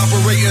pirates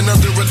operating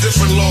under a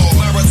different law.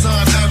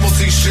 Maritime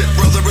admiralty shit,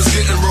 brother, is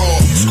getting raw.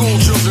 School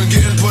children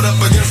getting put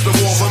up against the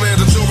wall for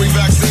mandatory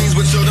vaccines,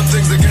 which show them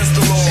things against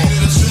the law.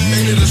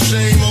 Ain't it a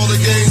shame all the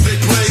games they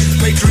play?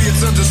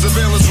 Patriots under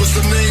surveillance with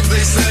some names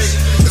they say.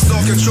 It's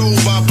all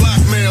controlled by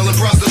blackmail and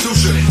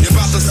prostitution. You're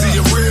about to see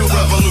a real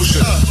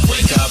revolution.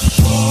 Wake up,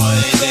 boy,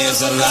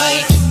 there's a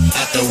light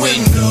at the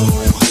window.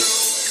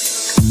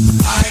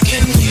 I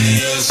can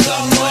hear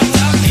someone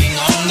knocking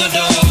on the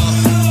door.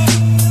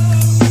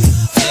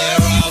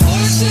 There are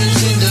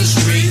voices in the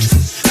street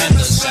and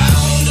the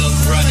sound of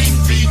running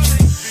feet,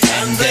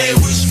 and they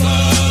whisper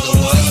the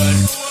word.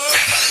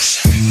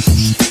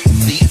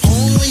 The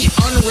only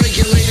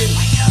unregulated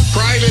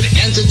private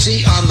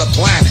entity on the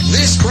planet,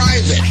 this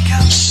private,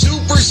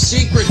 super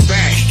secret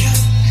bank,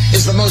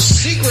 is the most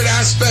secret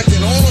aspect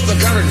in all of the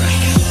government.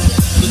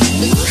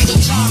 The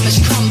time has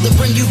come to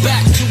bring you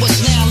back to us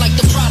now, like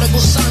the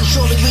prodigal son.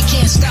 Surely we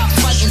can't stop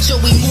fighting till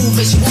we move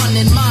as one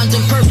in mind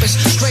and purpose.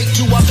 Straight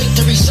to our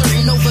victory,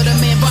 certain over the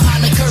man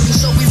behind the curtain.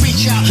 So we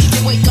reach out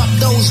to wake up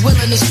those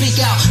willing to speak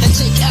out and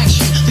take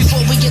action before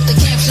we get the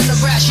camps and the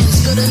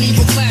rations. Good and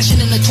evil clashing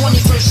in the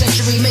 21st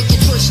century. Make your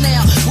choice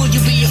now. Will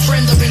you be a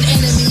friend or an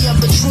enemy of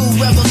the true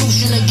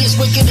revolution against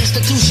wicked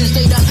institutions?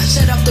 They done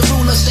set up the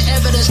rulers. The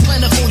evidence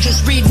plentiful.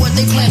 Just read what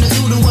they plan to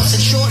do to us.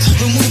 In short,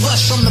 remove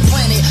us from the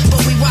planet,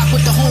 but we rock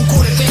with the home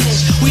court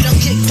advantage. We done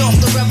kicked off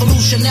the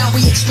revolution. culture, now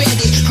we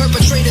expanded.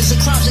 Perpetrators of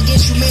crimes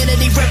against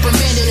humanity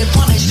reprimanded and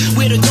punished.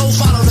 Where to go,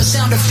 follow the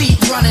sound of feet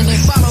running,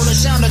 and follow the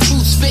sound of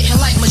truth spitting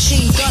like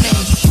machine gunning.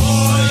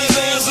 Boy,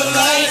 there's a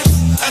light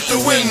at the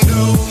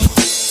window.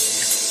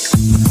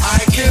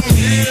 I can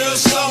hear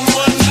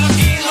someone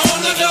knocking on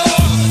the door.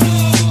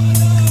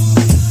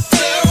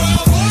 There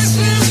are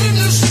voices in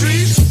the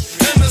streets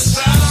and the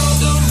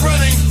sound of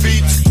running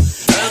feet,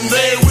 and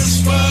they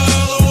whisper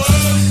the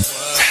word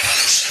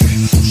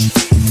revolution.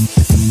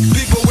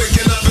 People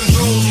waking up in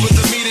droves, but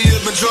the media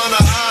been trying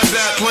to hide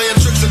that, playing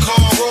tricks of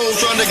car rolls,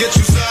 trying to get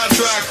you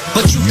sidetracked.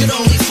 But you can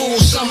only fool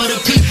some of the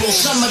people,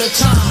 some of the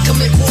time.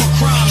 Commit more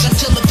crimes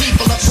until the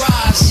people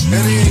uprise.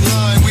 And he ain't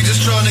lying, we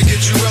just trying to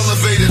get you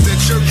elevated. The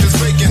church is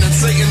vacant and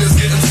Satan is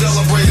getting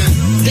celebrated.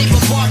 They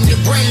bombarding your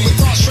brain with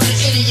thoughts from the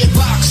idiot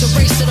box. A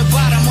race to the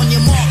bottom on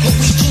your mark, but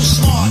we too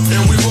smart.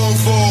 And we won't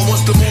fall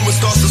once the movement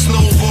starts to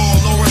snowball.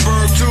 Lauren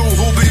Berg too,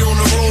 who'll be on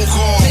the roll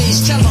call.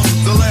 Please tell them.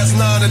 The last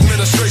 9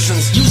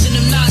 administrations Using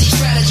them Nazi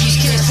strategies,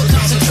 kids for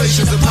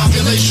concentration of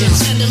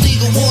populations. And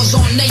illegal wars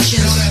on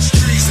nations. Now that's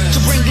treason.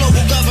 To bring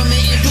global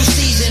government in due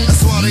season.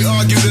 That's why they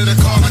argue that a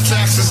carbon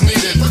tax is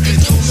needed. But they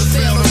don't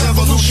fail, The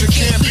revolution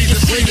can't be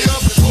defeated.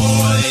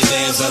 Boy,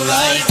 there's a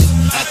light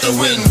at the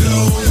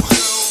window.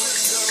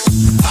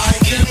 I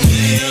can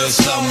hear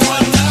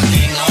someone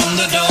knocking on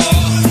the door.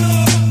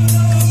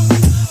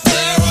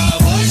 There are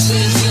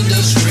voices in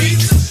the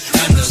street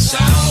and the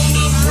sound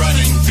of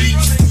running feet,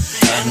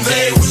 and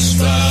they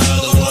whisper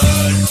the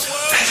word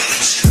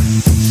revolution.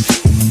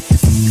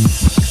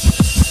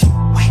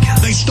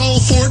 They stole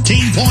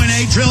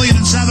 $14.8 trillion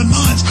in 7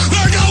 months.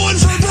 They're going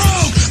for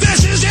broke.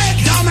 This is it,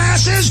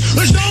 dumbasses.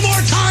 There's no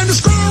more time to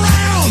screw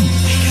around.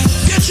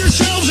 Get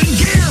yourselves in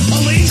gear,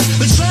 police,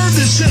 that serve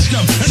this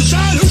system, and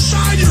decide whose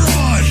side you're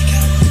on.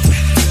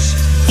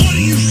 What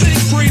do you think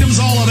freedom's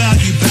all about,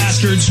 you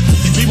bastards?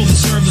 You people that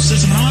serve the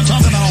system. And I'm not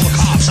talking about all the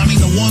cops. I mean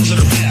the ones that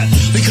are bad.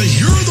 Because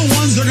you're the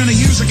ones they're going to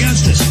use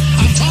against us.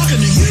 I'm talking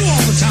to you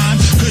all the time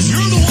because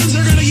you're the ones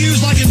they're going to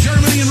use like in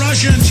Germany and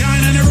Russia and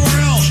China and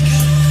everywhere else.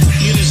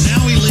 It is now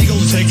illegal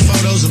to take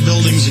photos of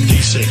buildings in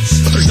D.C.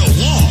 But there's no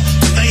law.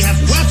 They have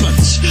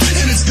weapons.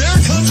 And it's their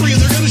country, and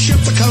they're going to ship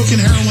the coke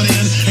and heroin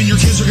in, and your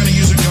kids are going to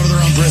use it and go to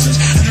their own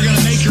prisons. And they're going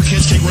to make your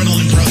kids take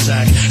Ritalin and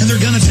Prozac. And they're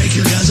going to take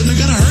your guns, and they're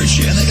going to hurt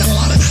you. And they got a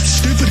lot of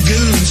stupid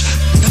goons,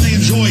 and they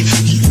enjoy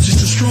just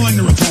destroying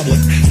the republic.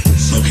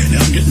 Okay,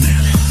 now I'm getting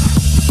mad.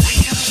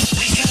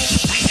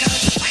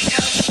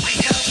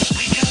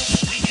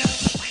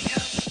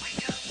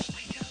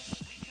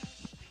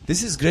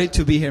 This is great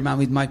to be here, man,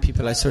 with my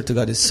people. I swear to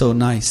God, it's so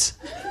nice.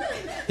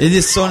 It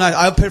is so nice.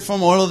 I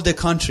perform all over the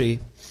country.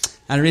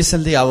 And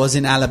recently I was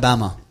in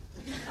Alabama.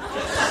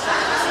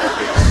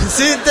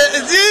 See,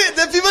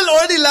 the people are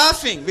already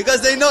laughing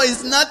because they know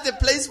it's not the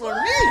place for me.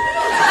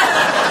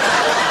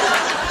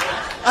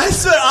 I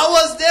swear, I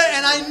was there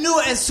and I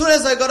knew as soon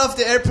as I got off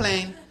the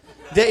airplane,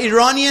 the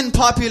Iranian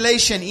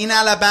population in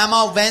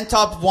Alabama went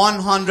up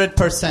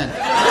 100%.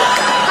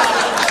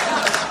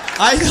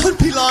 I don't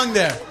belong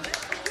there.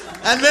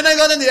 And when I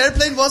got on the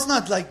airplane, it was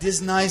not like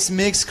this nice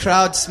mixed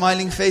crowd,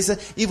 smiling faces.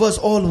 It was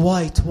all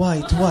white.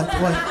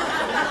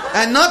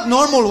 And not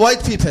normal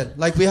white people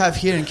like we have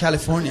here in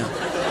California.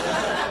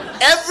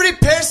 Every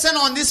person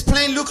on this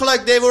plane looked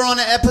like they were on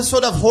an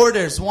episode of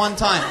Hoarders one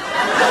time.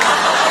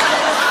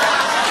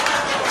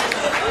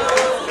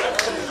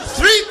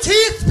 3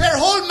 teeth per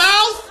whole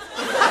mouth.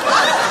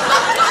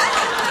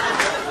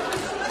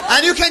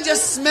 And you can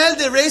just smell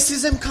the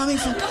racism coming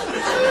from...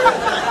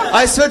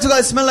 I swear to God,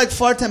 it smells like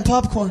fart and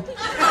popcorn.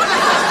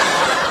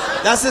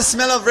 That's the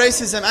smell of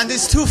racism. And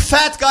these 2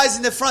 fat guys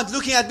in the front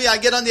looking at me. I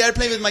get on the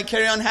airplane with my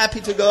carry-on, happy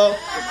to go.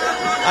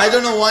 I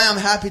don't know why I'm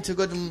happy to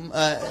go to...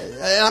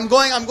 I'm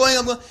going.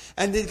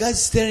 And the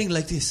guy's staring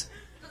like this.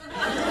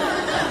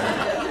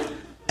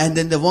 And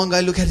then the one guy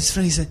looked at his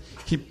friend.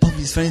 He bumped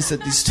his friend and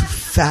said, these 2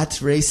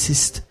 fat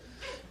racist.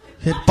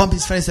 He bumped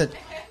his friend and said,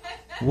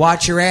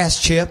 watch your ass,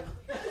 Chip.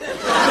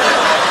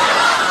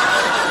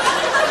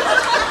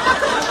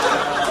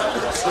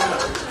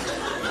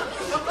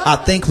 I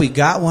think we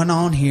got one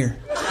on here.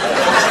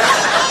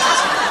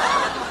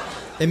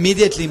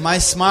 Immediately, my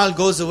smile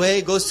goes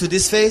away, goes to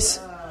this face.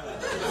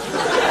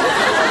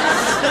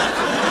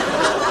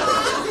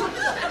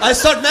 I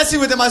start messing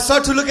with him. I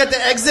start to look at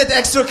the exit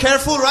extra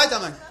careful, right?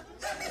 I'm like...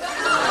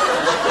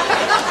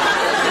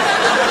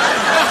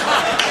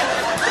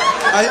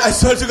 I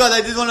swear to God,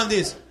 I did one of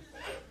these.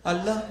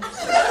 Allah.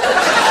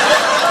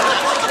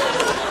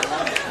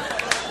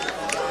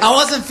 I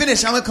wasn't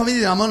finished. I'm a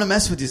comedian. I'm going to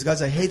mess with these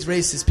guys. I hate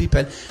racist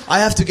people. I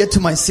have to get to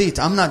my seat.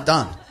 I'm not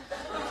done.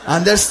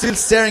 And they're still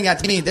staring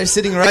at me. They're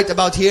sitting right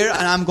about here.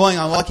 And I'm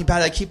walking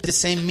past. I keep the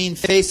same mean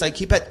face. I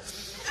keep it.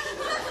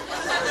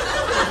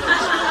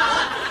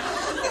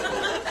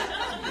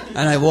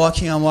 And I'm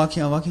walking. And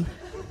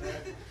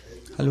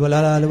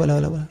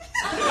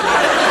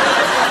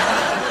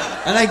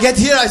I get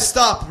here. I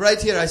stop.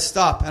 Right here. I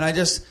stop. And I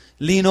just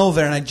lean over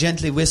and I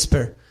gently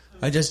whisper.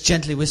 I just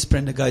gently whisper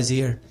in the guy's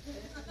ear.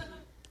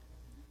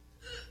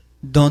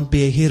 Don't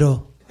be a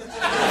hero.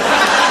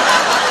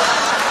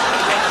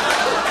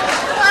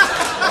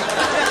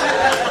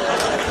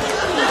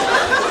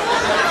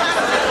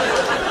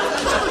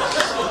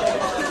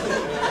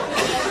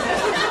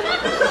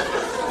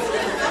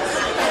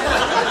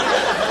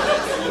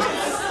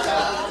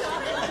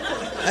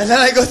 And then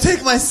I go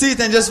take my seat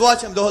and just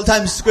watch them the whole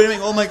time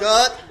screaming, oh my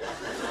God.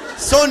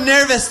 So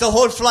nervous the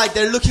whole flight.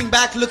 They're looking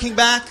back.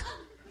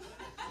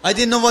 I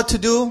didn't know what to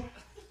do.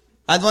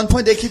 At one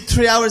point, they keep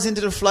 3 hours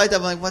into the flight.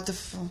 I'm like, what the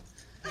fuck?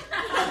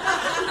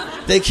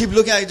 They keep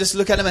looking. I just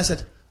look at them. I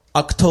said,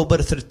 October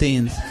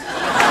 13th.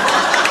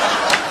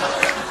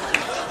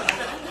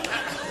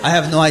 I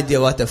have no idea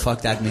what the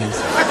fuck that means.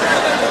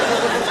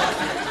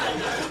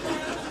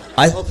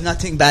 I hope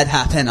nothing bad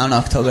happened on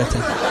October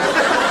 10th.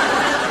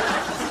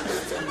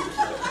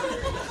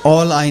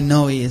 All I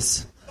know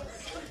is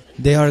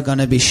they are going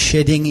to be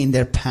shitting in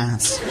their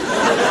pants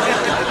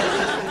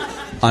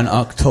on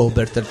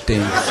October 13th.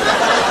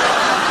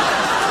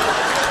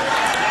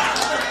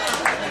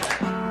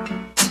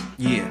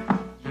 Yeah.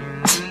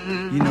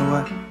 You know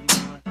what?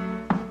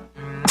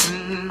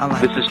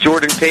 This is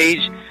Jordan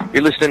Page.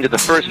 You're listening to the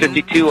First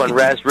 52 on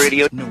Raz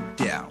Radio. No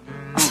doubt.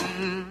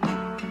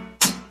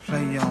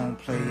 Play on,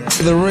 play that.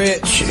 The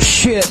rich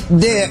shit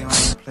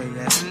dicks. Play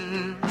that.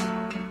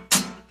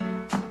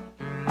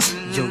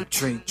 Yo,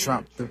 Trey,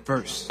 drop the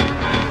verse.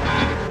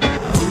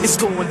 It's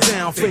going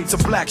down, fade to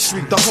Black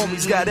Street. The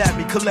homies got at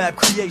me, collab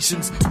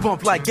creations.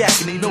 Bump like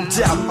agony, no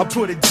doubt. I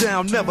put it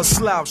down, never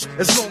slouch.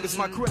 As long as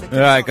my credit. All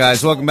right,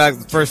 guys, welcome back to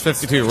the First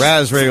 52,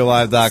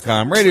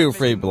 RazRadioLive.com, Radio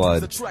Free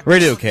Blood,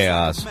 Radio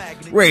Chaos,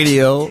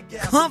 Radio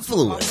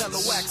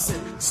Confluence.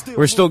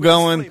 We're still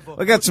going.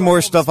 I got some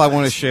more stuff I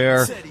want to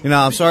share. You know,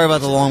 I'm sorry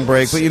about the long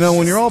break, but you know,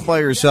 when you're all by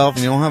yourself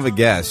and you don't have a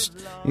guest,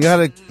 you got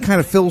to kind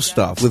of fill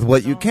stuff with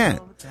what you can.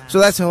 So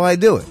that's how I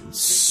do it.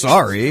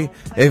 Sorry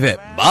if it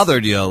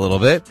bothered you a little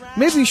bit.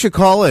 Maybe you should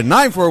call in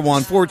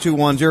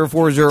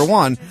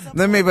 941-421-0401.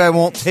 Then maybe I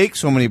won't take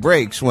so many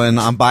breaks when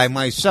I'm by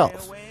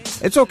myself.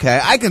 It's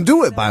okay. I can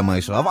do it by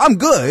myself. I'm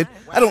good.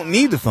 I don't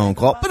need the phone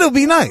call, but it'll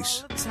be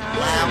nice.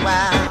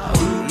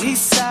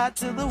 East side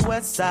to the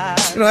west side.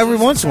 You know, every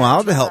once in a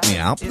while to help me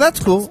out, but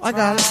that's cool. I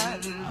got it.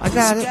 I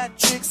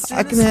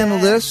can handle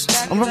this.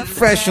 I'm a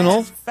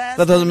professional.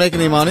 That doesn't make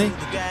any money.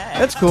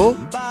 That's cool.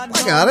 I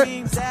got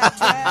it.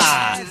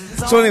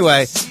 So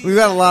anyway, we've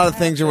got a lot of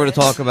things that we're going to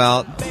talk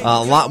about.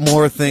 A lot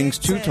more things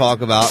to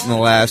talk about in the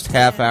last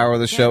half hour of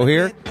the show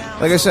here.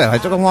 Like I said, I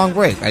took a long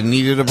break. I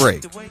needed a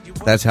break.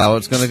 That's how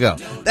it's going to go.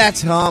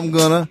 That's how I'm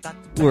going to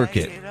work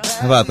it.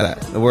 How about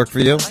that? That work for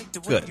you?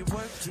 Good.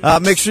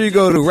 Make sure you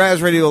go to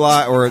Raz Radio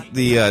Live or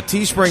the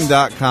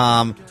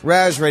teespring.com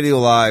Raz Radio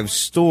Live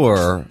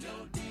store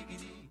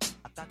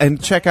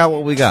and check out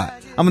what we got.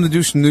 I'm going to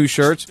do some new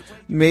shirts.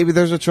 Maybe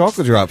there's a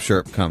chocolate drop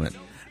shirt coming.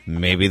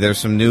 Maybe there's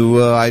some new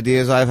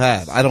ideas I've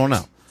had. I don't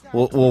know.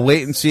 We'll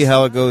wait and see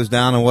how it goes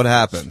down and what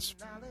happens.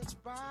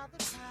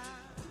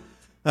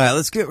 All right,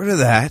 let's get rid of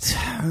that.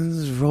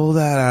 Let's roll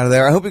that out of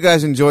there. I hope you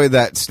guys enjoyed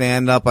that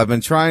stand-up. I've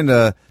been trying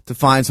to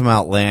find some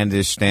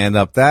outlandish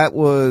stand-up. That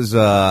was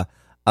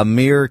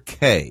Amir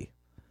K.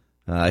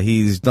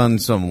 He's done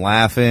some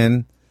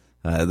Laugh-In.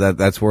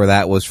 That's where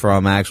that was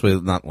from.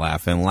 Actually, not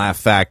Laugh-In, Laugh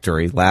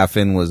Factory.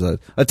 Laugh-In was a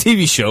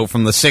TV show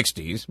from the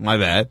 60s. My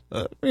bad.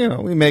 You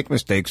know, we make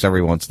mistakes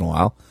every once in a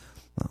while.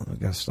 Oh, I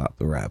gotta stop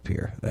the rap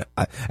here.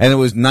 And it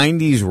was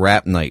 90s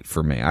rap night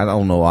for me. I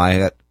don't know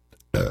why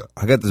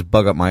I got this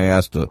bug up my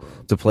ass to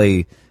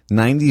play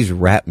 90s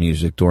rap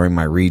music during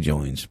my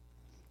rejoins.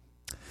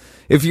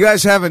 If you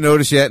guys haven't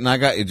noticed yet, and I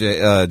got you,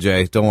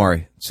 Jay, don't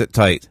worry. Sit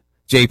tight.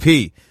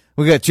 JP.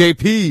 We got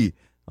JP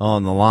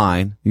on the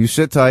line. You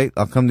sit tight.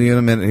 I'll come to you in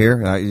a minute here.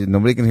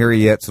 Nobody can hear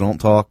you yet, so don't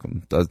talk.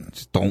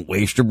 Just don't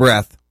waste your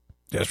breath.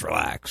 Just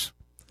relax.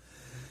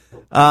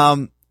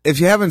 If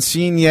you haven't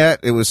seen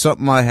yet, it was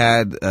something I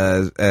had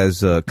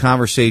as a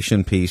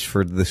conversation piece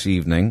for this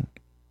evening.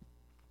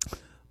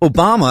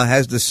 Obama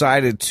has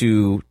decided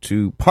to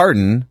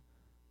pardon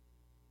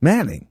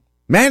Manning.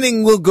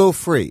 Manning will go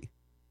free.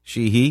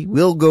 He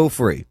will go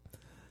free.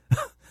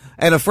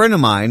 And a friend of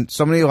mine,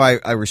 somebody who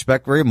I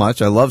respect very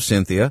much, I love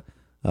Cynthia.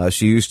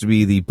 She used to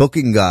be the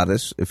booking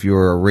goddess, if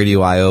you're a Radio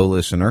I.O.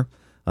 listener,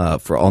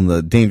 on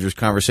the Dangerous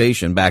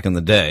Conversation back in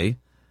the day.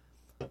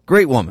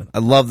 Great woman. I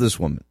love this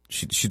woman.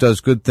 She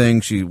does good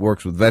things. She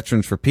works with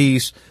Veterans for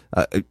Peace.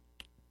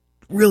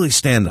 Really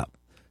stand up.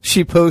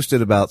 She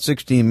posted about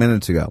 16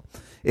 minutes ago.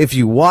 If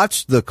you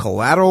watch the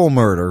Collateral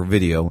Murder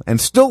video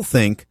and still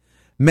think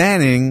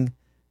Manning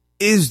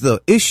is the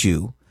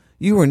issue,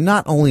 you are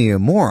not only a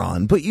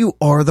moron, but you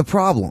are the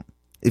problem.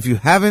 If you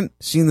haven't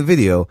seen the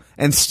video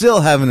and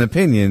still have an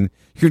opinion,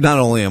 you're not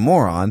only a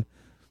moron,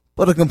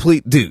 but a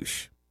complete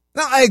douche.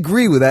 Now, I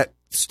agree with that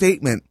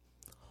statement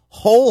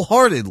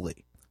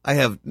wholeheartedly. I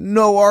have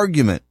no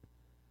argument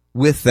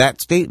with that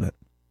statement.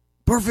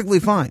 Perfectly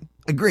fine.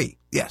 Agree.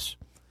 Yes.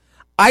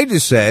 I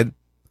just said,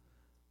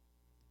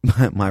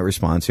 my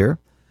response here,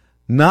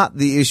 not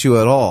the issue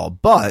at all,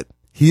 but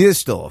he is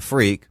still a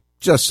freak.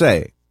 Just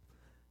say.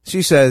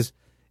 She says,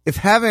 if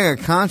having a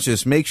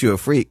conscience makes you a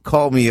freak,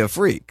 call me a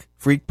freak.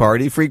 Freak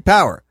party, freak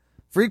power.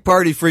 Freak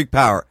party, freak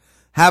power.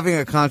 Having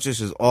a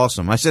conscience is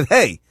awesome. I said,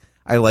 hey,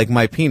 I like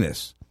my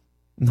penis.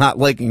 Not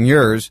liking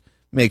yours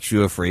makes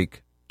you a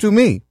freak to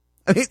me.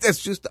 I mean,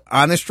 that's just the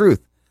honest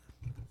truth.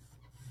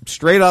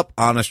 Straight up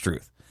honest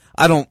truth.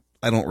 I don't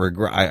I don't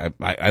regret.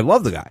 I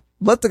love the guy.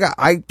 Let the guy.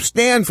 I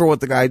stand for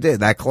what the guy did.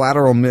 That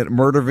collateral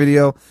murder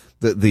video,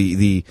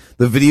 the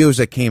videos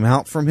that came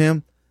out from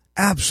him,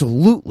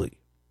 absolutely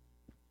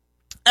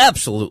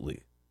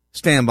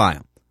stand by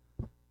him.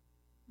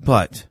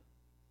 But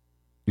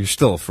you're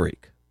still a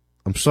freak.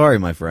 I'm sorry,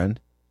 my friend.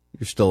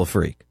 You're still a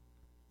freak.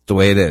 It's the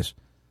way it is.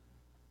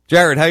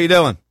 Jared, how you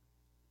doing?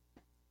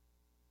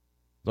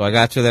 So I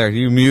got you there.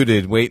 You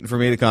muted, waiting for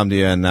me to come to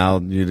you, and now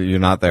you're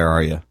not there,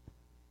 are you?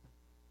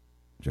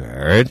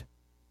 Jared?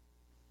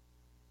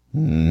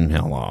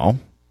 Hello?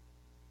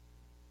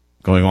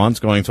 Going once,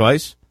 going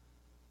twice?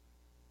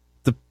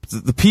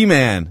 The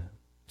P-Man,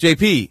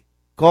 JP,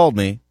 called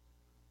me.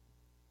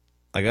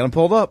 I got him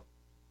pulled up.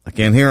 I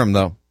can't hear him,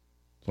 though.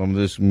 So I'm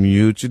going to just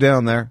mute you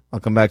down there. I'll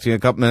come back to you in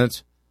a couple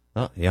minutes.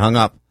 Oh, he hung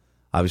up.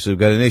 Obviously, we've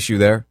got an issue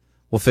there.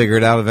 We'll figure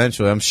it out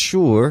eventually, I'm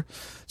sure.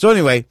 So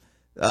anyway,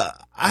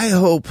 I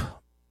hope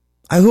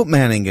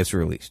Manning gets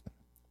released.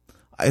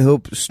 I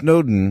hope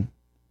Snowden,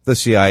 the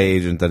CIA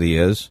agent that he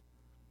is,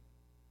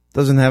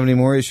 doesn't have any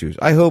more issues.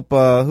 I hope,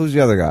 who's the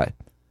other guy?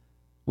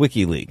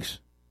 WikiLeaks.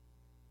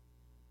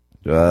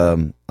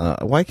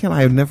 Why can't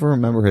I never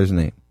remember his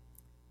name?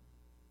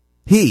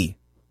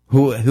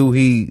 Who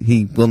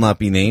he will not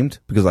be named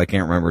because I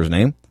can't remember his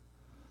name,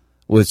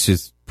 which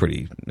is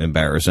pretty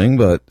embarrassing,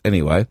 but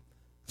anyway,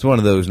 it's one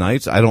of those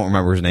nights. I don't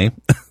remember his name.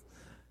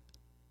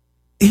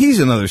 He's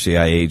another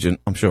CIA agent,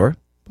 I'm sure,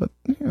 but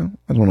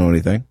I don't know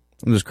anything.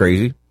 I'm just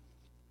crazy.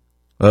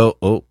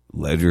 Oh,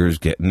 Ledger's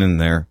getting in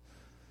there.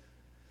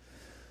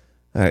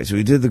 All right, so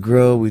we did the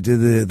grill, we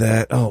did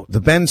that. Oh,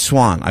 the Ben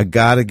Swann. I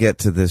got to get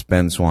to this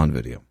Ben Swann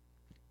video.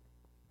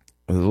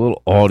 With a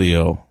little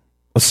audio.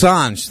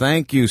 Assange,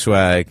 thank you,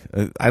 Swag.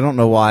 I don't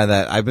know why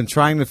that. I've been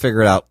trying to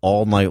figure it out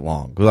all night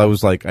long because I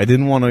was like, I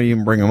didn't want to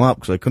even bring him up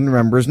because I couldn't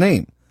remember his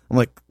name. I'm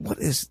like, what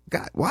is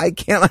God? Why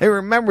can't I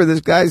remember this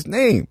guy's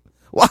name?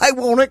 Why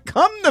won't it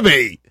come to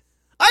me?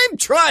 I'm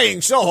trying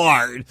so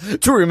hard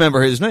to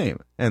remember his name.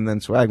 And then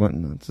Swag went,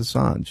 it's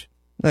Assange.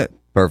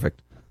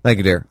 Perfect. Thank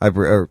you, dear.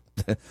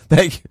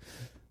 Thank you.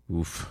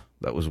 Oof,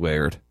 that was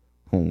weird.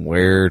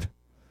 Weird.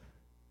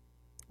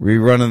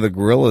 Rerunning the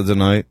Gorilla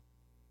tonight.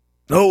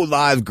 No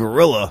live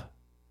Gorilla.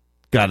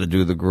 Got to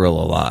do the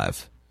Gorilla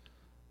live.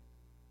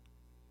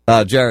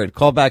 Jared,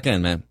 call back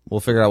in, man. We'll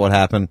figure out what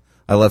happened.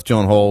 I left you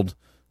on hold.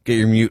 Get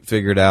your mute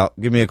figured out.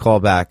 Give me a call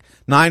back.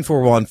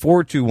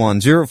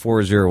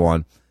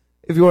 941-421-0401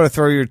 if you want to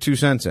throw your 2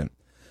 cents in.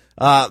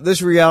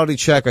 This reality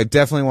check I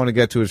definitely want to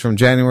get to is from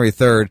January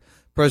 3rd.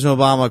 President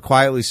Obama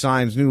quietly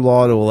signs new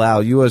law to allow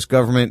U.S.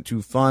 government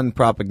to fund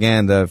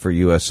propaganda for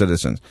U.S.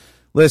 citizens.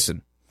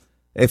 Listen,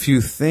 if you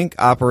think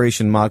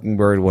Operation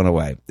Mockingbird went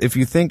away, if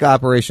you think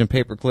Operation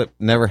Paperclip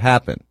never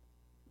happened,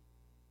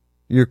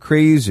 you're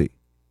crazy.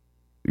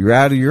 You're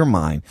out of your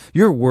mind.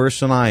 You're worse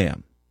than I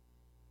am.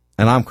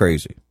 And I'm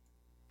crazy.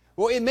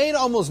 Well, it made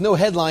almost no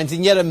headlines,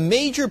 and yet a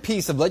major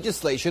piece of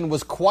legislation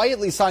was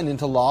quietly signed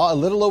into law a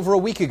little over a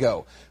week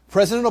ago.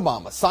 President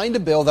Obama signed a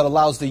bill that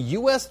allows the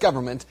U.S.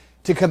 government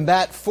to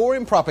combat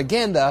foreign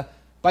propaganda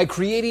by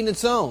creating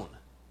its own.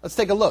 Let's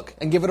take a look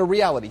and give it a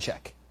reality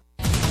check.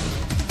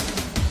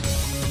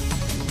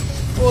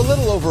 Well, a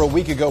little over a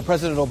week ago,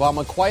 President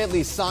Obama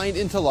quietly signed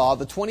into law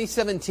the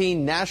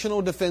 2017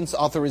 National Defense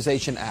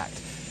Authorization Act.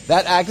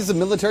 That act is a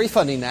military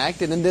funding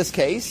act, and in this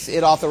case,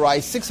 it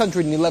authorized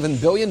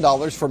 $611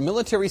 billion for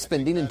military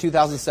spending in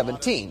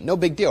 2017. No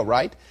big deal,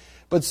 right?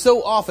 But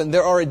so often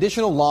there are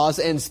additional laws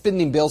and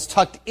spending bills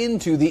tucked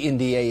into the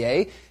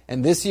NDAA,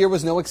 and this year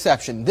was no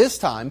exception. This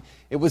time,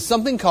 it was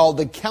something called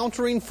the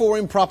Countering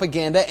Foreign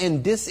Propaganda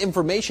and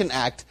Disinformation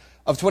Act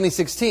of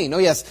 2016. Oh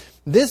yes,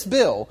 this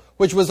bill,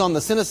 which was on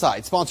the Senate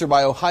side, sponsored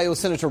by Ohio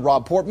Senator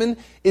Rob Portman,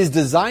 is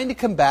designed to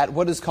combat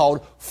what is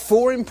called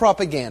foreign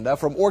propaganda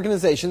from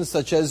organizations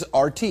such as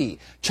RT,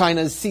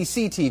 China's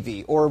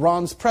CCTV, or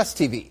Iran's Press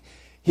TV.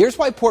 Here's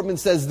why Portman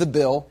says the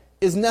bill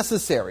is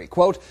necessary.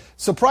 Quote,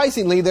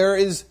 surprisingly, there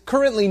is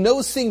currently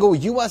no single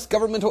U.S.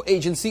 governmental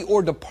agency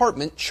or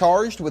department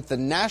charged with the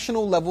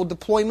national level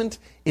deployment,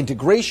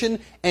 integration,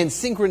 and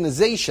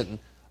synchronization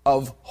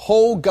of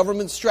whole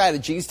government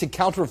strategies to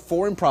counter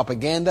foreign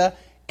propaganda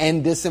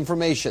and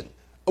disinformation.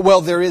 Well,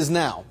 there is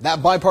now.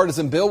 That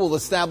bipartisan bill will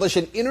establish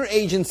an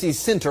interagency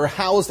center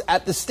housed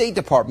at the State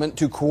Department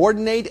to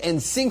coordinate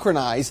and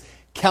synchronize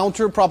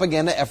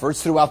counter-propaganda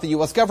efforts throughout the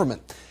U.S.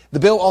 government. The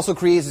bill also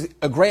creates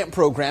a grant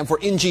program for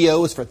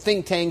NGOs, for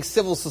think tanks,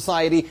 civil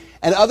society,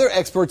 and other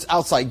experts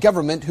outside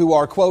government who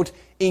are, quote,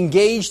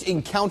 engaged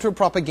in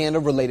counter-propaganda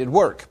related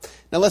work.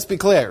 Now, let's be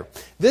clear.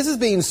 This is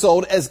being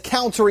sold as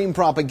countering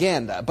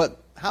propaganda,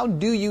 but how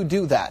do you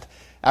do that?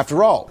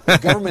 After all,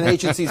 government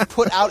agencies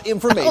put out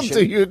information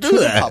to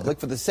the public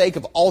for the sake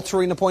of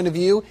altering a point of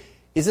view.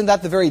 Isn't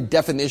that the very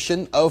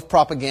definition of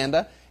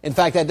propaganda? In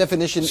fact, that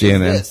definition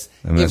CNN, is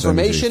this.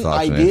 Information,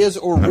 ideas,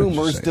 or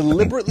rumors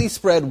deliberately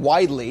spread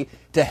widely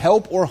to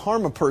help or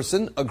harm a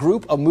person, a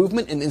group, a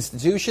movement, an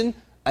institution,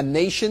 a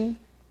nation,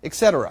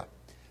 etc.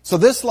 So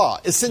this law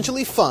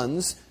essentially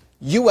funds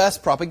U.S.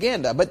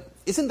 propaganda. But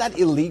isn't that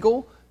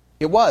illegal?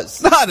 It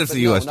was. Not if But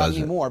the no, U.S. not does it.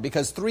 anymore,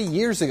 because 3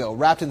 years ago,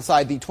 wrapped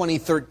inside the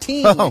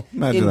 2013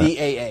 imagine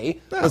NDAA,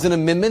 was an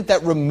amendment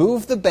that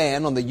removed the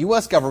ban on the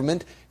U.S.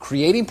 government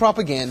creating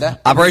propaganda.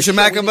 Operation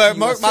and showing it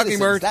to US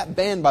Mockingbird. citizens. That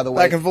ban, by the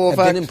way, Back in full had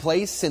effect. been in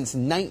place since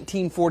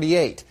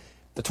 1948.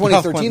 The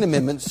 2013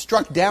 amendment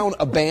struck down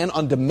a ban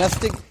on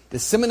domestic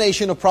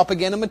dissemination of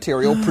propaganda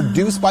material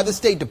produced by the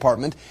State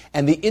Department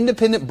and the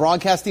Independent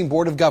Broadcasting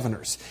Board of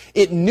Governors.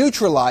 It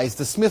neutralized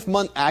the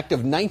Smith-Mundt Act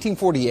of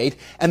 1948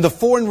 and the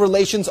Foreign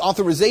Relations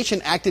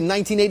Authorization Act in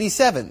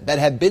 1987 that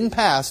had been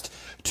passed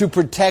to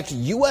protect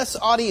U.S.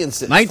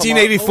 audiences.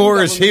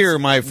 1984 is here,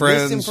 my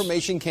friends.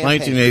 Disinformation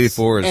campaigns.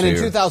 1984 is and in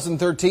here.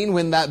 2013,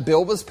 when that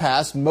bill was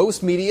passed,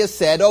 most media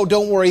said, "Oh,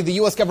 don't worry, the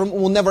U.S. government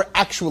will never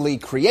actually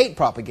create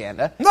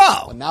propaganda."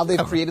 No. Well, now they've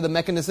created a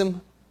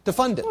mechanism to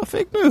fund it.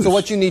 Fake news. So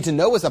what you need to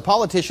know is that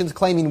politicians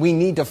claiming we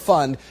need to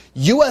fund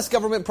U.S.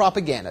 government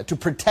propaganda to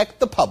protect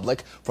the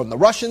public from the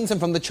Russians and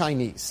from the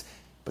Chinese.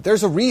 But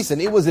there's a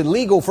reason it was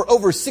illegal for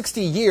over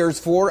 60 years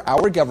for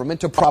our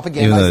government to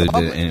propagandize the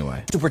public.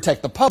 Anyway. To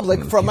protect the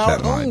public from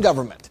our own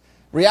government.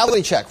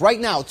 Reality check. Right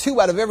now, 2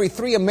 out of every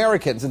 3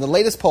 Americans in the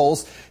latest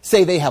polls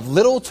say they have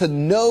little to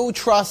no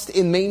trust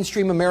in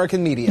mainstream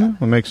American media.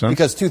 That makes sense.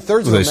 Because 2/3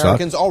 of They suck.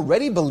 Americans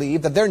already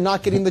believe that they're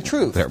not getting the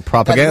truth. They're That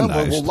propagandized.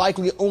 number will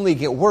likely only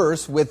get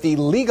worse with the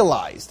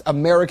legalized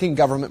American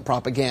government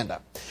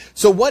propaganda.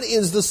 So what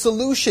is the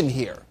solution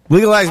here?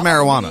 Legalize Our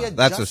marijuana. media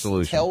That's the just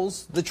solution.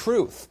 tells the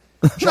truth.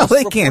 No, Just they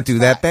reports can't do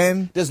that, facts.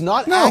 Ben. Does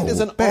not No, act as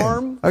an Ben.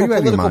 arm Are for you out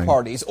of your political mind?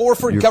 parties or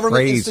for You're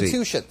government crazy.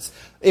 institutions.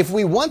 If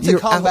we want to You're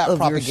combat out of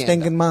your propaganda,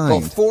 stinking mind.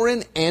 both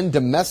foreign and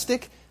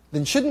domestic,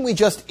 then shouldn't we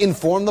just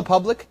inform the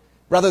public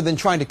rather than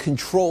trying to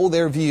control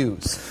their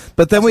views?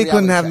 But then That's we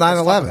couldn't have reality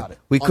check. Let's talk 9/11. about it.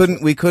 We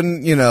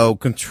couldn't,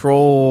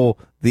 control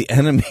the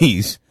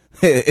enemies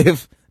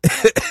if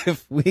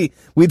we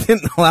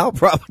didn't allow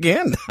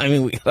propaganda. I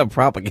mean, we gotta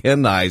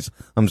propagandize.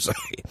 I'm sorry.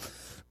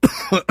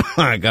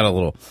 I got a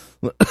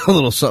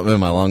little something in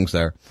my lungs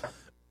there.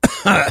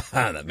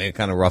 That made it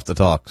kind of rough to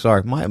talk.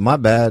 Sorry, my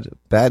bad.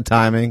 Bad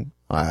timing.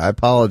 I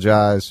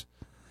apologize.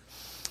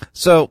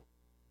 So,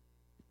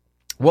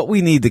 what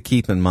we need to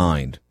keep in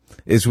mind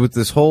is with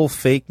this whole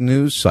fake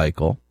news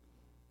cycle,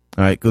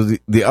 all right, because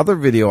the other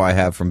video I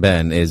have from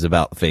Ben is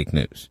about fake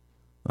news.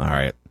 All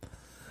right.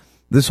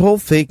 This whole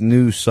fake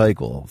news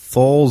cycle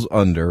falls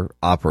under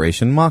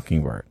Operation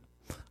Mockingbird.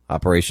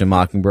 Operation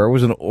Mockingbird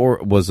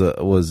was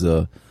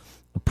a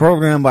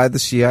program by the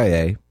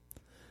CIA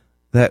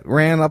that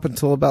ran up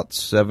until about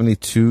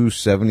 72,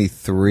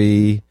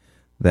 73,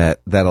 that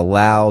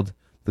allowed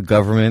the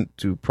government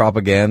to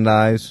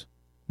propagandize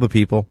the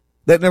people.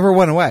 That never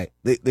went away.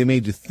 They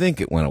made you think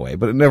it went away,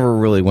 but it never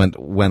really went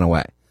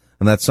away.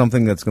 And that's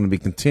something that's going to be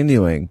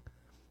continuing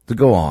to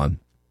go on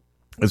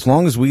as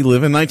long as we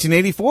live in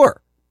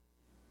 1984.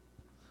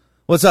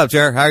 What's up,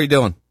 Jer? How are you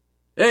doing?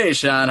 Hey,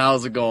 Sean,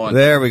 how's it going?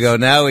 There we go.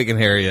 Now we can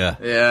hear you.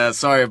 Yeah,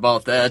 sorry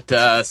about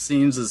that.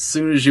 Seems as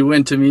soon as you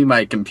went to me,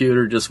 my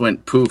computer just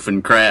went poof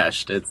and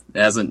crashed. It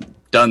hasn't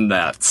done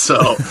that, so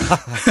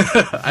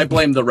I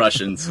blame the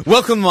Russians.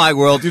 Welcome to my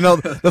world. You know,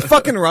 the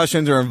fucking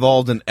Russians are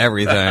involved in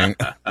everything.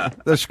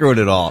 They're screwing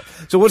it all.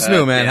 So what's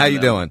new, man? How you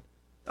doing?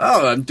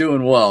 Oh, I'm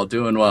doing well,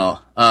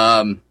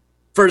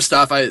 First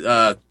off,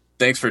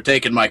 thanks for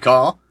taking my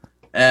call,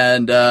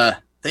 and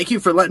thank you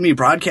for letting me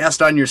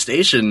broadcast on your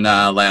station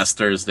last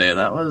Thursday.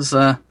 That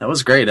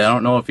was great. I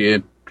don't know if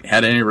you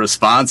had any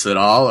response at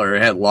all or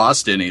had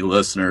lost any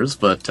listeners,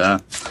 but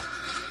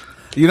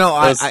you know,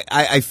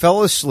 I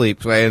fell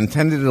asleep. I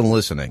intended on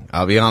listening.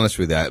 I'll be honest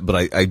with that,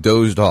 but I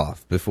dozed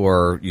off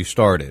before you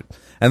started.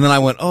 And then I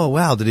went, oh,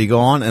 wow, did he go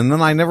on? And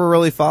then I never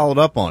really followed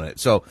up on it.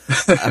 So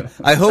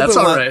I hope that's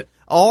all right.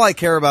 All I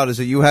care about is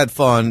that you had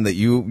fun, that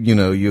you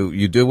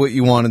did what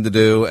you wanted to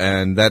do,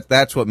 and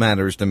that's what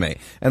matters to me.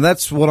 And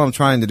that's what I'm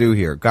trying to do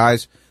here.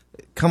 Guys,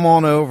 come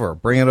on over.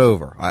 Bring it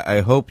over. I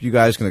hope you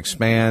guys can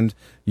expand.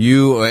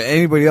 You or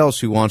anybody else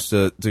who wants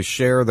to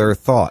share their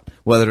thought,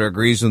 whether it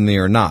agrees with me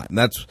or not. And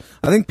I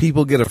think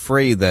people get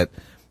afraid that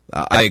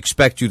I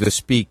expect you to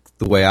speak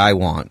the way I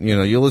want. You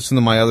know, you listen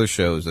to my other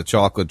shows, the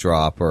Chocolate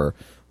Drop or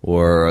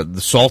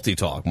the Salty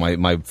Talk,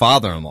 my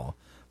father-in-law.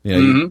 You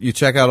know, you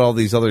check out all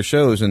these other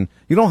shows, and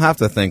you don't have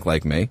to think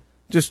like me.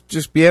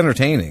 Just be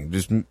entertaining.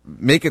 Just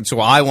make it so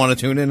I want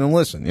to tune in and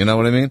listen. You know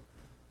what I mean?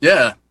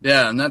 Yeah,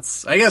 and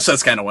I guess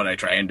that's kind of what I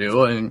try and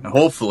do. And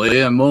hopefully,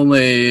 I'm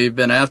only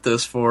been at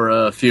this for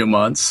a few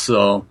months,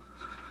 so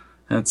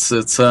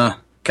it's kind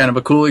of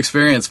a cool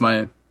experience.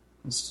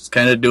 It's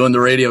kind of doing the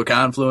Radio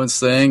Confluence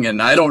thing,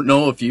 and I don't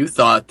know if you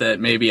thought that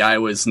maybe I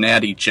was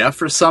Natty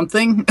Jeff or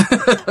something.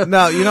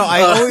 No, you know,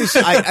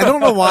 I don't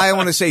know why I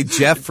want to say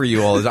Jeff for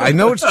you all. I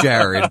know it's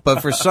Jared,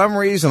 but for some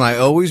reason I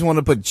always want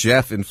to put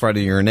Jeff in front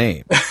of your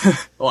name.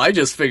 Well, I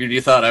just figured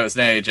you thought I was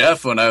Natty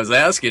Jeff when I was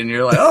asking.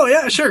 You're like, oh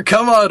yeah, sure,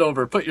 come on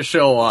over, put your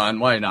show on.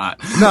 Why not?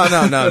 No.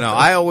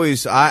 I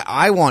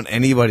want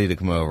anybody to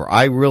come over.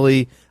 I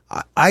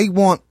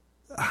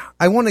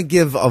want to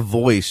give a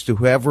voice to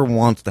whoever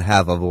wants to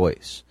have a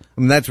voice.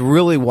 mean, that's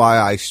really why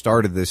I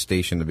started this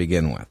station to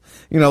begin with.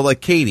 You know,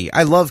 like Katie.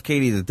 I love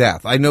Katie to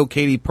death. I know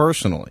Katie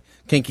personally.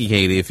 Kinky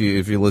Katie, if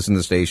you listen to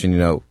the station, you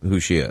know who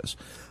she is.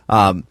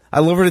 I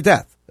love her to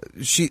death.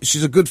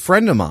 She's a good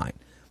friend of mine,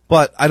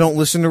 but I don't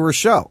listen to her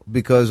show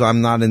because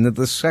I'm not into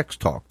the sex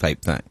talk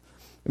type thing.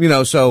 You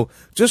know, so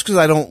just because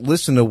I don't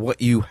listen to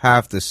what you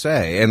have to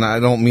say, and I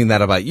don't mean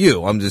that about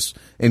you, I'm just,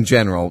 in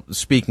general,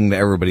 speaking to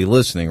everybody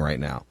listening right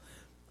now,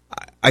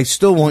 I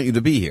still want you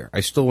to be here.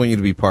 I still want you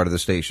to be part of the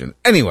station.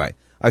 Anyway,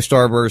 I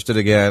starbursted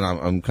again.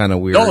 I'm kind of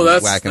weird. No,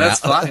 that's out.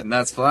 fine.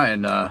 That's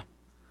fine.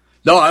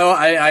 No,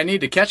 I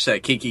need to catch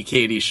that Kiki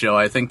Katie show.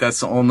 I think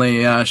that's the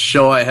only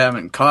show I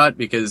haven't caught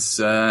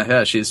because,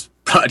 she's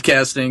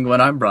broadcasting when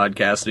I'm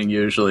broadcasting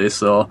usually,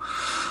 so.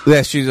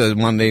 Yeah, she does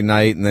Monday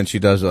night, and then she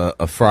does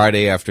a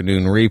Friday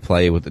afternoon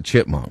replay with the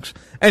Chipmunks.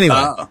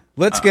 Anyway,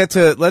 let's get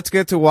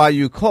to why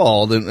you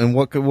called and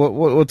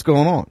what's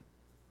going on.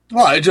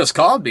 Well, I just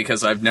called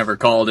because I've never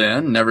called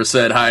in, never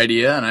said hi to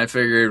you, and I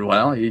figured,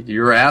 well,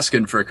 you were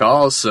asking for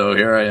calls, so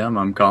here I am.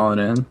 I'm calling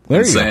in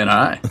and saying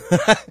hi.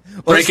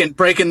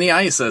 breaking the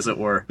ice, as it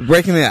were.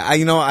 Breaking the ice.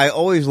 You know, I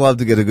always love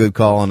to get a good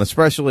call, and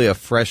especially a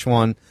fresh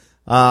one.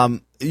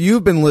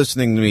 You've been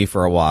listening to me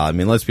for a while. I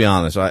mean, let's be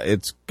honest.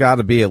 It's got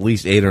to be at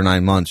least 8 or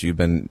 9 months you've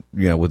been,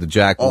 with the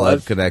Jack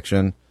Blood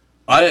connection.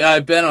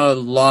 I've been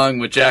along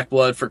with Jack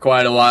Blood for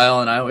quite a while,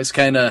 and I always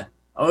kind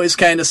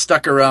of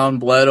stuck around,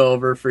 bled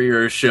over for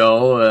your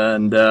show,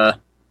 and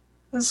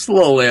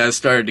slowly I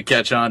started to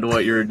catch on to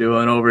what you were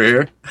doing over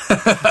here.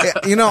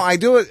 Yeah, I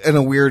do it in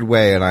a weird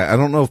way, and I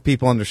don't know if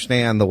people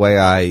understand the way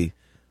I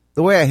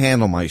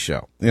handle my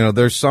show.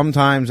 There's some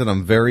times that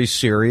I'm very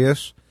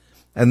serious,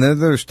 and then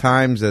there's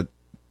times that,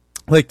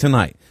 like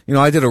tonight,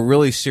 I did a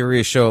really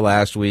serious show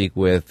last week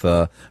with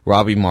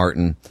Robbie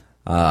Martin.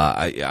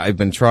 I've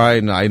been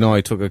trying. I know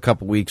I took a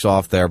couple weeks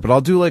off there, but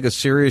I'll do like a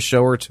serious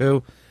show or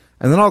two.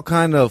 And then I'll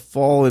kind of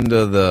fall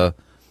into the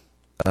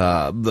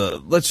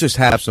let's just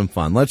have some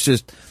fun. Let's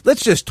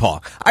just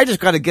talk. I just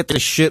got to get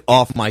this shit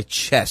off my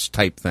chest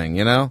type thing,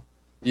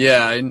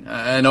 Yeah,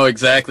 I know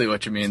exactly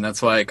what you mean.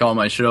 That's why I call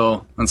my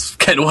show. That's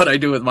kind of what I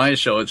do with my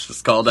show. It's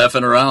just called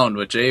Effing Around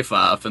with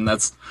JFOF, and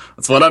that's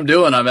what I'm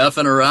doing. I'm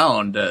effing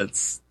around.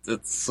 It's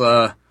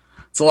a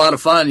lot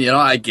of fun.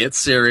 I get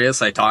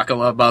serious. I talk a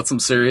lot about some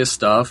serious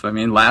stuff. I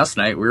mean, last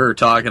night we were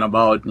talking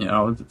about,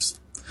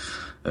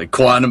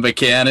 quantum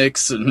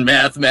mechanics and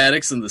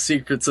mathematics and the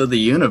secrets of the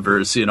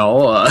universe,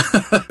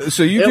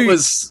 So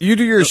you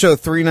do your show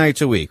 3 nights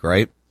a week,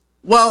 right?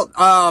 Well,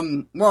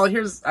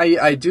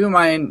 I do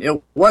mine.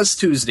 It was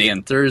Tuesday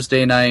and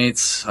Thursday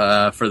nights,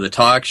 for the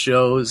talk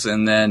shows.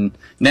 And then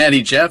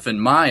Natty Jeff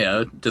and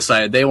Maya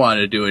decided they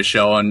wanted to do a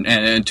show,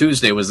 and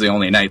Tuesday was the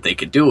only night they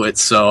could do it.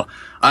 So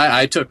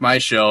I took my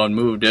show and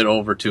moved it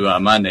over to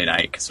Monday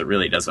night because it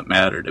really doesn't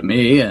matter to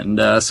me.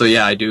 And,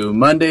 I do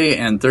Monday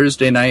and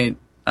Thursday night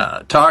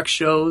talk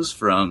shows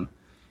from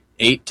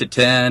 8 to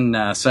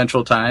 10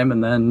 Central Time,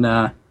 and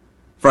then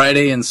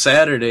Friday and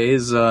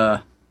Saturdays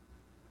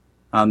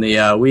on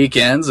the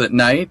weekends at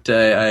night,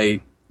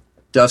 I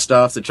dust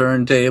off the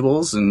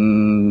turntables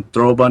and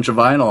throw a bunch of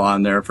vinyl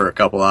on there for a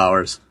couple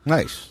hours.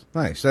 Nice.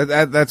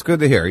 That's good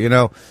to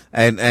hear.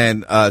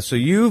 And so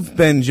you've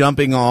been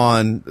jumping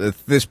on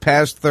this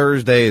past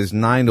Thursday is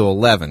 9 to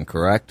 11,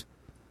 correct?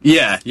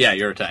 Yeah,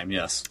 your time,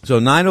 yes. So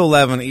 9 to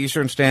 11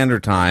 Eastern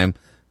Standard Time.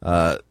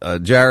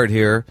 Jared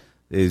here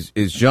is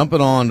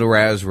jumping on to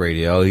Raz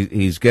Radio.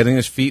 He's getting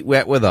his feet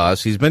wet with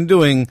us. He's been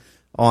doing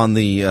on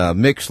the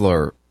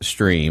Mixlr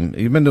stream.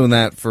 You've been doing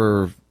that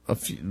for a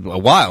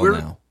while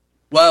now.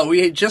 Well,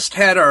 we just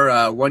had our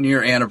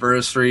 1-year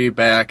anniversary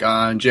back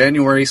on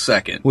January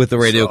 2nd. With the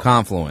Radio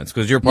Confluence,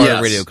 because you're part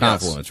of Radio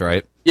Confluence,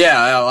 right? Yeah,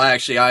 well,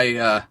 actually,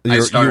 I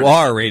started. You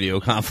are Radio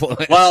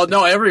Confluence. Well,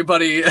 no,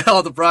 everybody,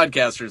 all the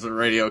broadcasters are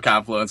Radio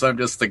Confluence. I'm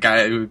just the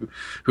guy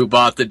who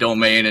bought the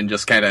domain and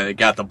just kind of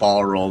got the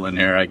ball rolling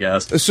here, I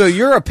guess. So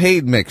you're a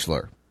paid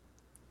Mixlr.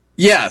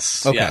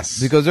 Yes. Okay. Yes.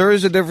 Because there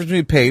is a difference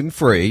between paid and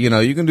free.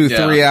 You can do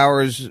 3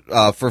 hours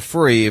for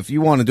free if you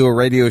want to do a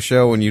radio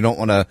show and you don't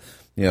want to,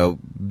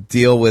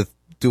 deal with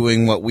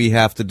doing what we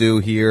have to do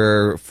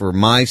here for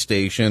my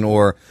station,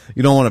 or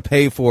you don't want to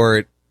pay for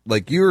it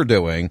like you're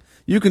doing.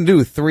 You can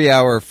do a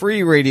 3-hour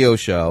free radio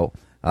show.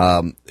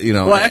 Well,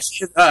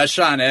 actually,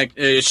 Sean,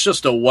 it's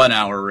just a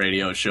 1-hour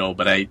radio show,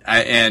 but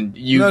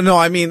No,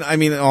 I mean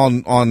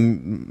on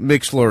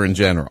Mixlr in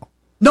general.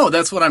 No,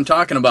 that's what I'm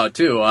talking about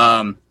too.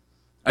 I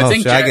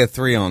think I get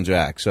 3 on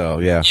Jack, so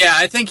yeah. Yeah,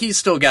 I think he's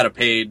still got a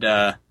paid.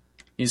 I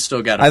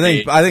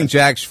think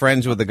Jack's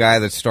friends with the guy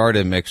that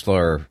started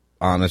Mixlr,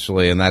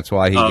 honestly, and that's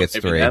why he gets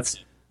 3.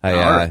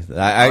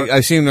 I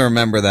seem to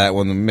remember that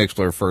when the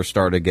Mixlr first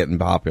started getting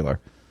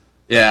popular.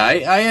 Yeah,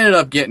 I ended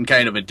up getting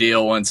kind of a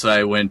deal once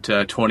I went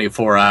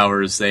 24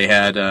 hours. They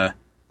had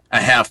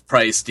half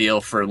price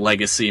deal for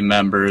legacy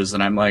members,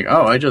 and I'm like,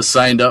 oh, I just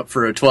signed up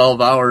for a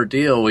 12-hour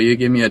deal. Will you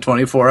give me a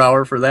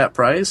 24-hour for that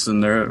price?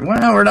 And they're,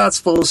 well, we're not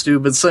supposed to,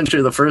 but since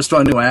you're the first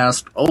one who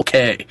asked,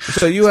 okay.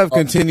 So you have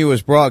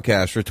continuous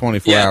broadcast for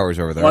 24 hours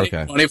over there.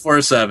 Okay.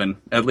 24/7.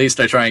 At least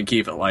I try and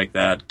keep it like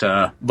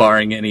that,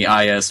 barring any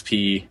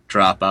ISP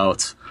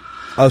dropouts.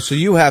 Oh, so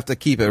you have to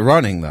keep it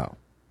running, though.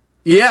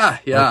 Yeah.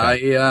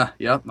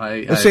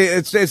 Okay. See,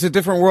 it's a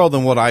different world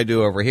than what I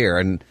do over here,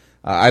 and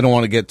I don't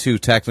want to get too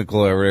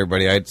technical over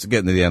everybody. It's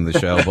getting to the end of the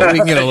show, but we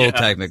can get a little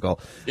technical.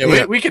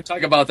 Yeah, we can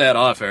talk about that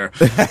off air.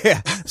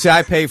 Yeah. See,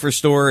 I pay for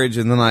storage,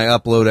 and then I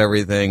upload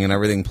everything, and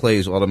everything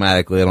plays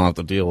automatically. I don't have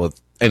to deal with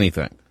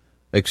anything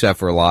except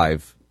for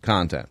live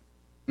content.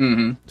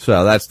 Mm-hmm.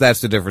 So that's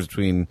the difference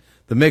between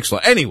the Mixler.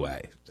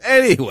 Anyway.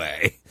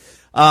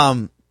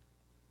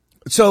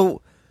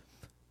 So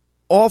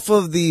off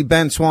of the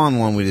Ben Swan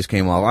one we just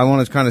came off, I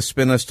want to kind of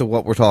spin us to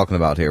what we're talking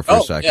about here for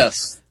a second.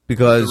 Yes.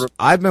 Because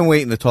I've been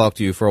waiting to talk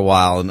to you for a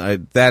while,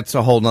 and that's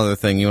a whole nother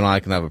thing. You and I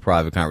can have a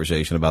private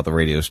conversation about the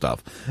radio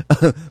stuff.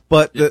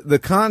 But the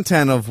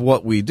content of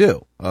what we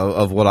do,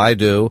 of what I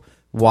do,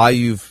 why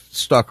you've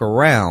stuck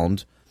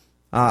around,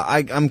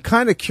 I'm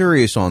kind of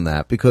curious on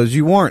that, because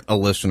you weren't a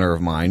listener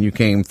of mine. You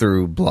came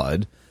through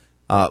Blood.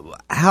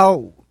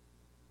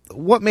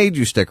 What made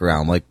you stick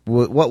around? Like,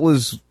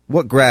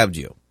 what grabbed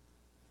you?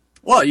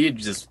 Well, you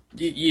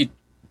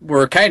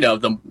we're kind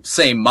of the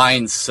same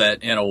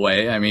mindset in a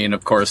way. I mean,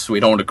 of course, we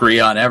don't agree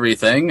on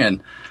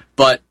everything,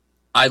 but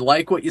I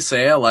like what you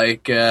say. I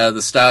like the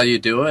style you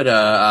do it.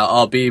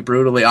 I'll be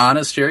brutally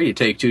honest here. You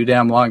take too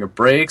damn long of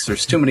breaks.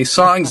 There's too many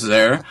songs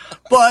there.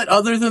 But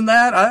other than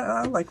that,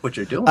 I like what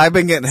you're doing. I've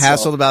been getting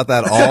hassled about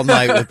that all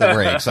night with the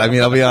breaks. I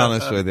mean, I'll be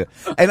honest with you.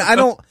 And I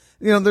don't,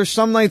 there's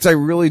some nights I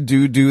really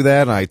do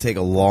that. I take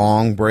a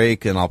long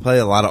break and I'll play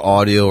a lot of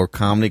audio or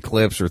comedy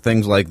clips or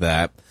things like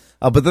that.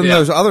 But then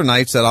there's other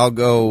nights that I'll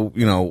go,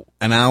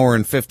 an hour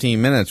and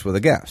 15 minutes with a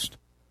guest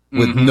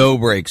with no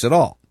breaks at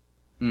all.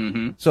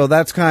 Mm-hmm. So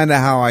that's kind of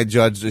how I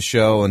judge the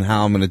show and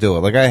how I'm going to do it.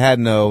 Like I had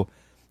no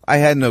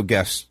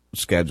guests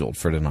scheduled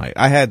for tonight.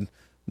 I had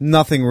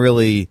nothing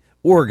really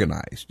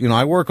organized.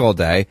 I work all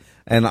day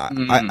and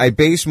I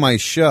base my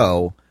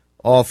show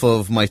off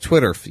of my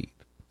Twitter feed.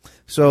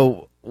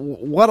 So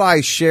what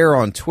I share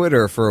on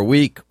Twitter for a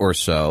week or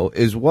so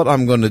is what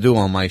I'm going to do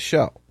on my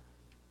show.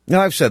 Now,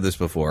 I've said this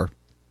before.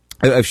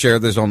 I've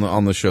shared this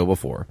on the show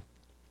before.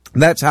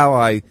 That's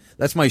my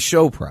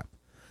show prep.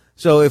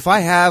 So if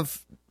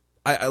I've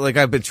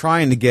been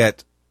trying to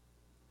get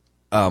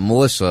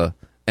Melissa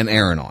and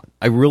Aaron on.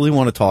 I really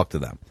want to talk to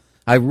them.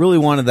 I really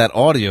wanted that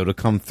audio to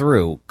come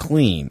through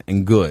clean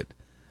and good,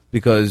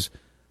 because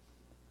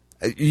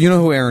you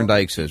know who Aaron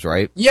Dykes is,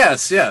 right?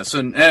 Yes,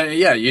 and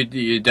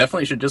you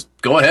definitely should just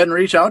go ahead and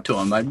reach out to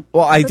him.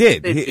 I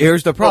did.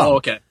 Here's the problem. Oh,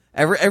 okay.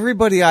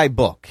 Everybody I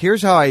book,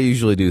 here's how I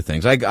usually do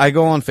things. I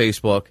go on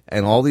Facebook,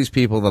 and all these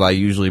people that I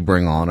usually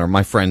bring on are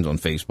my friends on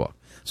Facebook.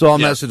 So I'll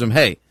message them,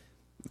 hey,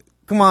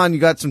 come on, you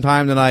got some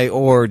time tonight,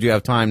 or do you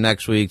have time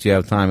next week? Do you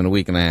have time in a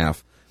week and a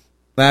half?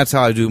 That's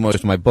how I do most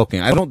of my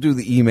booking. I don't do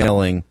the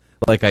emailing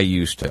like I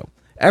used to.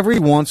 Every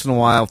once in a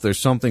while, if there's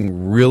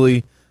something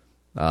really,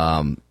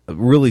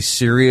 really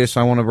serious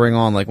I want to bring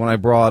on, like when I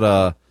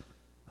brought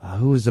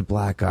who was the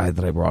black guy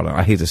that I brought on?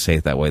 I hate to say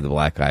it that way, the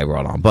black guy I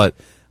brought on, but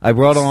I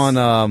brought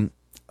on,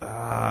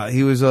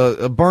 he was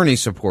a Bernie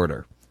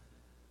supporter.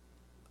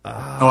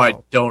 I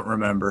don't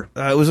remember.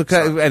 It was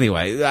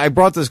anyway, I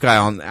brought this guy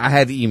on. I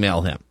had to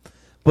email him.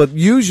 But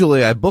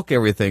usually I book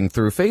everything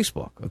through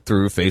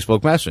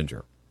Facebook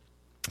Messenger.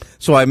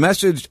 So I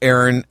messaged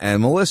Aaron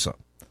and Melissa.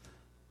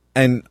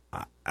 And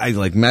I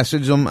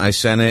messaged them, I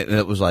sent it, and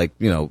it was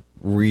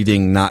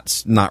reading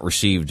not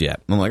received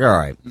yet. I'm like, all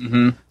right.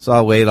 Mm-hmm. So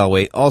I'll wait.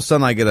 All of a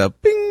sudden I get a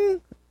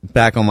ping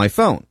back on my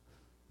phone.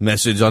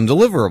 Message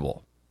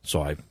undeliverable.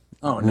 So I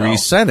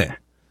resent it.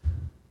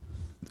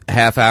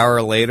 Half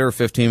hour later,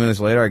 15 minutes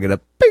later, I get a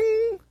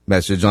ping,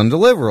 message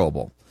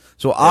undeliverable.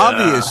 So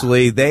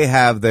obviously they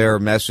have their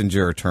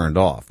messenger turned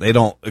off. They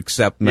don't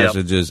accept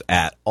messages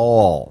at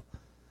all.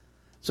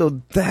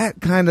 So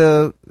that kind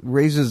of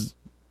raises.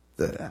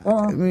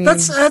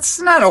 That's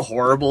not a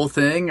horrible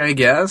thing, I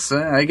guess.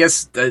 I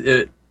guess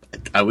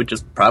I would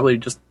probably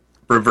just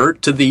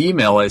revert to the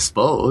email, I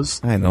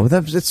suppose. I know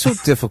it's so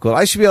difficult.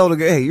 I should be able to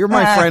go, hey, you're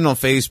my friend on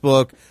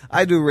Facebook.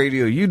 I do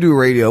radio. You do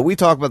radio. We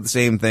talk about the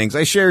same things.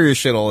 I share your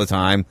shit all the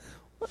time.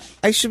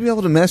 I should be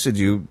able to message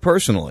you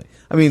personally.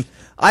 I mean,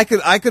 I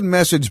could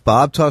message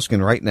Bob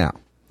Tuskin right now.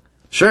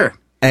 Sure.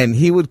 And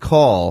he would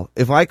call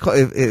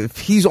if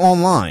he's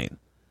online.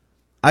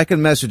 I could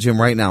message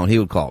him right now and he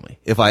would call me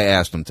if I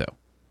asked him to.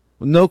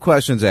 No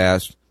questions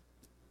asked.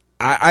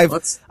 I've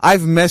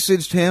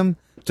messaged him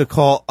to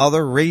call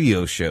other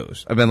radio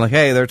shows. I've been like,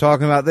 hey, they're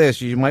talking about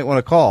this. You might want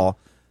to call.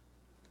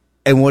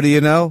 And what do you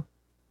know?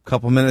 A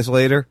couple minutes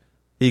later,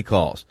 he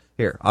calls.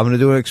 Here, I'm going to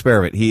do an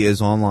experiment. He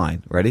is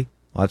online. Ready?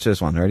 Watch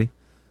this one. Ready?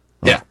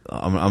 Yeah.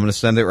 I'm going to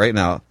send it right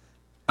now.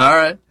 All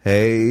right.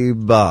 Hey,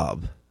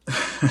 Bob.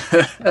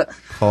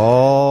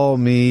 Call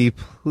me,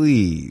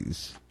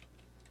 please.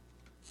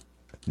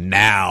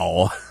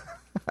 now.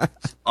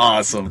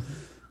 Awesome.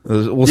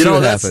 We'll see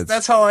what happens.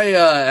 That's how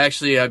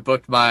I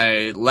booked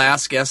my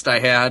last guest I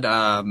had.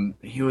 The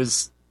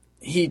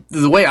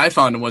way I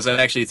found him was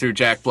actually through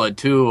Jack Blood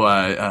too.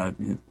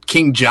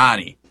 King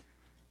Johnny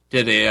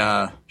did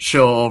a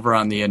show over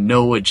on the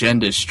No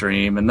Agenda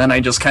stream, and then I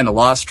just kind of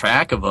lost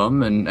track of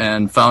him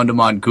and found him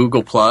on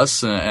Google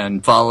Plus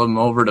and followed him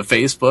over to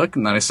Facebook,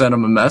 and then I sent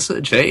him a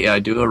message, hey, I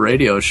do a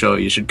radio show,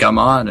 you should come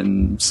on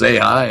and say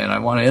hi, and I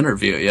want to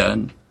interview you.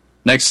 And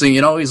next thing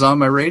you know, he's on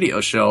my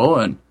radio show,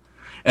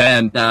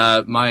 and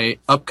my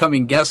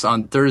upcoming guest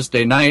on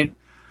Thursday night,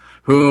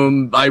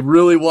 whom I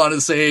really want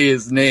to say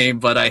his name,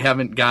 but I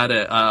haven't got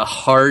a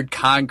hard,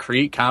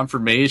 concrete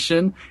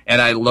confirmation.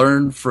 And I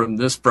learned from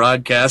this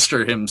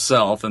broadcaster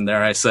himself, and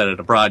there I said it,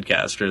 a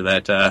broadcaster,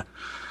 that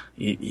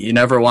you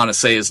never want to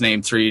say his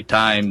name 3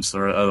 times,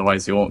 or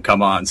otherwise he won't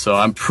come on. So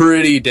I'm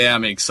pretty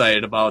damn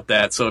excited about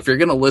that. So if you're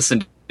going to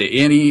listen to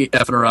any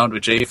Effing Around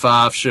with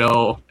JFOF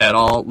show at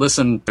all,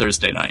 listen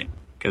Thursday night,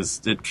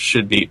 because it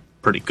should be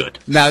pretty good.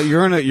 Now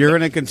you're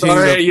gonna continue.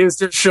 Sorry, I used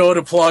your show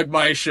to plug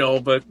my show,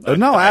 but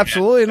no,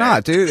 absolutely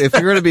not, dude. If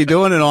you're gonna be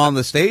doing it on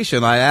the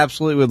station, I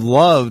absolutely would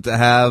love to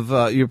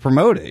have you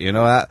promote it. You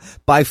know,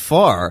 by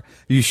far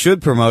you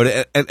should promote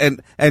it.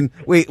 And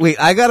wait,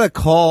 I got a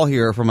call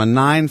here from a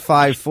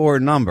 954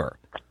 number.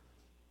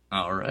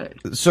 All right,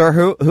 sir.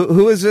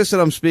 Who is this that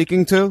I'm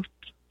speaking to?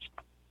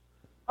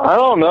 I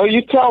don't know.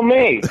 You tell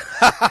me.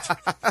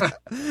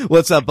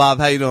 What's up, Bob?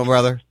 How you doing,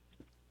 brother?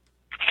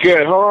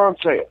 Good. Hold on a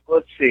second.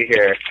 Let's see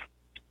here.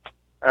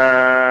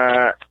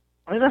 There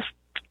it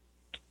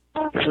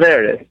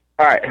is.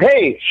 All right.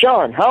 Hey,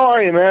 Sean, how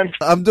are you, man?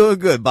 I'm doing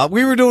good, Bob.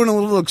 We were doing a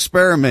little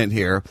experiment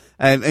here,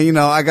 and you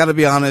know, I got to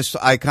be honest.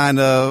 I kind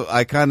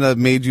of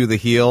made you the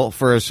heel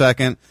for a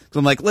second. So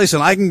I'm like,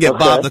 listen, I can get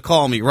Bob to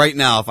call me right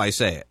now if I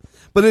say it,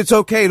 but it's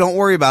okay. Don't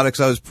worry about it, because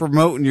I was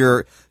promoting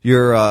your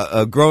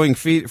Growing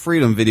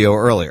Freedom video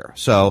earlier.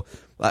 So.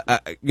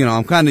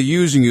 I'm kind of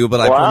using you, but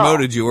I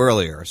promoted you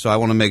earlier, so I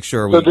want to make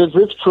sure. So does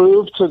this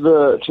prove to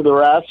the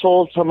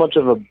assholes how much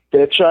of a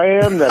bitch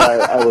I am that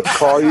I would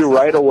call you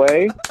right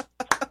away?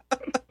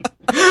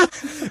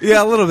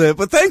 Yeah, a little bit,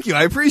 but thank you.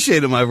 I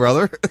appreciate it, my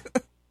brother.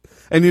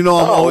 And I'm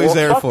always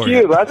there for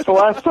you. That's the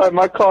last time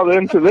I called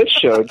into this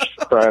show, just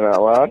crying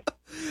out loud.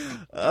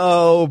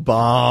 Oh,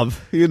 Bob,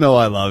 I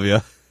love you.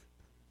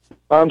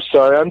 I'm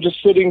sorry. I'm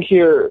just sitting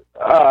here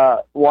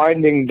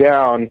winding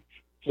down.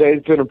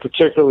 Today's been a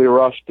particularly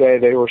rough day.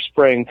 They were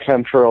spraying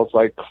chemtrails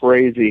like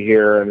crazy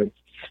here, and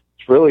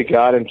it's really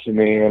got into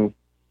me. And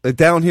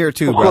down here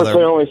too, brother. Of course,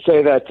 brother. I only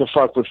say that to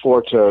fuck with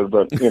Fortoad,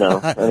 but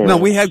anyway. No,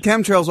 we had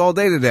chemtrails all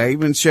day today. I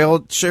even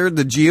shared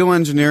the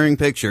geoengineering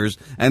pictures,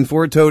 and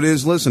Fortoad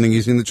is listening.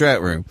 He's in the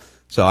chat room,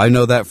 so I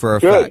know that for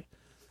a fact.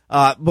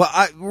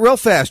 But real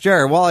fast,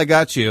 Jared, while I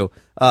got you,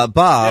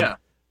 Bob. Yeah.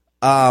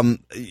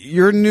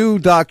 Your new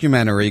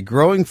documentary,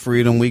 Growing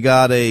Freedom, we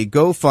got a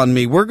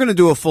GoFundMe. We're going to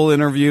do a full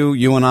interview,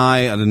 you and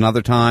I, at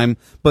another time.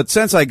 But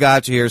since I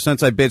got you here,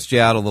 since I bitched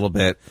you out a little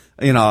bit,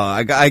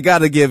 I got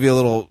to give you a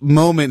little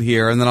moment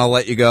here, and then I'll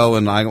let you go,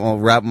 and I'll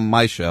wrap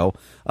my show,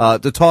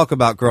 to talk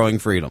about Growing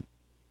Freedom.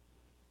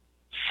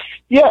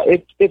 Yeah,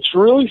 it's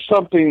really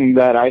something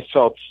that I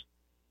felt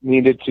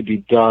needed to be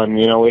done.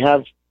 We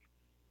have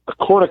a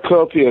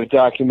cornucopia of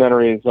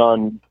documentaries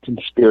on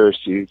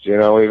conspiracies.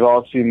 We've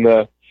all seen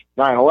the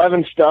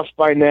 9/11 stuff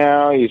by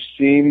now. You've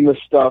seen the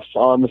stuff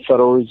on the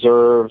Federal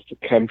Reserve, the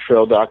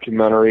chemtrail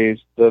documentaries,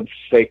 the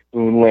fake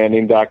moon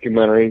landing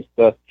documentaries,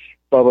 the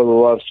Bubba the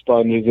Love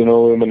Sponge is an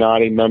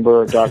Illuminati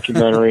member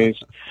documentaries.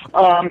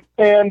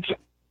 And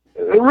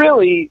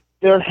really,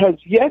 there has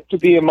yet to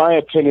be, in my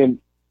opinion,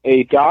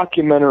 a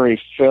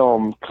documentary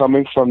film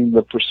coming from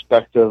the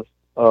perspective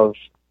of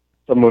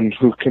someone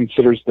who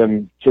considers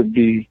themselves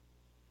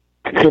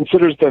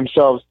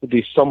to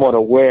be somewhat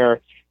aware,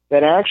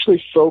 that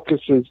actually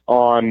focuses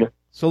on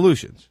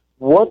solutions.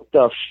 What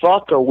the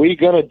fuck are we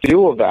going to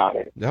do about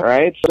it,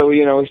 right? So,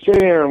 we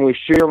sit here and we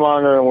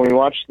fearmonger and we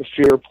watch the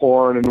fear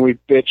porn and we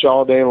bitch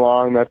all day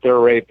long that they're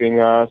raping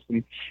us.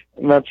 And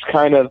that's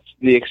kind of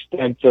the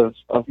extent of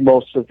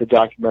most of the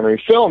documentary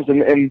films.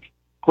 And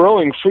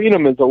Growing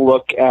Freedom is a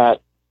look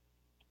at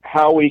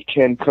how we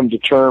can come to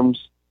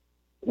terms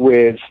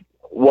with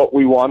what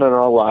we want in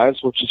our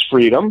lives, which is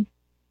freedom,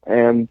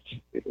 and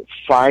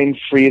find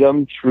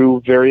freedom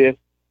through various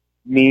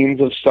means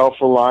of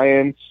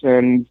self-reliance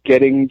and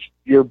getting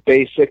your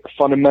basic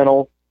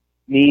fundamental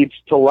needs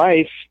to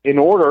life in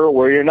order,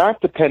 where you're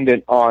not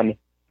dependent on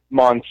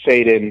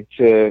Satan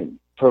to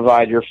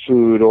provide your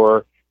food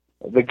or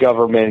the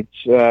government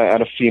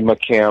at a FEMA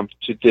camp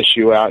to dish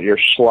you out your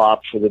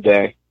slop for the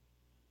day.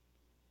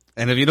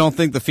 And if you don't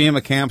think the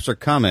FEMA camps are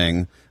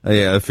coming,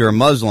 if you're a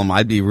Muslim,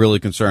 I'd be really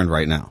concerned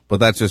right now.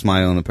 But that's just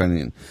my own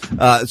opinion.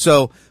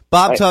 So,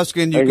 Bob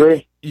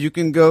Tuskin, you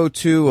can go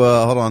to,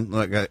 hold on,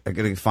 I got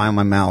to find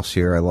my mouse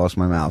here. I lost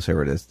my mouse.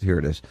 Here it is.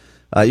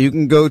 You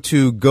can go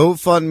to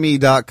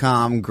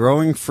GoFundMe.com,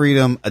 Growing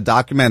Freedom, a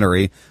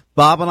documentary.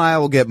 Bob and I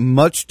will get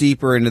much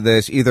deeper into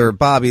this, either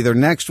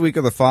next week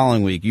or the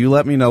following week. You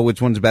let me know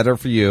which one's better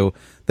for you,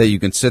 that you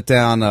can sit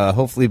down,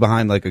 hopefully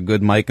behind like a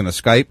good mic and a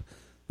Skype,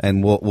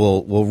 and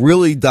we'll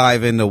really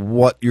dive into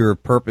what your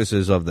purpose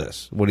is of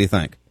this. What do you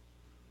think?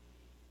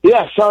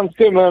 Yeah, sounds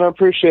good, man. I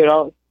appreciate it.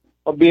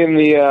 I'll be in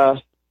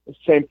the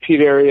St.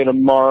 Pete area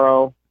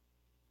tomorrow.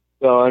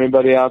 So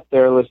anybody out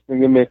there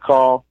listening, give me a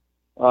call.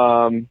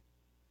 Going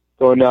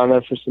down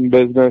there for some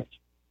business.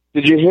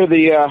 Did you hear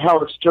the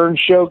Howard Stern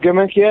show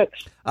gimmick yet?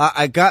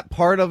 I got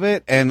part of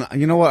it, and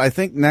you know what? I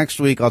think next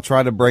week I'll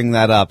try to bring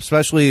that up,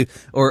 especially,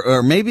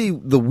 or maybe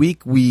the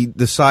week we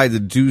decide to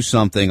do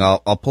something,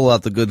 I'll pull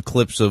out the good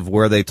clips of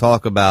where they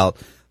talk about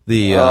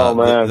the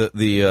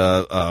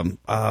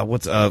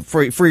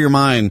Free Your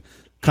Mind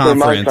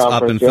conference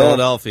up in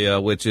Philadelphia,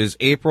 which is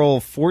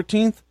April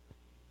 14th.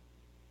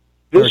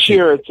 This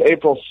year it's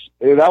April.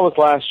 That was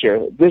last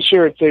year. This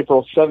year it's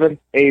April 7th,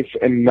 8th,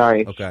 and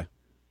 9th. Okay.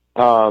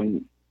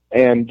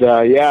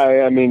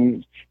 I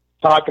mean,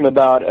 talking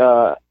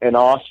about an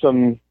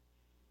awesome,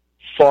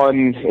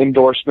 fun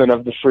endorsement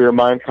of the Free Your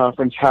Mind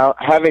conference.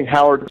 Having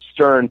Howard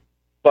Stern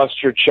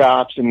bust your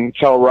chops and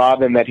tell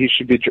Robin that she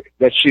should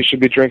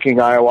be drinking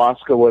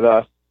ayahuasca with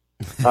us.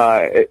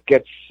 It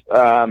gets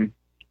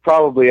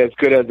probably as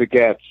good as it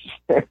gets.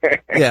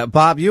 Yeah,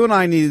 Bob, you and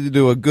I need to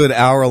do a good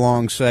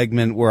hour-long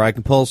segment where I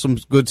can pull some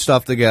good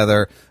stuff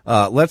together.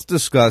 Let's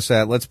discuss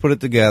that. Let's put it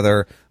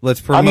together. Let's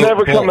promote. I'm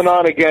never coming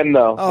on again,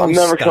 though. I'm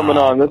never coming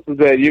on. This is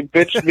it. You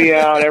bitched me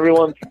out.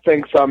 Everyone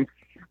thinks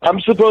I'm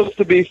supposed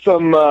to be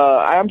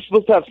I'm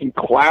supposed to have some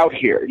clout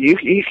here.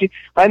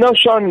 I know,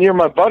 Sean, you're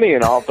my buddy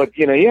and all, but,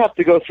 you have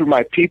to go through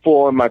my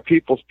people and my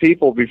people's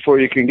people before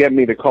you can get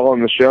me to call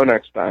on the show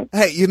next time.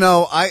 Hey,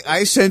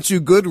 I sent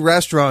you good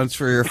restaurants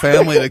for your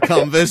family to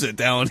come visit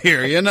down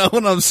here. You know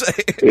what I'm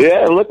saying?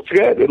 Yeah, it looks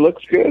good. It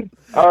looks good.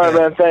 All right,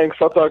 man. Thanks.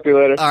 I'll talk to you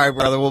later. All right,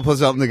 brother. We'll put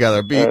something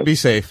together. Be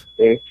safe.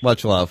 Yeah.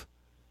 Much love.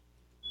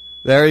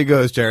 There he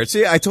goes, Jared.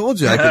 See, I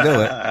told you I could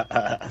do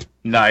it.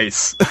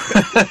 Nice.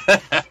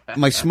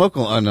 My smoke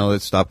alarm. Oh, no,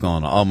 it stopped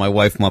going off. Oh, my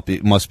wife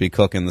must be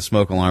cooking. The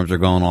smoke alarms are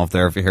going off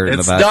there if you hear it in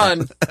the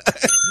background.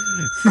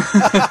 It's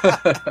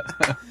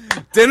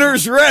done.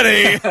 Dinner's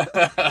ready.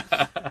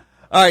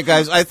 All right,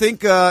 guys. I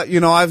think,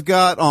 I've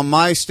got on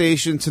my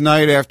station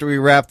tonight after we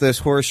wrap this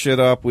horse shit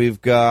up,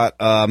 we've got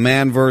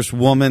Man vs.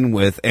 Woman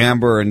with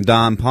Amber and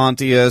Don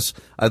Pontius.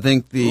 I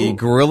think the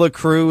Gorilla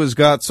Crew has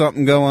got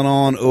something going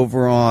on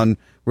over on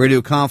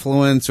Radio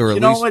Confluence, or at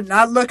least... You know what?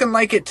 Not looking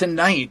like it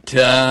tonight.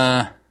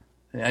 I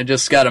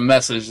just got a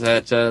message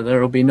that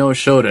there will be no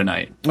show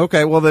tonight.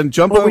 Okay, well then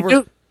jump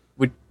over...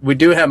 We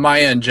do have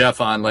Maya and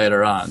Jeff on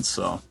later on,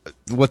 so...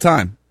 What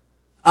time?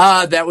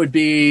 That would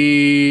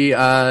be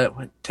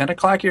 10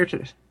 o'clock your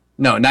time?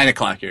 No, 9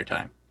 o'clock your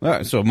time. All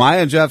right, so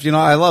Maya and Jeff,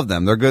 I love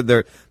them. They're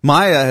good.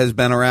 Maya has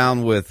been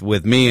around with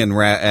me and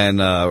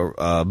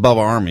Bubba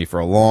Army for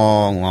a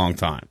long, long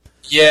time.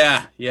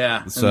 Yeah.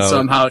 So, and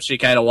somehow she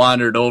kind of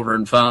wandered over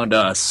and found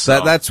us.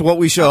 So. That's what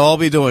we should all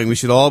be doing. We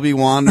should all be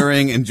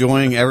wandering,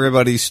 enjoying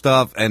everybody's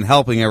stuff, and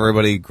helping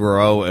everybody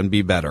grow and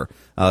be better.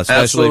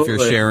 Especially if you're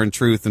sharing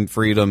truth and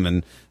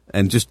freedom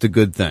and just the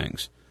good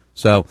things.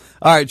 So,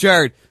 all right,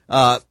 Jared,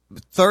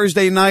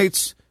 Thursday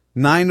nights,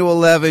 9 to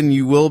 11,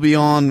 you will be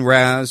on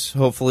Raz.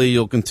 Hopefully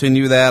you'll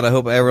continue that. I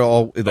hope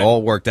it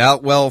all worked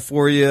out well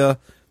for you.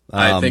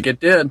 I think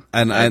it did.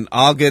 And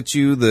I'll get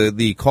you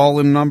the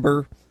call-in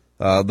number.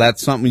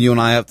 That's something you and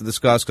I have to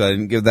discuss, because I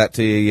didn't give that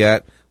to you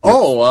yet.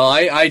 Oh, well,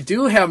 I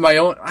do have my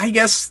own. I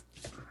guess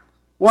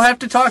we'll have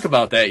to talk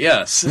about that,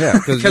 yes. Yeah,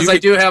 because I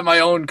do have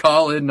my own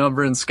call-in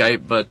number in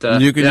Skype.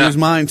 But you can use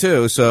mine,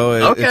 too,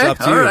 so it's up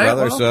to you,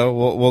 brother. Well,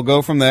 so we'll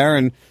go from there.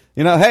 And,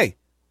 hey,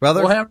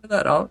 brother. We'll hammer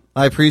that out.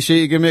 I appreciate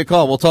you giving me a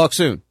call. We'll talk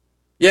soon.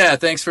 Yeah,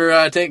 thanks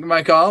for taking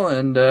my call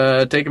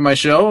and taking my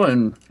show,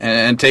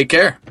 and take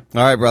care.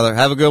 All right, brother.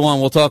 Have a good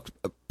one. We'll talk.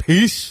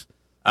 Peace.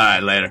 All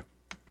right, later.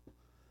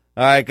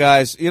 All right,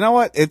 guys. You know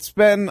what? It's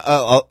been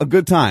a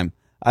good time.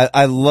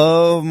 I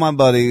love my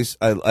buddies.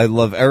 I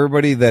love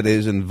everybody that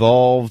is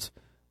involved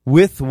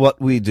with what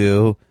we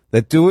do,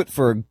 that do it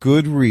for a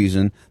good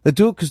reason, that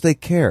do it because they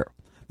care.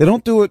 They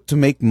don't do it to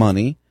make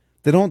money.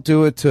 They don't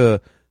do it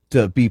to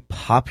be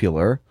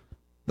popular.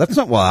 That's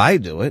not why I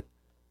do it.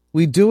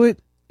 We do it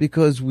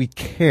because we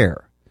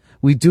care.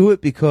 We do it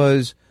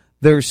because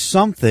there's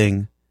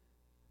something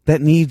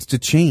that needs to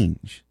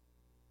change.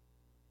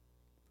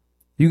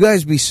 You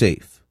guys be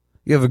safe.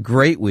 You have a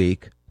great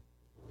week.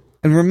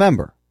 And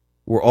remember,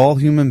 we're all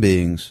human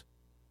beings.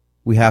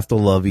 We have to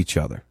love each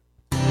other.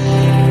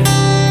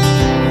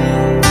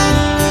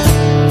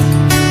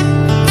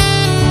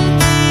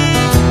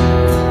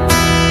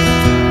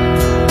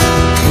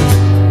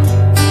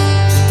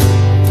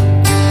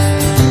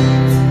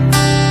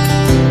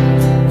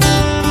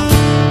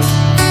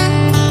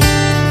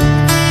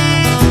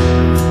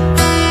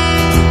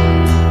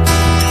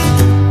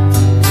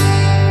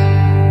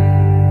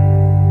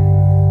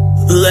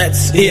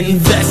 Let's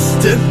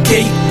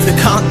investigate the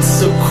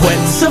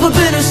consequence of a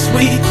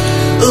bittersweet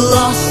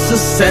love. lost a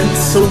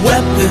sense, a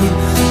weapon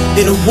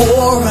in a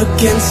war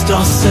against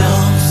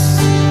ourselves.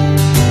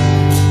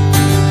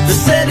 The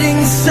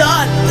setting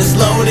sun is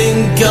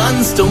loading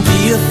guns. Don't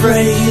be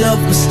afraid of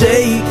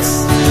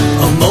mistakes,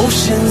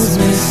 emotions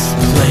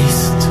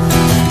misplaced,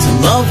 to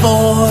love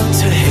or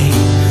to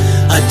hate.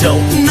 I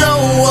don't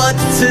know what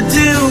to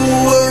do.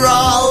 We're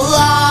all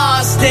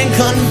lost and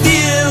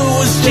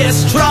confused,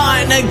 just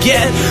trying to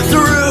get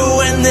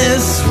through in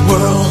this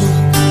world.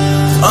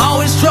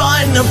 Always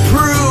trying to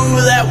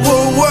prove that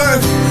we're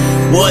worth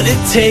what it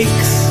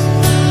takes,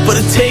 but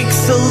it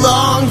takes a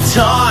long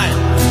time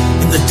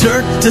in the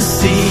dirt to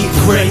see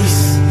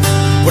grace.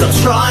 When I'm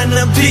trying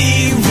to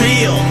be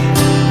real,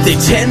 they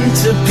tend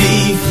to be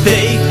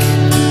fake.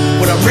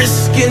 When I'm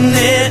risking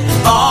it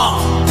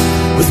all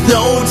with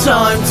no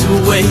time to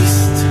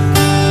waste.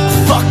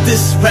 Fuck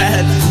this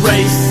rat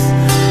race,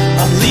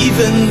 I'm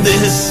leaving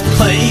this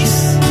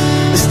place.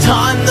 It's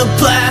time to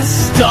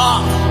blast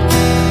off,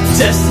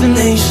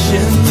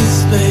 destination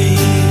space.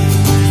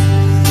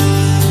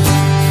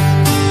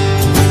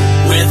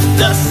 With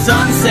the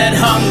sunset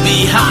hung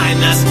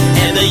behind us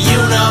and the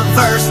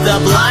universe to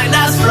blind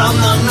us from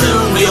the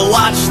moon, we'll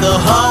watch the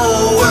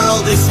whole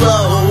world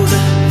explode.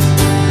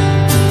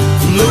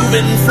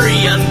 Moving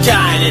free,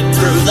 unguided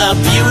through the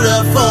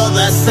beautiful,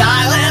 the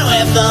silent,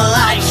 with the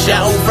light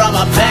show from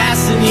a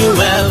passing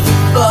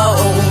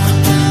UFO.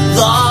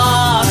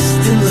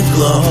 Lost in the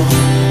glow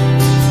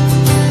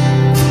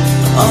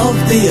of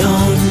the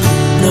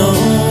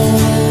unknown.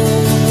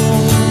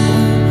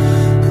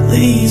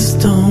 Please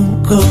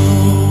don't go.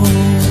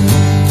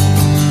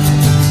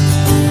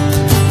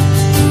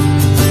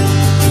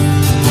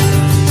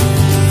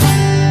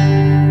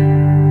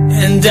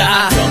 And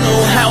I don't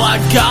know how I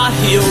got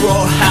here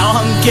or how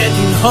I'm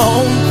getting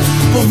home,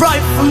 but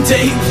right from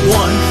day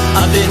one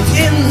I've been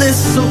in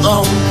this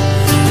alone,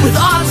 with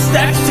odds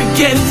stacked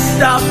against.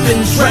 I've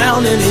been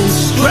drowning in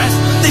stress.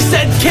 They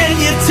said, can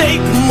you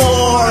take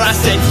more? I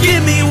said,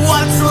 give me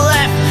what's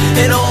left.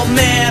 An old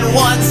man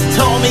once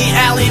told me,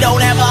 Allie,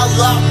 don't ever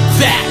look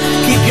back.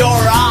 Keep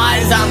your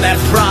eyes on that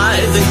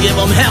prize and give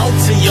them hell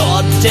to your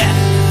death.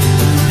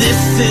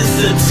 This is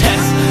a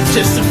test,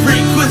 just a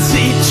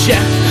frequency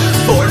check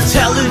for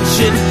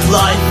intelligent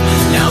life.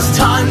 Now it's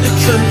time to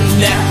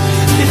connect.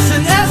 It's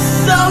an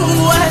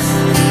SOS,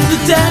 the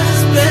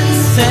death's been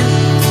sent.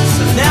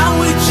 So now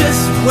we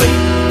just wait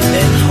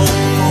and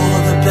hope for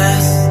the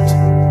best.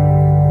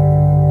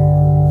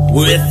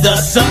 With the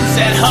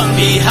sunset hung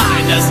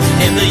behind us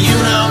and the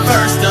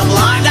universe to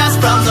blind us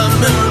from the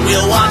moon,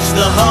 we'll watch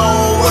the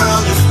whole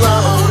world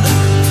explode.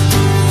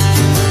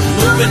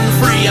 Moving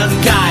free,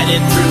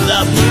 unguided through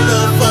the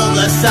beautiful,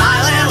 the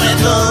silent,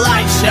 with the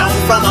light show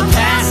from a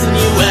passing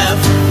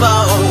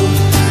UFO.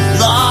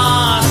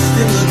 Lost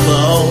in the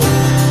glow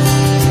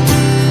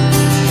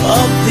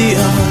of the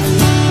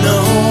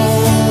unknown.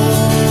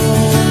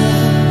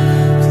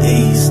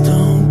 Please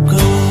don't go.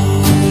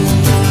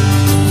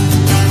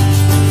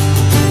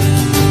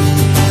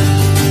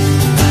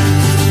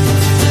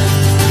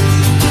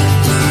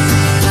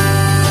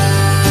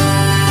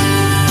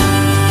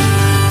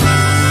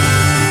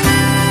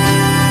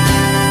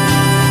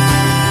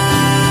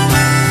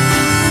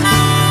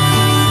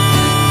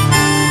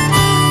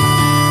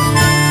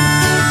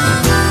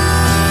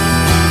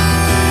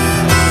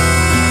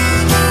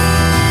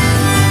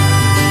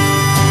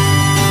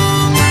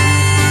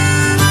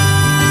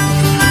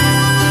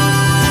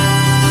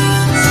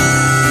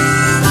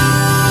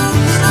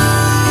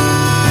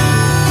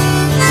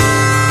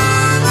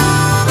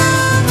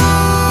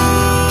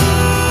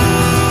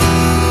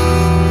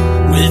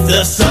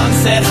 The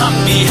sunset hung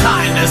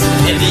behind us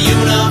and the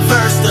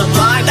universe to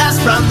blind us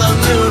from the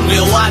moon,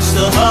 we'll watch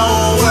the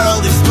whole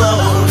world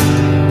explode.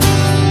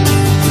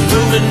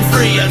 Moving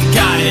free,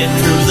 unguided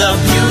through the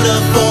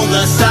beautiful,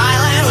 the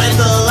silent,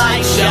 with the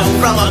light show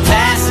from a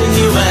passing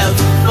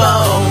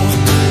UFO.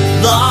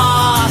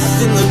 Lost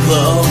in the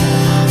glow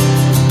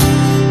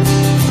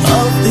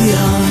of the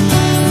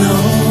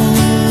unknown.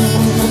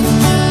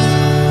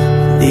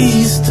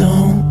 Please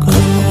don't go.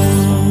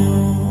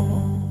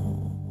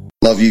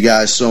 Love you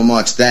guys so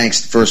much.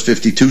 Thanks. The First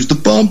 52's the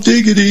Bump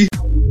Diggity.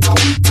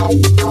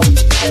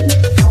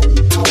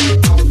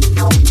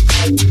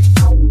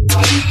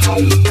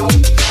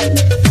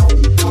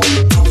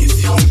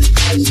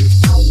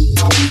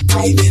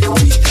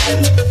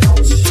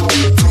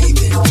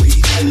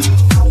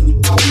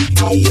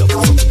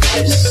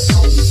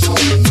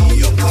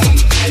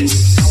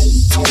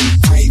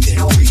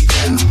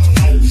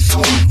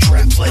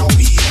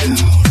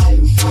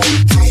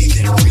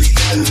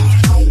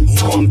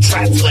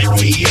 Trapped like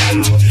we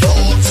are.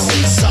 Thoughts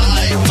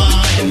inside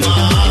my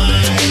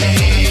mind,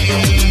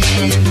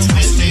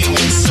 twisting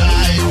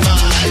inside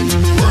my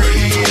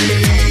brain.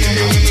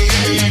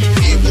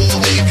 People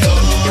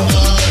become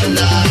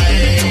alive,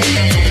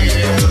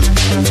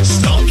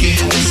 stuck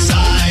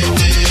inside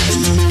this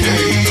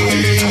game.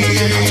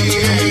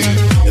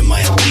 Am I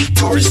awake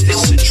or is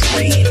this a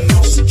dream?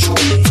 It's a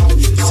dream.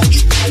 It's a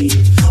dream.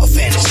 A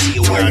fantasy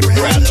where I'd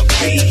rather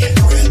be.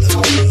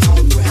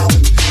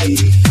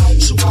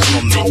 So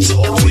come and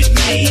talk with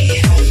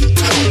me.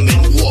 Come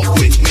and walk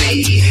with me.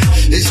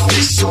 Is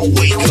this a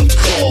wake-up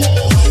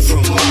call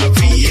from my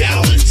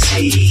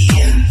reality?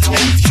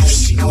 Have you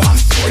seen my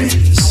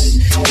friends?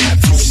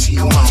 Have you seen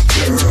my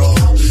girl?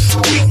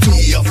 Wake me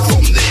up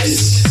from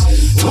this.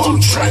 I'm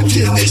trapped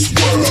in this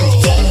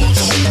world. Thought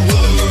you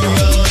were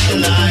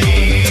alive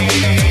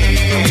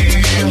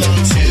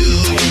until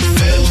you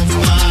felt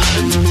my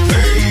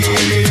pain.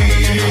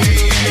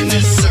 The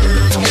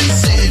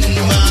circus in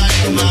my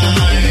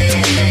mind,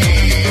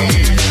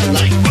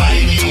 like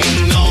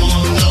riding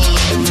on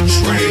the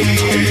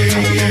train.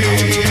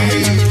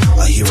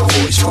 I hear a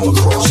voice from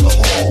across the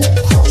hall.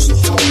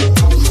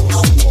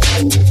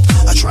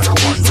 I try to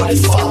run, but it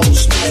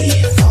follows me.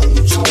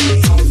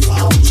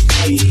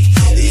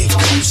 It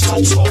comes to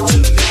talk to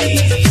me.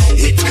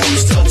 It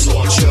comes to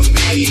torture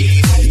me.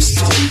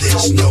 Still,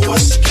 there's no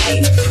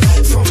escape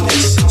from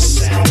this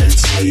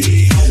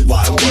insanity.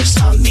 Why was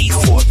I made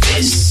for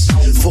this?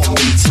 For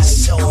me to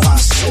sell my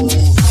soul.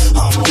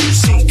 I'm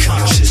losing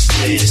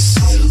consciousness.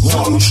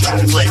 Long try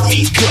to let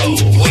me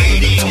go.